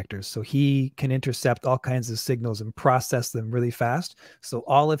Wi-Fi connectors. So he can intercept all kinds of signals and process them really fast. So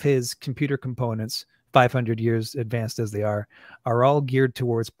all of his computer components, 500 years advanced as they are all geared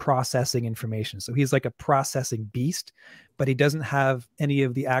towards processing information. So he's like a processing beast, but he doesn't have any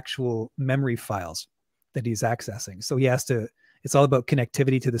of the actual memory files that he's accessing. So he has to, it's all about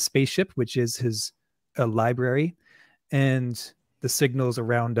connectivity to the spaceship, which is his library, and the signals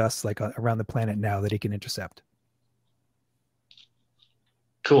around us, like around the planet now, that he can intercept.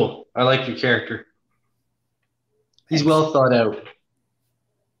 Cool. I like your character. He's well thought out.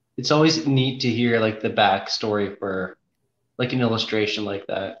 It's always neat to hear like the backstory for like an illustration like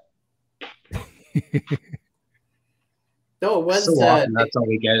that. No, it was so often that's all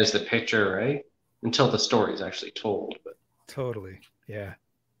we get is the picture, right? Until the story is actually told. But totally, yeah.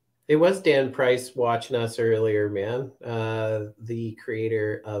 It was Dan Price watching us earlier, man. The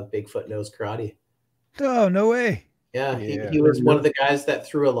creator of Bigfoot Knows Karate. Oh, no way. Yeah, he was one of the guys that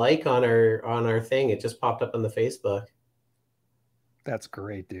threw a like on our thing. It just popped up on the Facebook. That's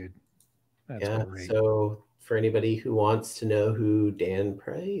great, dude. That's great. So for anybody who wants to know who Dan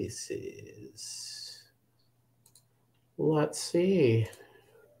Price is, let's see.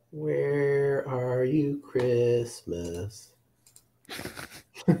 Where are you, Christmas?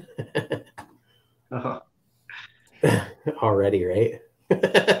 Already, right?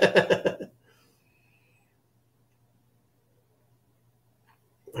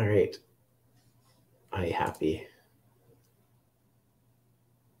 All right. I happy.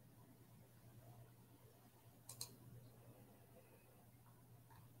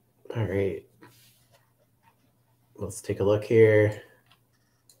 All right. Let's take a look here.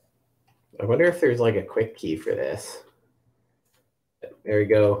 I wonder if there's like a quick key for this. There we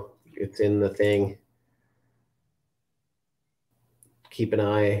go. It's in the thing. Keep an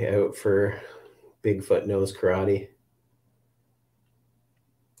eye out for Bigfoot Knows Karate.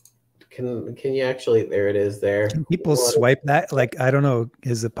 Can you actually, there it is there. Can people swipe that? Like, I don't know.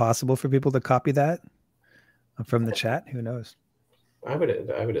 Is it possible for people to copy that from the chat? Who knows? I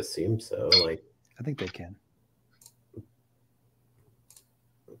would assume so. Like, I think they can.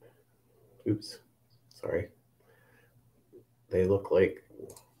 Oops. Sorry. They look like,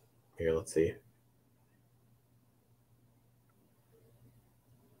 here, let's see.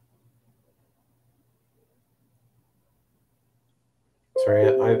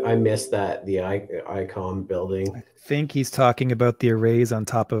 Sorry, I missed that, the icon building. I think he's talking about the arrays on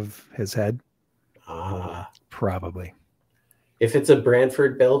top of his head. Probably. If it's a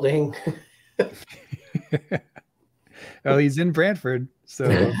Brantford building. Well, he's in Brantford, so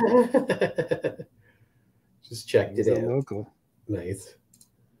just checked it out. Local. Nice.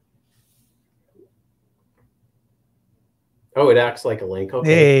 Oh, it acts like a link. Okay.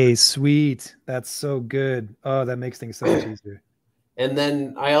 Hey, sweet. That's so good. Oh, that makes things so much easier. And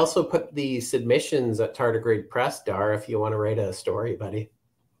then I also put the submissions at Tardigrade Press, Dar, if you want to write a story, buddy.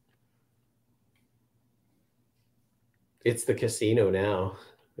 It's the casino now.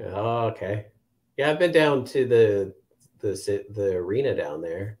 Oh, okay. Yeah, I've been down to the arena down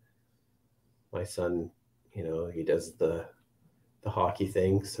there. My son, you know, he does the hockey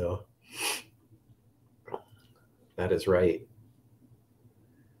thing, so that is right.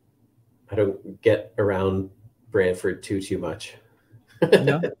 I don't get around Brantford too much.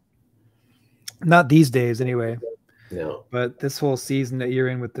 No, not these days anyway. No. But this whole season that you're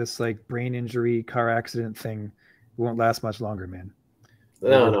in with this like brain injury, car accident thing won't last much longer, man.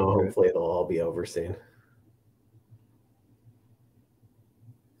 No, hopefully it'll all be over soon.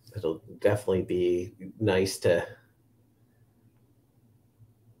 It'll definitely be nice to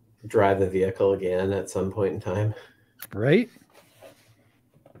drive a vehicle again at some point in time. Right?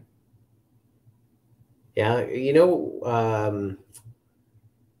 Yeah, you know,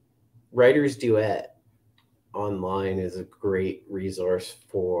 Writer's Duet online is a great resource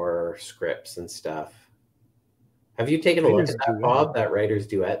for scripts and stuff. Have you taken a look at that, Bob, that Writer's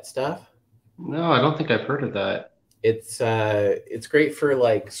Duet stuff? No, I don't think I've heard of that. It's great for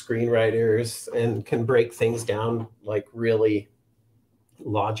like screenwriters and can break things down like really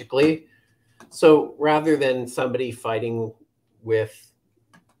logically. So rather than somebody fighting with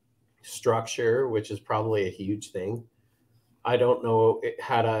structure, which is probably a huge thing, I don't know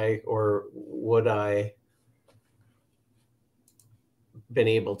had I or would I been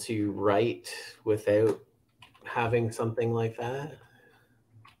able to write without having something like that.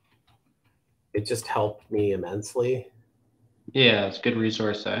 It just helped me immensely. Yeah, it's a good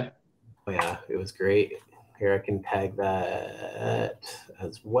resource, eh? Oh yeah, it was great. Here, I can tag that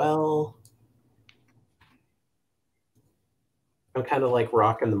as well. I'm kind of like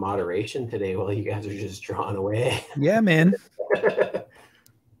rocking the moderation today while you guys are just drawing away. Yeah, man. Here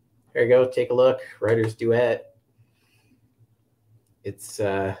you go. Take a look. Writer's Duet. It's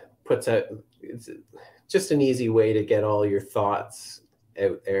puts out. It's just an easy way to get all your thoughts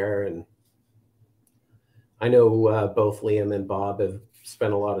out there. And I know both Liam and Bob have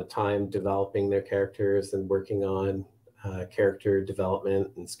spent a lot of time developing their characters and working on character development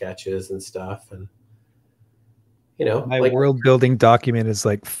and sketches and stuff. And you know, my world building document is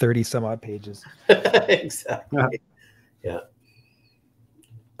like 30 some odd pages. Exactly. Yeah.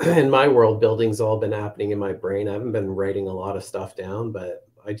 And my world building's all been happening in my brain. I haven't been writing a lot of stuff down, but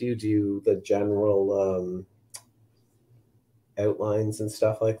I do the general outlines and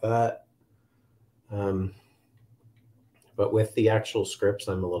stuff like that. But with the actual scripts,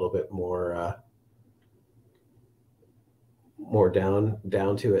 I'm a little bit more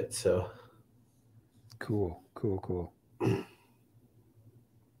down to it. So cool.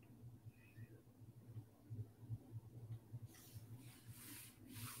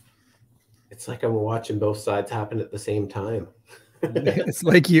 It's like I'm watching both sides happen at the same time. It's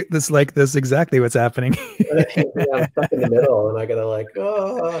like this exactly what's happening. Yeah, I'm stuck in the middle, and I gotta like,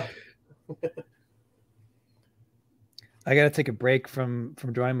 oh. I gotta take a break from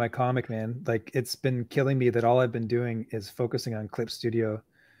drawing my comic, man. Like it's been killing me that all I've been doing is focusing on Clip Studio,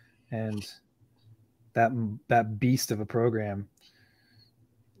 and that beast of a program.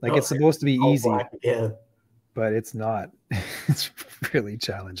 Like it's supposed to be easy, but it's not. It's really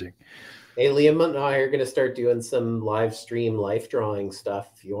challenging. Hey, Liam and I are going to start doing some live stream life drawing stuff.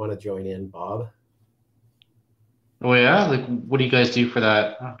 If you want to join in, Bob. Oh yeah, like what do you guys do for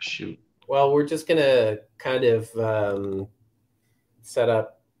that? Oh shoot. Well, we're just going to kind of set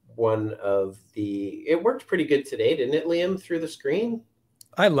up one of the. It worked pretty good today, didn't it, Liam? Through the screen.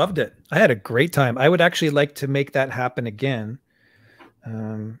 I loved it. I had a great time. I would actually like to make that happen again.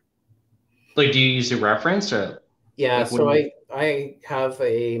 Like, do you use a reference or? Yeah, like, so I have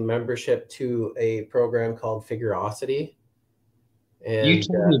a membership to a program called Figurosity. And you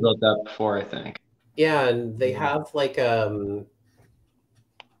told me about that before, I think. Yeah, and they have like a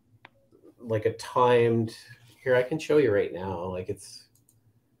timed. Here, I can show you right now. Like it's,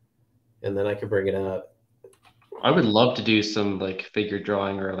 and then I can bring it up. I would love to do some like figure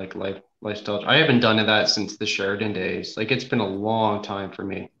drawing or like lifestyle. I haven't done that since the Sheridan days. Like it's been a long time for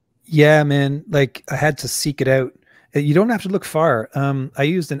me. Yeah, man. Like I had to seek it out. You don't have to look far. I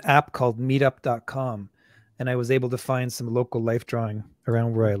used an app called meetup.com, and I was able to find some local life drawing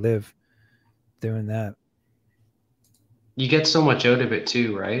around where I live doing that. You get so much out of it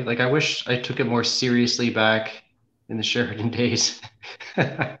too, right? Like I wish I took it more seriously back in the Sheridan days.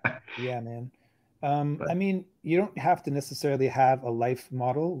 Yeah, man. I mean, you don't have to necessarily have a life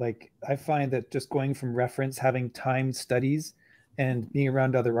model. Like I find that just going from reference, having timed studies and being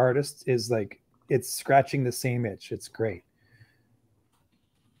around other artists is like, it's scratching the same itch. It's great.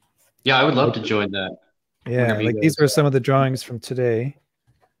 Yeah, I would love to join that. Yeah, like these were some of the drawings from today.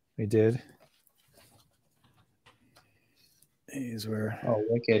 We did. These were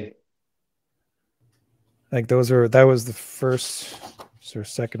wicked. Like that was the first or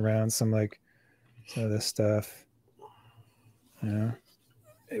second round. Some of this stuff. Yeah,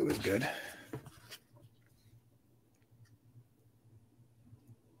 it was good.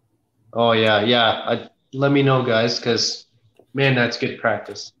 Oh yeah. Let me know, guys, because man, that's good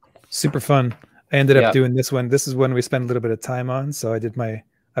practice. Super fun. I ended up doing this one. This is one we spent a little bit of time on. So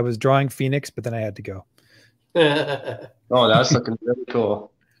I was drawing Phoenix, but then I had to go. Oh, that's looking really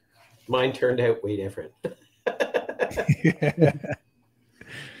cool. Mine turned out way different.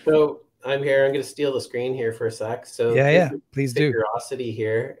 So I'm here. I'm going to steal the screen here for a sec. So please do. Figurosity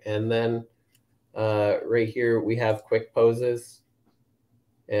here, and then right here we have quick poses,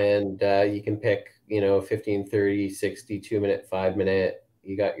 and you can pick 15, 30, 60, 2-minute, 5-minute.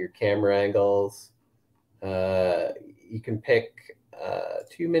 You got your camera angles. You can pick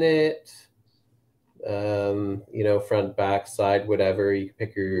 2-minute, front, back, side, whatever. You can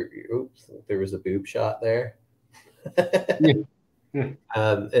pick your oops, there was a boob shot there. And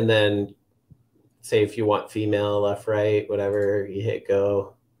then say if you want female, left, right, whatever, you hit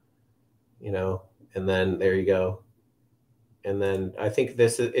go, and then there you go. And then I think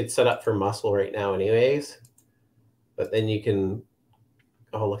it's set up for muscle right now anyways, but then you can,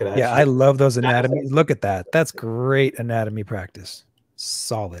 look at that. Yeah, I love those anatomy. Look at that. That's great anatomy practice.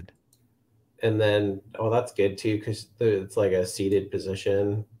 Solid. And then, that's good too, because it's like a seated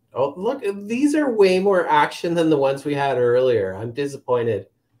position. Oh, look, these are way more action than the ones we had earlier. I'm disappointed.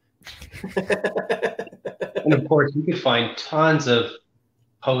 And of course, you could find tons of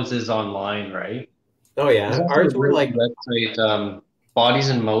poses online, right? Oh yeah, ours were like website, Bodies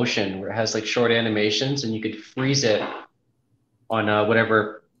in Motion, where it has like short animations, and you could freeze it on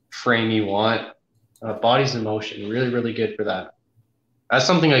whatever frame you want. Bodies in Motion, really, really good for that. That's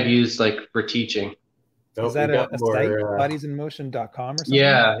something I've used like for teaching. Is that a site, bodiesinmotion.com or something?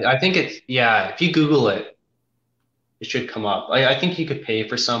 Yeah, I think if you Google it, it should come up. I think you could pay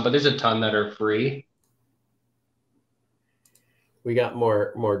for some, but there's a ton that are free. We got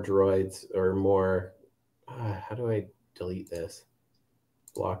more droids or more. How do I delete this?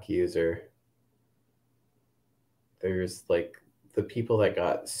 Block user. There's like the people that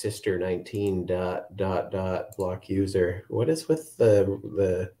got sister 19 ... block user. What is with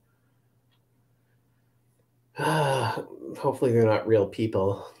the hopefully they're not real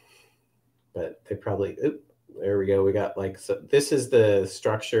people, but they probably, there we go. We got so this is the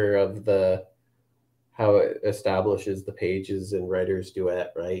structure of how it establishes the pages in Writer's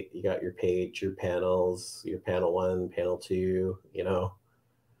Duet, right? You got your page, your panels, your panel 1, panel 2, your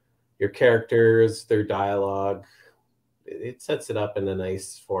characters, their dialogue. It sets it up in a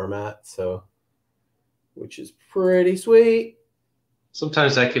nice format, which is pretty sweet.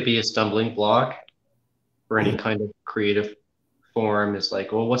 Sometimes that could be a stumbling block for any kind of creative form. Is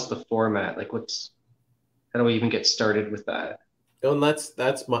like, well, what's the format? Like, how do we even get started with that? And that's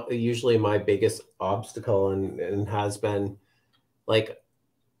usually my biggest obstacle, and has been like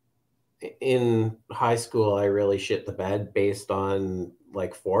in high school. I really shit the bed based on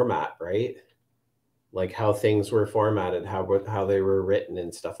like format, right? Like how things were formatted, how they were written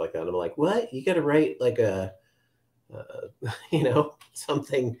and stuff like that. I'm like, what? You got to write like a,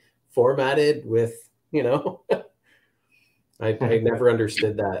 something formatted with, I never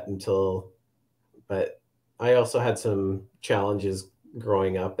understood that but I also had some challenges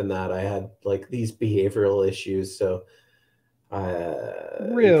growing up in that I had like these behavioral issues. So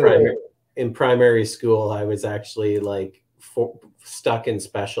really? in primary school, I was actually like stuck in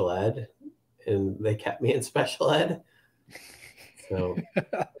special ed, and they kept me in special ed. So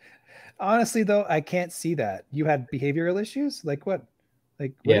honestly though, I can't see that. You had behavioral issues? Like what?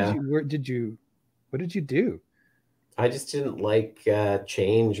 Like what did you do? I just didn't like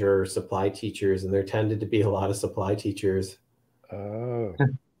change or supply teachers, and there tended to be a lot of supply teachers. Oh.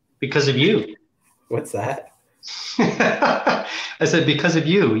 Because of you. What's that? I said because of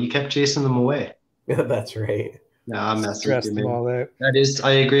you. You kept chasing them away. That's right. No, I'm messing with you, man. All out. That is,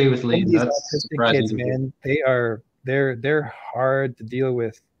 I agree with Lee. That's surprising kids, man. They're hard to deal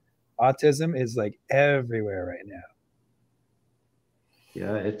with. Autism is like everywhere right now.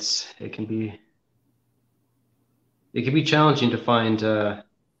 Yeah, it can be challenging to find a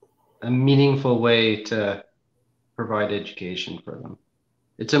meaningful way to provide education for them.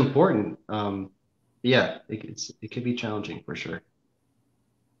 It's important. Yeah, it could be challenging for sure.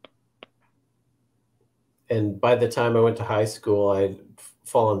 And by the time I went to high school, I'd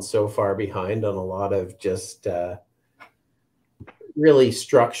fallen so far behind on a lot of just really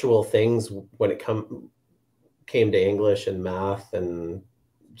structural things when it came to English and math and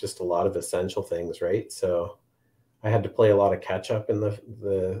just a lot of essential things, right? So I had to play a lot of catch up in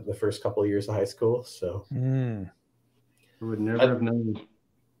the first couple of years of high school. So I would never have known.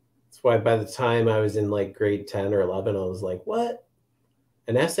 That's why by the time I was in like grade 10 or 11, I was like, what?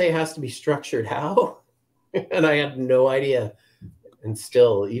 An essay has to be structured how? And I had no idea. And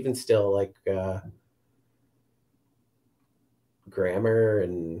even still, like grammar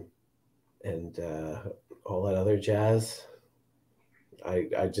and all that other jazz,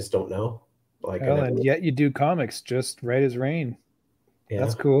 I just don't know. Like, well, and yet you do comics just right as rain. Yeah.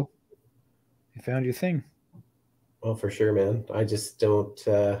 That's cool. You found your thing. Well, for sure, man. I just don't.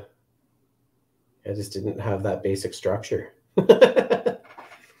 I just didn't have that basic structure.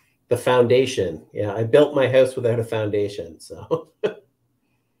 The foundation. Yeah, I built my house without a foundation. So.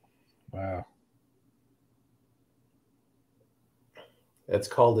 Wow. That's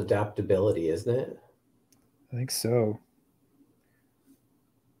called adaptability, isn't it? I think so.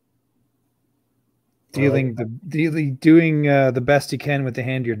 Doing the best you can with the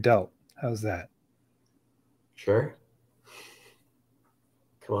hand you're dealt. How's that? Sure.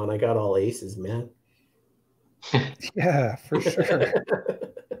 Come on, I got all aces, man. Yeah, for sure.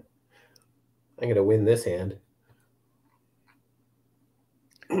 I'm gonna win this hand.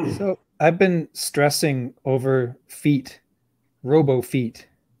 So I've been stressing over feet, robo feet.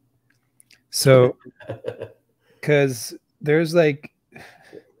 So, because there's like,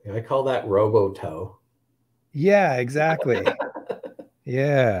 I call that robo toe. Yeah, exactly.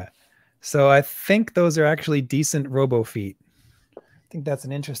 Yeah. So I think those are actually decent robo feet. I think that's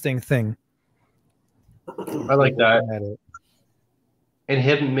an interesting thing. I like that. And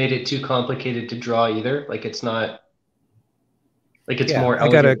haven't made it too complicated to draw either. Like it's not like it's more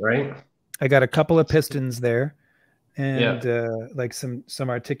elegant, right? I got a couple of pistons there and like some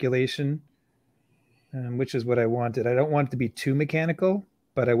articulation, which is what I wanted. I don't want it to be too mechanical,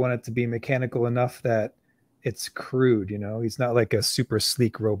 but I want it to be mechanical enough that it's crude, you know. He's not like a super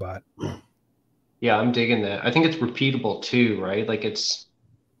sleek robot. Yeah, I'm digging that. I think it's repeatable too, right? Like it's.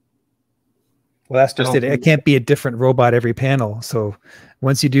 Well, that's just it. It can't be a different robot every panel. So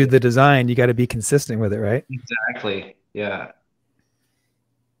once you do the design, you got to be consistent with it, right? Exactly. Yeah.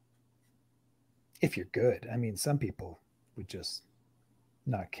 If you're good. I mean, some people would just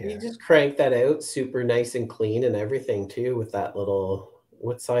not care. You just crank that out super nice and clean and everything too with that little,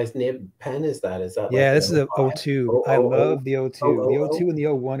 what size nib pen is that? Is that this is a 02. I love the 02. The 02 and the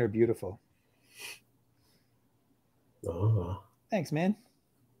 01 are beautiful. Oh. Thanks, man.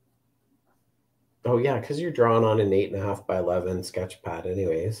 Oh yeah, because you're drawing on an 8.5 by 11 sketch pad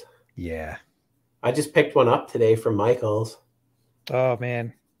anyways. Yeah. I just picked one up today from Michael's. Oh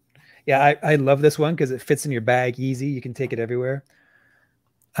man. Yeah, I love this one because it fits in your bag easy. You can take it everywhere.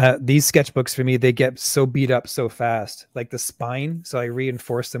 These sketchbooks for me, they get so beat up so fast, like the spine. So I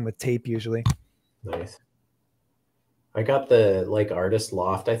reinforce them with tape usually. Nice. I got the like artist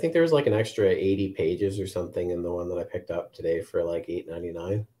loft. I think there was like an extra 80 pages or something in the one that I picked up today for like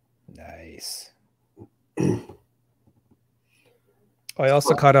 $8.99. Nice. I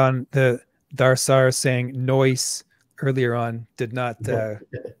also caught on the Darsar saying noise earlier on. Did not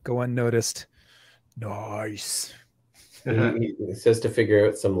go unnoticed. Nice. He says to figure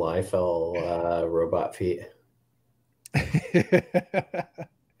out some Liefeld robot feet.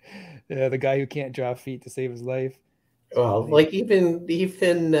 Yeah, the guy who can't draw feet to save his life. Well, like even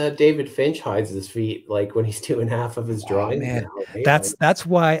David Finch hides his feet like when he's doing half of his drawings. Man, now, right? That's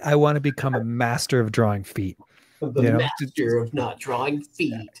why I want to become a master of drawing feet. The master of not drawing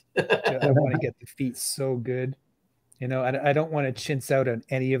feet. I want to get the feet so good. You know, I don't want to chintz out on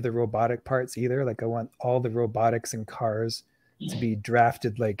any of the robotic parts either. Like I want all the robotics and cars to be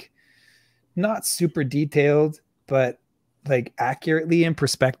drafted like not super detailed, but like accurately in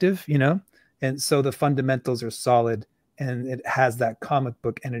perspective, you know? And so the fundamentals are solid and it has that comic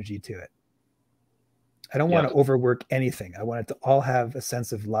book energy to it. I don't want to overwork anything. I want it to all have a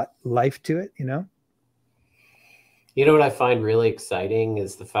sense of life to it, you know? You know what I find really exciting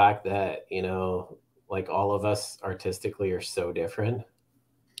is the fact that, you know, like all of us artistically are so different.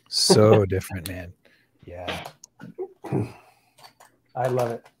 So different, man. Yeah. I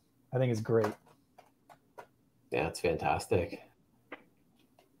love it. I think it's great. Yeah, it's fantastic.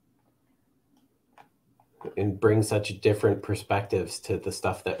 And bring such different perspectives to the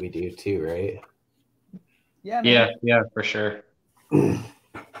stuff that we do too, right? Yeah, man. Yeah, for sure.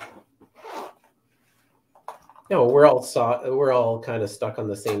 No, we're all kind of stuck on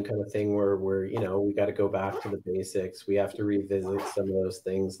the same kind of thing where you know, we got to go back to the basics. We have to revisit some of those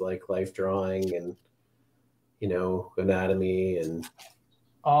things like life drawing and, you know, anatomy and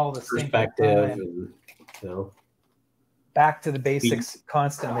all the perspective, and you know, back to the basics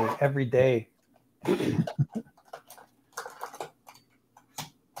constantly every day.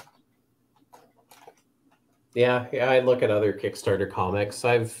 Yeah, I look at other Kickstarter comics.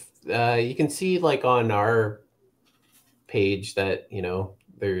 You can see like on our page that, you know,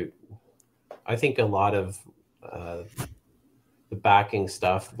 I think a lot of the backing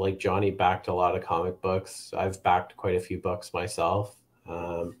stuff, like Johnny backed a lot of comic books. I've backed quite a few books myself.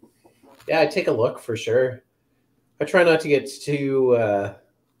 Yeah, I take a look for sure. I try not to get too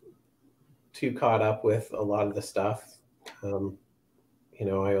caught up with a lot of the stuff. You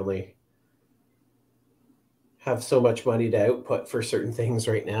know, I only have so much money to output for certain things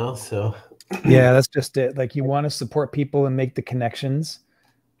right now. So yeah, that's just it. Like, you want to support people and make the connections.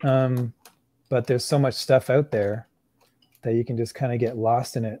 But there's so much stuff out there that you can just kind of get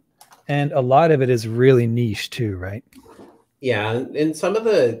lost in it. And a lot of it is really niche too, right? Yeah, and some of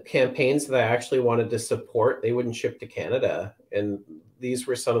the campaigns that I actually wanted to support, they wouldn't ship to Canada. And these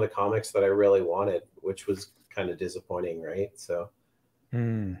were some of the comics that I really wanted, which was kind of disappointing, right? So,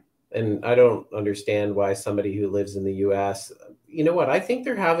 and I don't understand why somebody who lives in the US, you know what? I think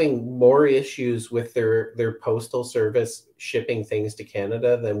they're having more issues with their postal service shipping things to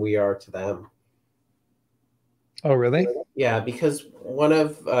Canada than we are to them. Oh, really? Yeah, because one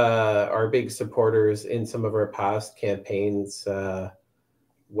of our big supporters in some of our past campaigns,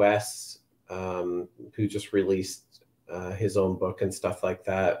 Wes, who just released his own book and stuff like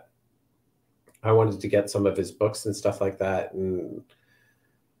that, I wanted to get some of his books and stuff like that, and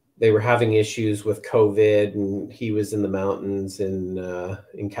they were having issues with COVID, and he was in the mountains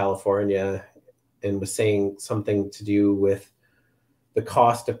in California, and was saying something to do with the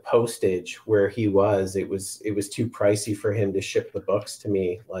cost of postage where he was. It was too pricey for him to ship the books to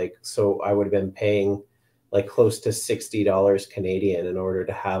me. Like, so I would have been paying like close to $60 Canadian in order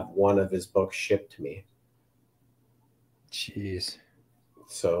to have one of his books shipped to me. Jeez.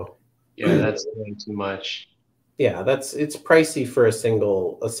 So yeah, that's way too much. Yeah, it's pricey for a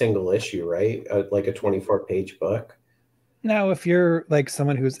single issue, right? Like a 24-page book. Now, if you're like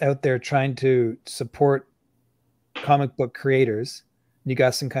someone who's out there trying to support comic book creators, you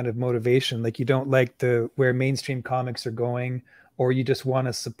got some kind of motivation, like you don't like where mainstream comics are going, or you just want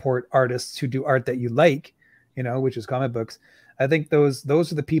to support artists who do art that you like, you know, which is comic books. I think those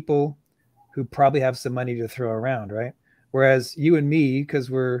are the people who probably have some money to throw around, right? Whereas you and me, because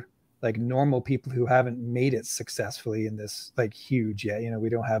we're like normal people who haven't made it successfully in this like huge yet, you know, we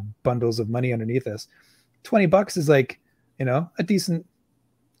don't have bundles of money underneath us. $20 is like, you know, a decent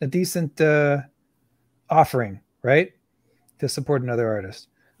offering, right, to support another artist.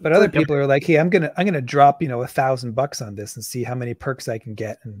 But other people are like, hey, I'm gonna drop, you know, $1,000 on this and see how many perks I can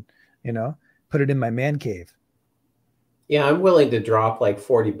get, and, you know, put it in my man cave. Yeah, I'm willing to drop like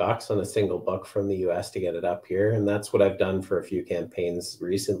 $40 on a single book from the US to get it up here, and that's what I've done for a few campaigns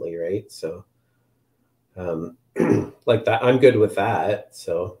recently, right? So like that, I'm good with that.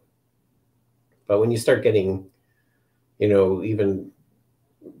 So, but when you start getting, you know, even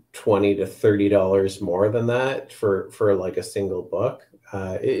 $20 to $30 more than that for like a single book,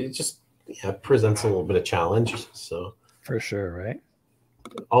 it just presents a little bit of challenge. So for sure, right?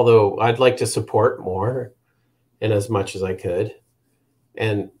 Although I'd like to support more in as much as I could,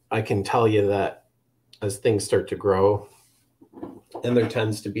 and I can tell you that as things start to grow, and there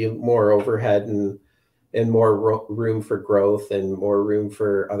tends to be more overhead and more room for growth and more room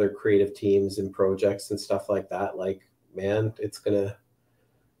for other creative teams and projects and stuff like that. Like, man,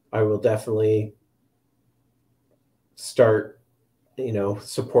 I will definitely start, you know,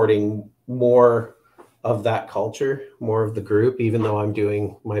 supporting more of that culture, more of the group, even though I'm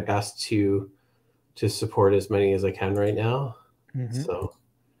doing my best to support as many as I can right now. So,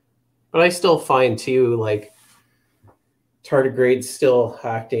 but I still find too, like, Tardigrade's still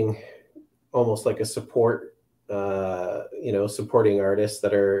acting almost like a support, you know, supporting artists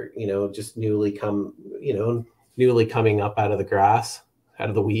that are, you know, just newly coming up out of the grass, out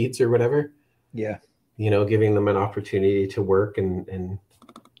of the weeds or whatever. Yeah. You know, giving them an opportunity to work and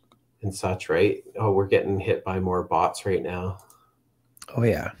such, right? Oh, we're getting hit by more bots right now. Oh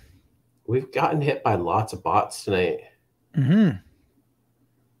yeah. We've gotten hit by lots of bots tonight.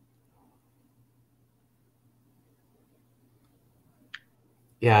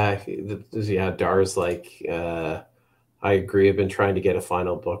 Yeah, Dar's like, I agree. I've been trying to get a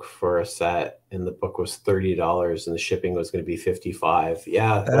final book for a set, and the book was $30, and the shipping was going to be $55.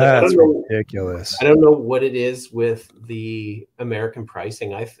 Yeah, that's ridiculous. I don't know what it is with the American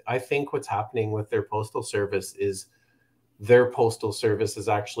pricing. I think what's happening with their postal service is their postal service is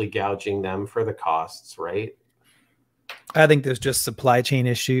actually gouging them for the costs, right? I think there's just supply chain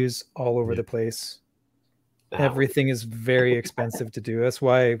issues all over the place. Everything is very expensive to do. That's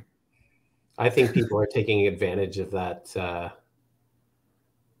why I think people are taking advantage of that.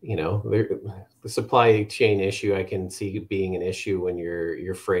 You know, the supply chain issue I can see being an issue when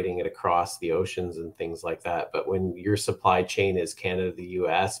you're freighting it across the oceans and things like that. But when your supply chain is Canada, the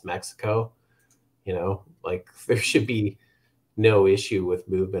US, Mexico, you know, like there should be no issue with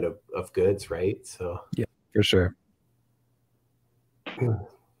movement of goods, right? So yeah, for sure.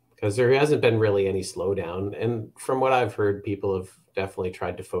 Because there hasn't been really any slowdown. And from what I've heard, people have definitely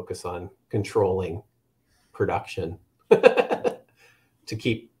tried to focus on controlling production to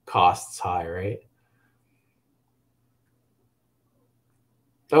keep costs high, right?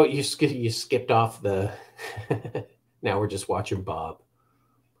 Oh, you skipped off the now we're just watching Bob.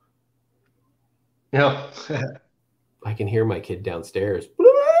 Yeah. I can hear my kid downstairs.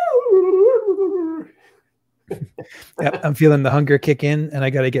 Yep, I'm feeling the hunger kick in, and I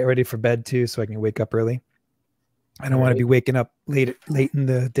got to get ready for bed too, so I can wake up early. I don't want to be waking up late in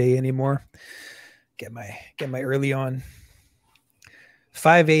the day anymore. Get my early on.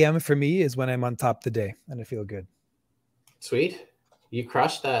 5 a.m. for me is when I'm on top of the day, and I feel good. Sweet, you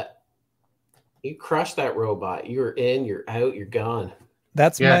crushed that. You crushed that robot. You're in, you're out, you're gone.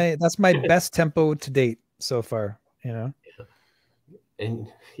 That's my best tempo to date so far. You know. Yeah. And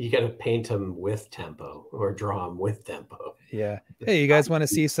you got to paint them with tempo or draw them with tempo. Yeah. Hey, you guys want to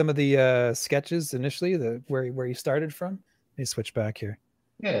see some of the sketches initially, where you started from? Let me switch back here.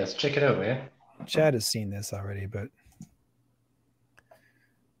 Yeah, let's check it out, man. Chad has seen this already, but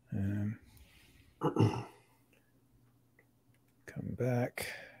come back.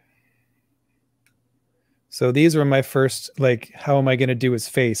 So these were my first, like, how am I going to do his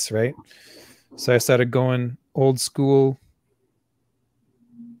face, right? So I started going old school.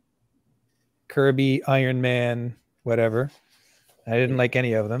 Kirby, Iron Man, whatever. I didn't like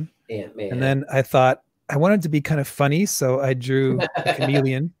any of them. Ant-Man. And then I thought I wanted to be kind of funny, so I drew a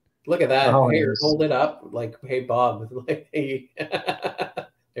chameleon. Look at that. Oh, here, hold it up. Like, hey, Bob. Like, hey.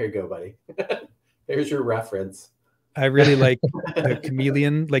 There you go, buddy. There's your reference. I really like the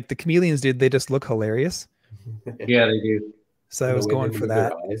chameleon. Like the chameleons, dude, they just look hilarious. Yeah, they do. So I was going for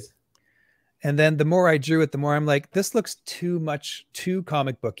that. And then the more I drew it, the more I'm like, this looks too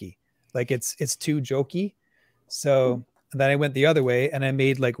comic booky. Like it's too jokey. So then I went the other way and I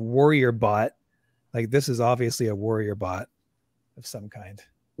made like warrior bot. Like this is obviously a warrior bot of some kind.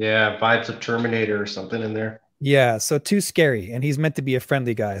 Yeah, vibes of Terminator or something in there. Yeah, so too scary. And he's meant to be a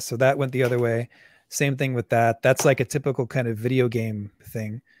friendly guy. So that went the other way. Same thing with that. That's like a typical kind of video game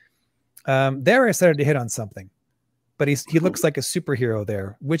thing. There I started to hit on something. But he looks like a superhero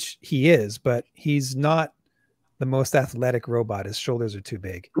there, which he is, but he's not the most athletic robot. His shoulders are too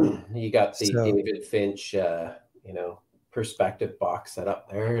big. You got the David Finch, perspective box set up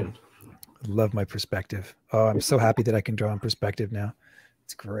there. And love my perspective. Oh, I'm so happy that I can draw in perspective now.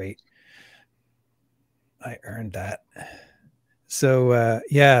 It's great. I earned that. So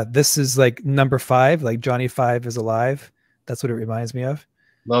yeah, this is like number 5, like Johnny 5 is alive. That's what it reminds me of.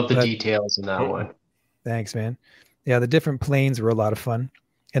 Love the details in that one. Thanks, man. Yeah, the different planes were a lot of fun.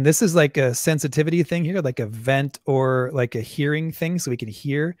 And this is like a sensitivity thing here, like a vent or like a hearing thing so we can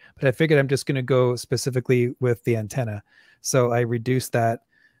hear. But I figured I'm just going to go specifically with the antenna. So I reduced that,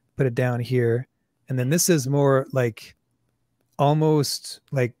 put it down here. And then this is more like almost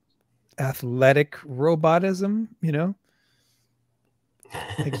like athletic robotism, you know?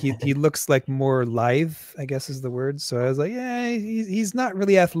 Like he looks like more lithe, I guess is the word. So I was like, yeah, he's not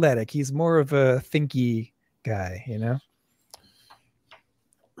really athletic. He's more of a thinky guy, you know?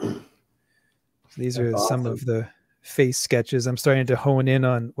 So these are some of the face sketches. I'm starting to hone in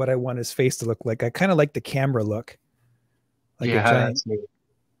on what I want his face to look like. I kind of like the camera look. Like a giant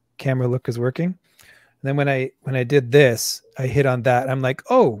camera look is working. And then when I did this, I hit on that. I'm like,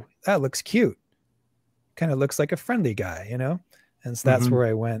 oh, that looks cute. Kind of looks like a friendly guy, you know? And so that's where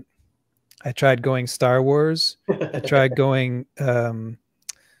I went. I tried going Star Wars. I tried going Gundam.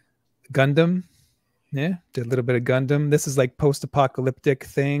 Yeah, did a little bit of Gundam. This is like post-apocalyptic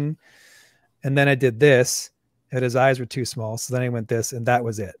thing. And then I did this, and his eyes were too small. So then I went this, and that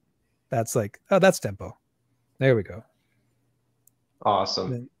was it. That's like, oh, that's tempo. There we go.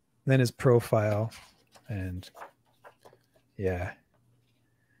 Awesome. Then his profile. And yeah.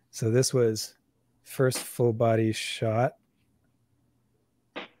 So this was first full body shot.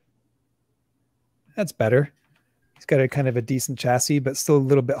 That's better. He's got a kind of a decent chassis, but still a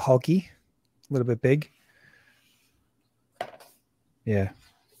little bit hulky, a little bit big. Yeah.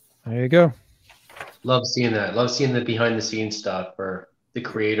 There you go. Love seeing that. Love seeing the behind the scenes stuff for the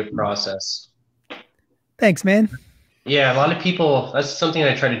creative process. Thanks, man. Yeah, a lot of people, that's something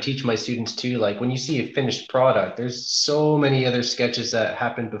I try to teach my students too. Like when you see a finished product, there's so many other sketches that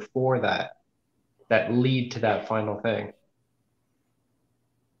happen before that that lead to that final thing.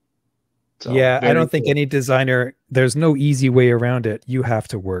 So Yeah, I very don't think cool. any designer, there's no easy way around it. You have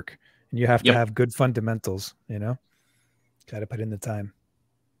to work and you have to Yep. have good fundamentals, you know? Got to put in the time.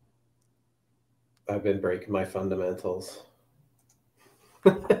 I've been breaking my fundamentals.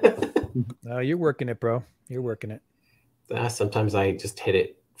 No, you're working it, bro. You're working it. Sometimes I just hit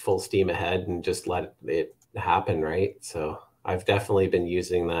it full steam ahead and just let it happen, right? So I've definitely been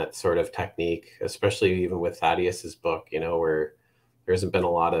using that sort of technique, especially even with Thaddeus's book, you know, where there hasn't been a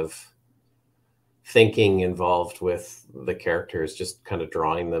lot of thinking involved with the characters, just kind of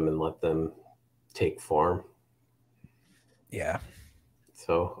drawing them and let them take form. Yeah.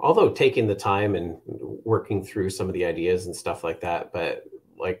 So although taking the time and working through some of the ideas and stuff like that, but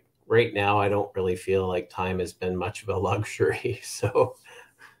like right now, I don't really feel like time has been much of a luxury. So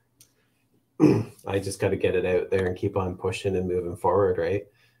I just got to get it out there and keep on pushing and moving forward, right?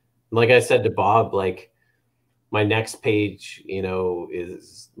 And like I said to Bob, like my next page, you know,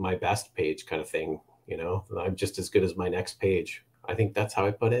 is my best page kind of thing. You know, I'm just as good as my next page. I think that's how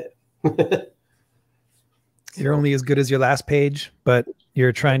I put it. You're only as good as your last page, but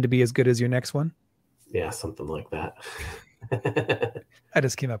you're trying to be as good as your next one. Yeah, something like that. I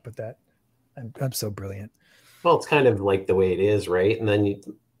just came up with that. I'm so brilliant. Well, it's kind of like the way it is, right? And then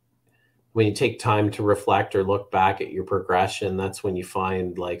when you take time to reflect or look back at your progression, that's when you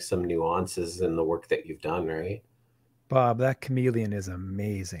find like some nuances in the work that you've done, right? Bob, that chameleon is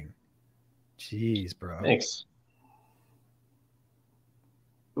amazing. Jeez, bro. Thanks.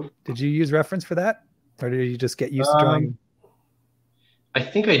 Did you use reference for that? Or did you just get used to drawing? I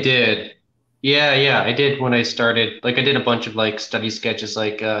think I did. Yeah, I did when I started. Like I did a bunch of like study sketches,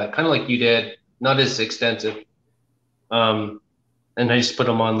 like kind of like you did, not as extensive. And I just put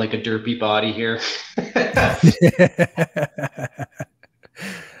them on like a derpy body here.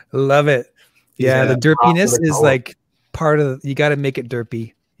 Love it. Yeah, the derpiness is color. like part of, you got to make it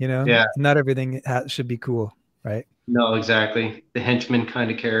derpy, you know? Yeah. Not everything should be cool, right? No, exactly. The henchman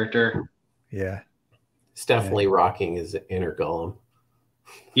kind of character. Yeah. It's definitely rocking his inner golem.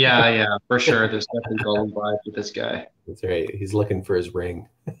 Yeah, for sure. There's definitely golden vibes with this guy. That's right. He's looking for his ring.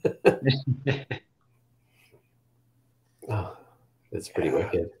 Oh, that's pretty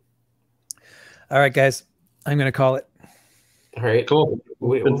wicked. All right, guys. I'm going to call it. All right. Cool.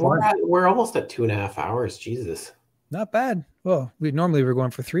 We're almost at 2.5 hours. Jesus. Not bad. Well, we're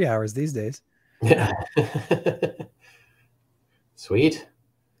going for 3 hours these days. Yeah. Sweet.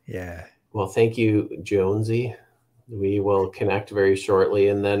 Yeah. Well, thank you, Jonesy. We will connect very shortly,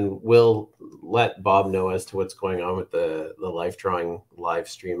 and then we'll let Bob know as to what's going on with the live stream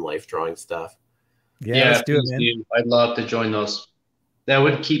life drawing stuff. Yeah, let's do it, man. I'd love to join those. That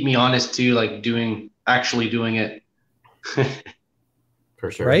would keep me honest too, like actually doing it.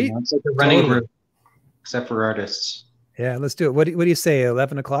 For sure. Right? It's like a running group, except for artists. Yeah, let's do it. What do you say?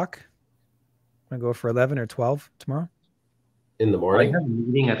 11 o'clock? Want to go for 11 or 12 tomorrow? In the morning? I have a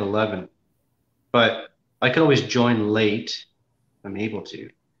meeting at 11, but I could always join late if I'm able to.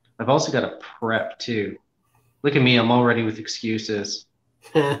 I've also got to prep too. Look at me, I'm already with excuses.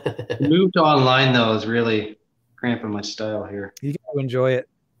 Move to online though is really cramping my style here. You got to enjoy it.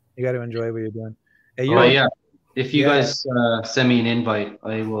 You got to enjoy what you're doing. Hey, yeah. If you guys send me an invite,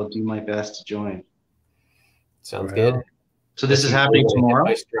 I will do my best to join. Sounds good. So this is happening tomorrow?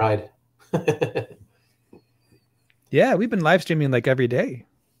 My stride. Yeah, we've been live streaming like every day.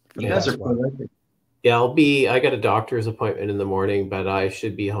 You guys are prolific. Yeah, I got a doctor's appointment in the morning, but I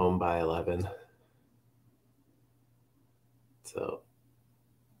should be home by 11. So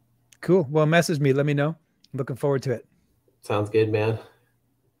cool. Well, message me. Let me know. I'm looking forward to it. Sounds good, man.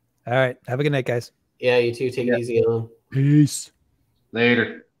 All right. Have a good night, guys. Yeah, you too. Take it easy, Alan. Peace.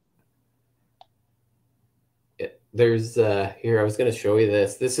 Later. There's here, I was going to show you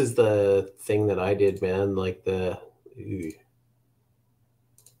this. This is the thing that I did, man. Like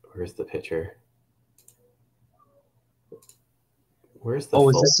where's the picture? Where's the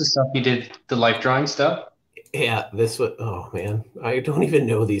is this the stuff you did, the life drawing stuff? Yeah, this was, oh man, I don't even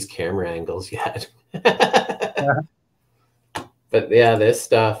know these camera angles yet. But yeah, this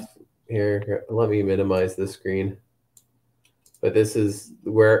stuff here, let me minimize the screen. But this is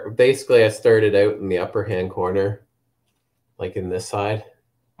where basically I started out in the upper hand corner, like in this side.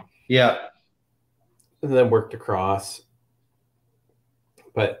 Yeah. And then worked across.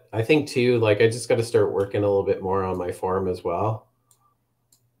 But I think too, like I just got to start working a little bit more on my form as well.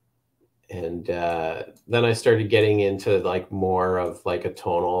 And then I started getting into like more of like a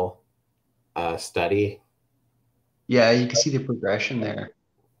tonal study. Yeah, you can see the progression there.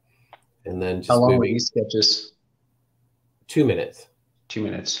 And then How just long were moving these sketches? 2 minutes. 2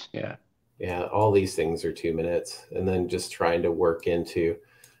 minutes. Yeah. Yeah, all these things are 2 minutes, and then just trying to work into,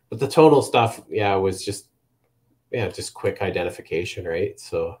 but the tonal stuff, yeah, was just quick identification, right?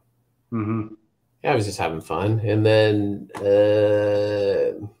 So Mm-hmm. yeah, I was just having fun, and then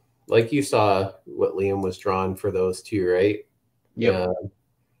like you saw what Liam was drawing for those two, right? Yep.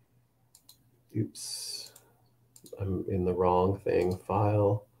 Oops, I'm in the wrong thing.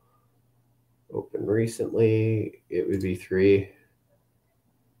 File, open recently. It would be 3.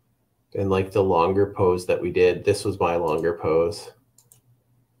 And like the longer pose that we did, this was my longer pose.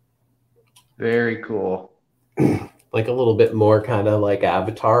 Very cool. Like a little bit more kind of like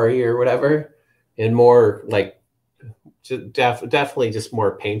avatar-y or whatever, and more like definitely just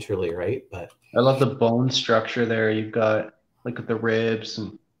more painterly, right? But I love the bone structure there. You've got like with the ribs,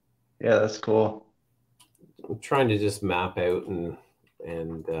 and yeah, that's cool. I'm trying to just map out and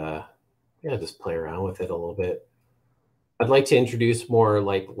yeah, just play around with it a little bit. I'd like to introduce more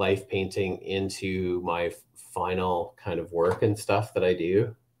like life painting into my final kind of work and stuff that I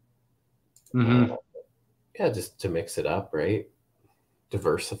do. Mm-hmm. Yeah, just to mix it up, right?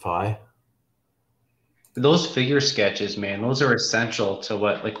 Diversify. Those figure sketches, man, those are essential to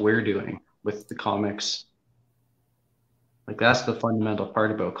what like we're doing with the comics. Like that's the fundamental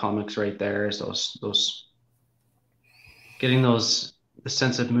part about comics right there, is those getting those the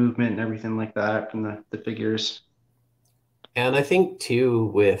sense of movement and everything like that from the figures. And I think too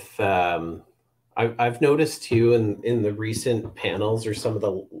with I've noticed too in the recent panels, or some of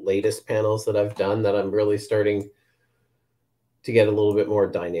the latest panels that I've done, that I'm really starting to get a little bit more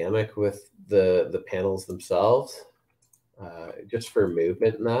dynamic with the panels themselves, just for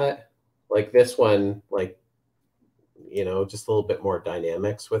movement and that. Like this one, like, you know, just a little bit more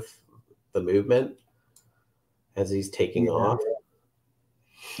dynamics with the movement as he's taking off.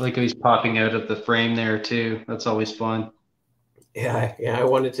 Like he's popping out of the frame there too. That's always fun. Yeah, I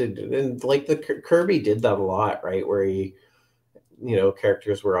wanted to, and like the Kirby did that a lot, right? Where he, you know,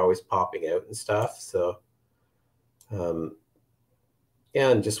 characters were always popping out and stuff. So, yeah,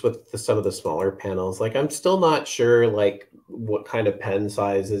 and just with some of the smaller panels, like I'm still not sure like what kind of pen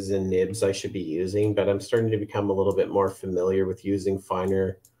sizes and nibs I should be using, but I'm starting to become a little bit more familiar with using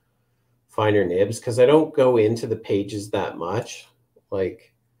finer nibs, because I don't go into the pages that much.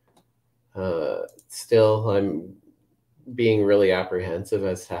 Like, still, I'm being really apprehensive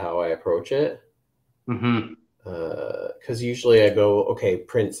as to how I approach it. Mm-hmm. Because usually I go, okay,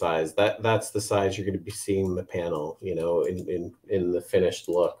 print size. That's the size you're going to be seeing the panel, you know, in the finished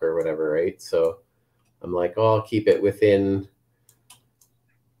look or whatever, right? So I'm like, oh, I'll keep it within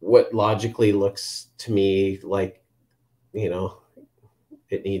what logically looks to me like, you know,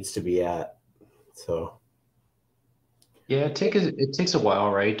 it needs to be at. So Yeah, it takes a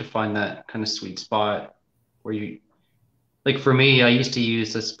while, right, to find that kind of sweet spot where you like for me, I used to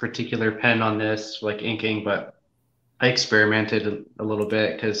use this particular pen on this, like inking, but I experimented a little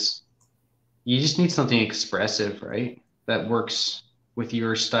bit because you just need something expressive, right? That works with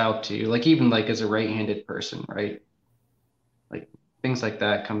your style too. Like even like as a right-handed person, right? Like things like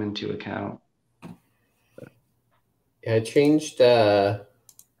that come into account. yeah, I changed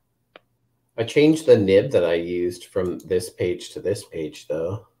the nib that I used from this page to this page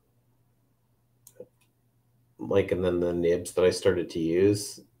though. Like, and then the nibs that I started to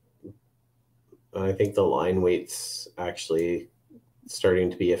use, I think the line weight's actually starting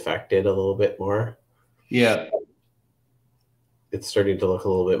to be affected a little bit more. Yeah. It's starting to look a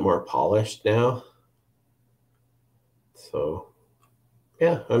little bit more polished now. So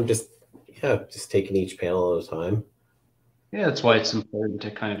yeah, I'm just taking each panel at a time. Yeah, that's why it's important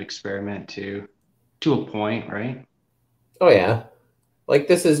to kind of experiment to a point, right? Oh yeah. Like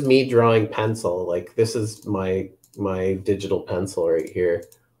this is me drawing pencil. Like this is my digital pencil right here.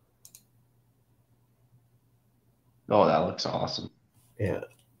 Oh, that looks awesome. Yeah.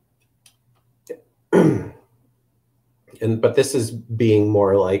 But this is being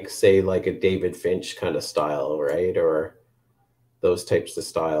more like, say, like a David Finch kind of style, right? Or those types of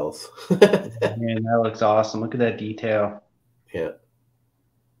styles. Man, that looks awesome. Look at that detail. Yeah.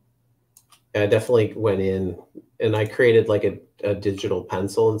 I definitely went in and I created like a digital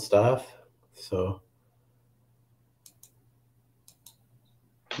pencil and stuff. So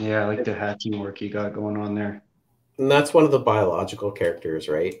yeah, I like the hatching work you got going on there. And that's one of the biological characters,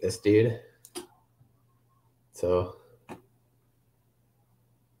 right? This dude. So,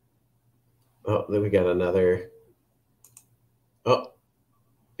 oh, then we got another. Oh,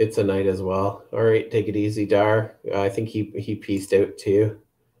 it's a knight as well. All right, take it easy, Dar. I think he pieced out too.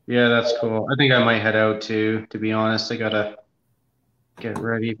 Yeah, that's cool. I think I might head out too, to be honest. I gotta get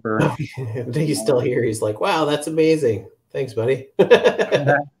ready for He's still here. He's like, wow, that's amazing. Thanks, buddy.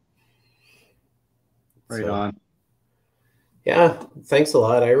 right on. Yeah, thanks a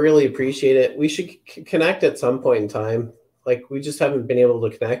lot. I really appreciate it. We should connect at some point in time. Like, we just haven't been able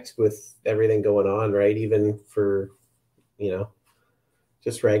to connect with everything going on, right? Even for, you know,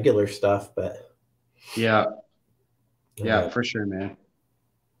 just regular stuff. But yeah, for sure, man.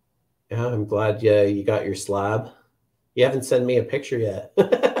 Yeah, I'm glad you got your slab. You haven't sent me a picture yet.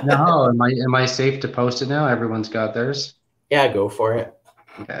 No, am I safe to post it now? Everyone's got theirs. Yeah, go for it.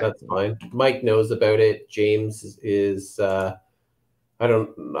 Okay. That's fine. Mike knows about it. James is I'm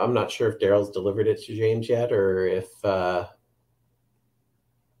not sure if Darrell's delivered it to James yet, or if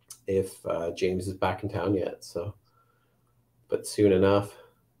James is back in town yet. So, but soon enough.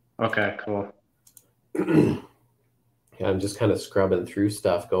 Okay, cool. Yeah, I'm just kind of scrubbing through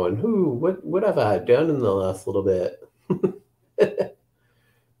stuff, going, what have I done in the last little bit?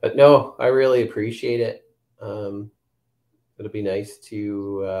 But no, I really appreciate it. It'll be nice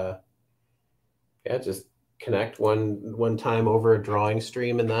to just connect one time over a drawing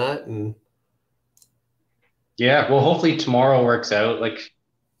stream and that. And yeah, well, hopefully tomorrow works out. Like,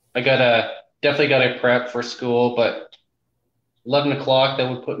 I definitely gotta prep for school, but 11 o'clock, that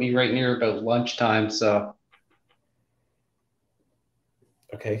would put me right near about lunchtime. So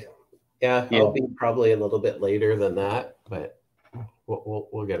okay, yeah, I'll be probably a little bit later than that, but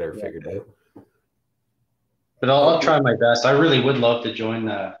we'll get her figured out. But I'll try my best. I really would love to join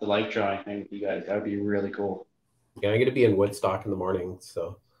the light drawing thing with you guys. That would be really cool. Yeah, I'm gonna be in Woodstock in the morning,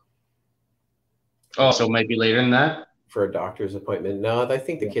 so. Oh, so it might be later than that? For a doctor's appointment. No, I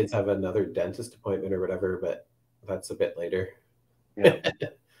think the kids have another dentist appointment or whatever, but that's a bit later. Yeah.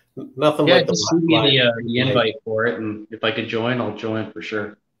 Nothing like just shoot me the invite for it, and if I could join, I'll join for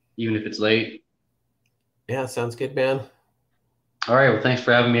sure, even if it's late. Yeah, sounds good, man. All right, well, thanks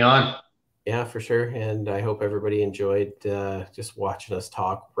for having me on. Yeah, for sure. And I hope everybody enjoyed just watching us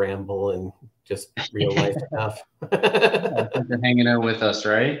talk, ramble, and just real life stuff. Yeah, thanks for hanging out with us,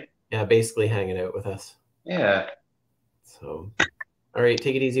 right? Yeah, basically hanging out with us. Yeah. So, all right,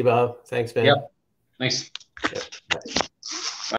 take it easy, Bob. Thanks, man. Yep. Thanks. Yep. Bye.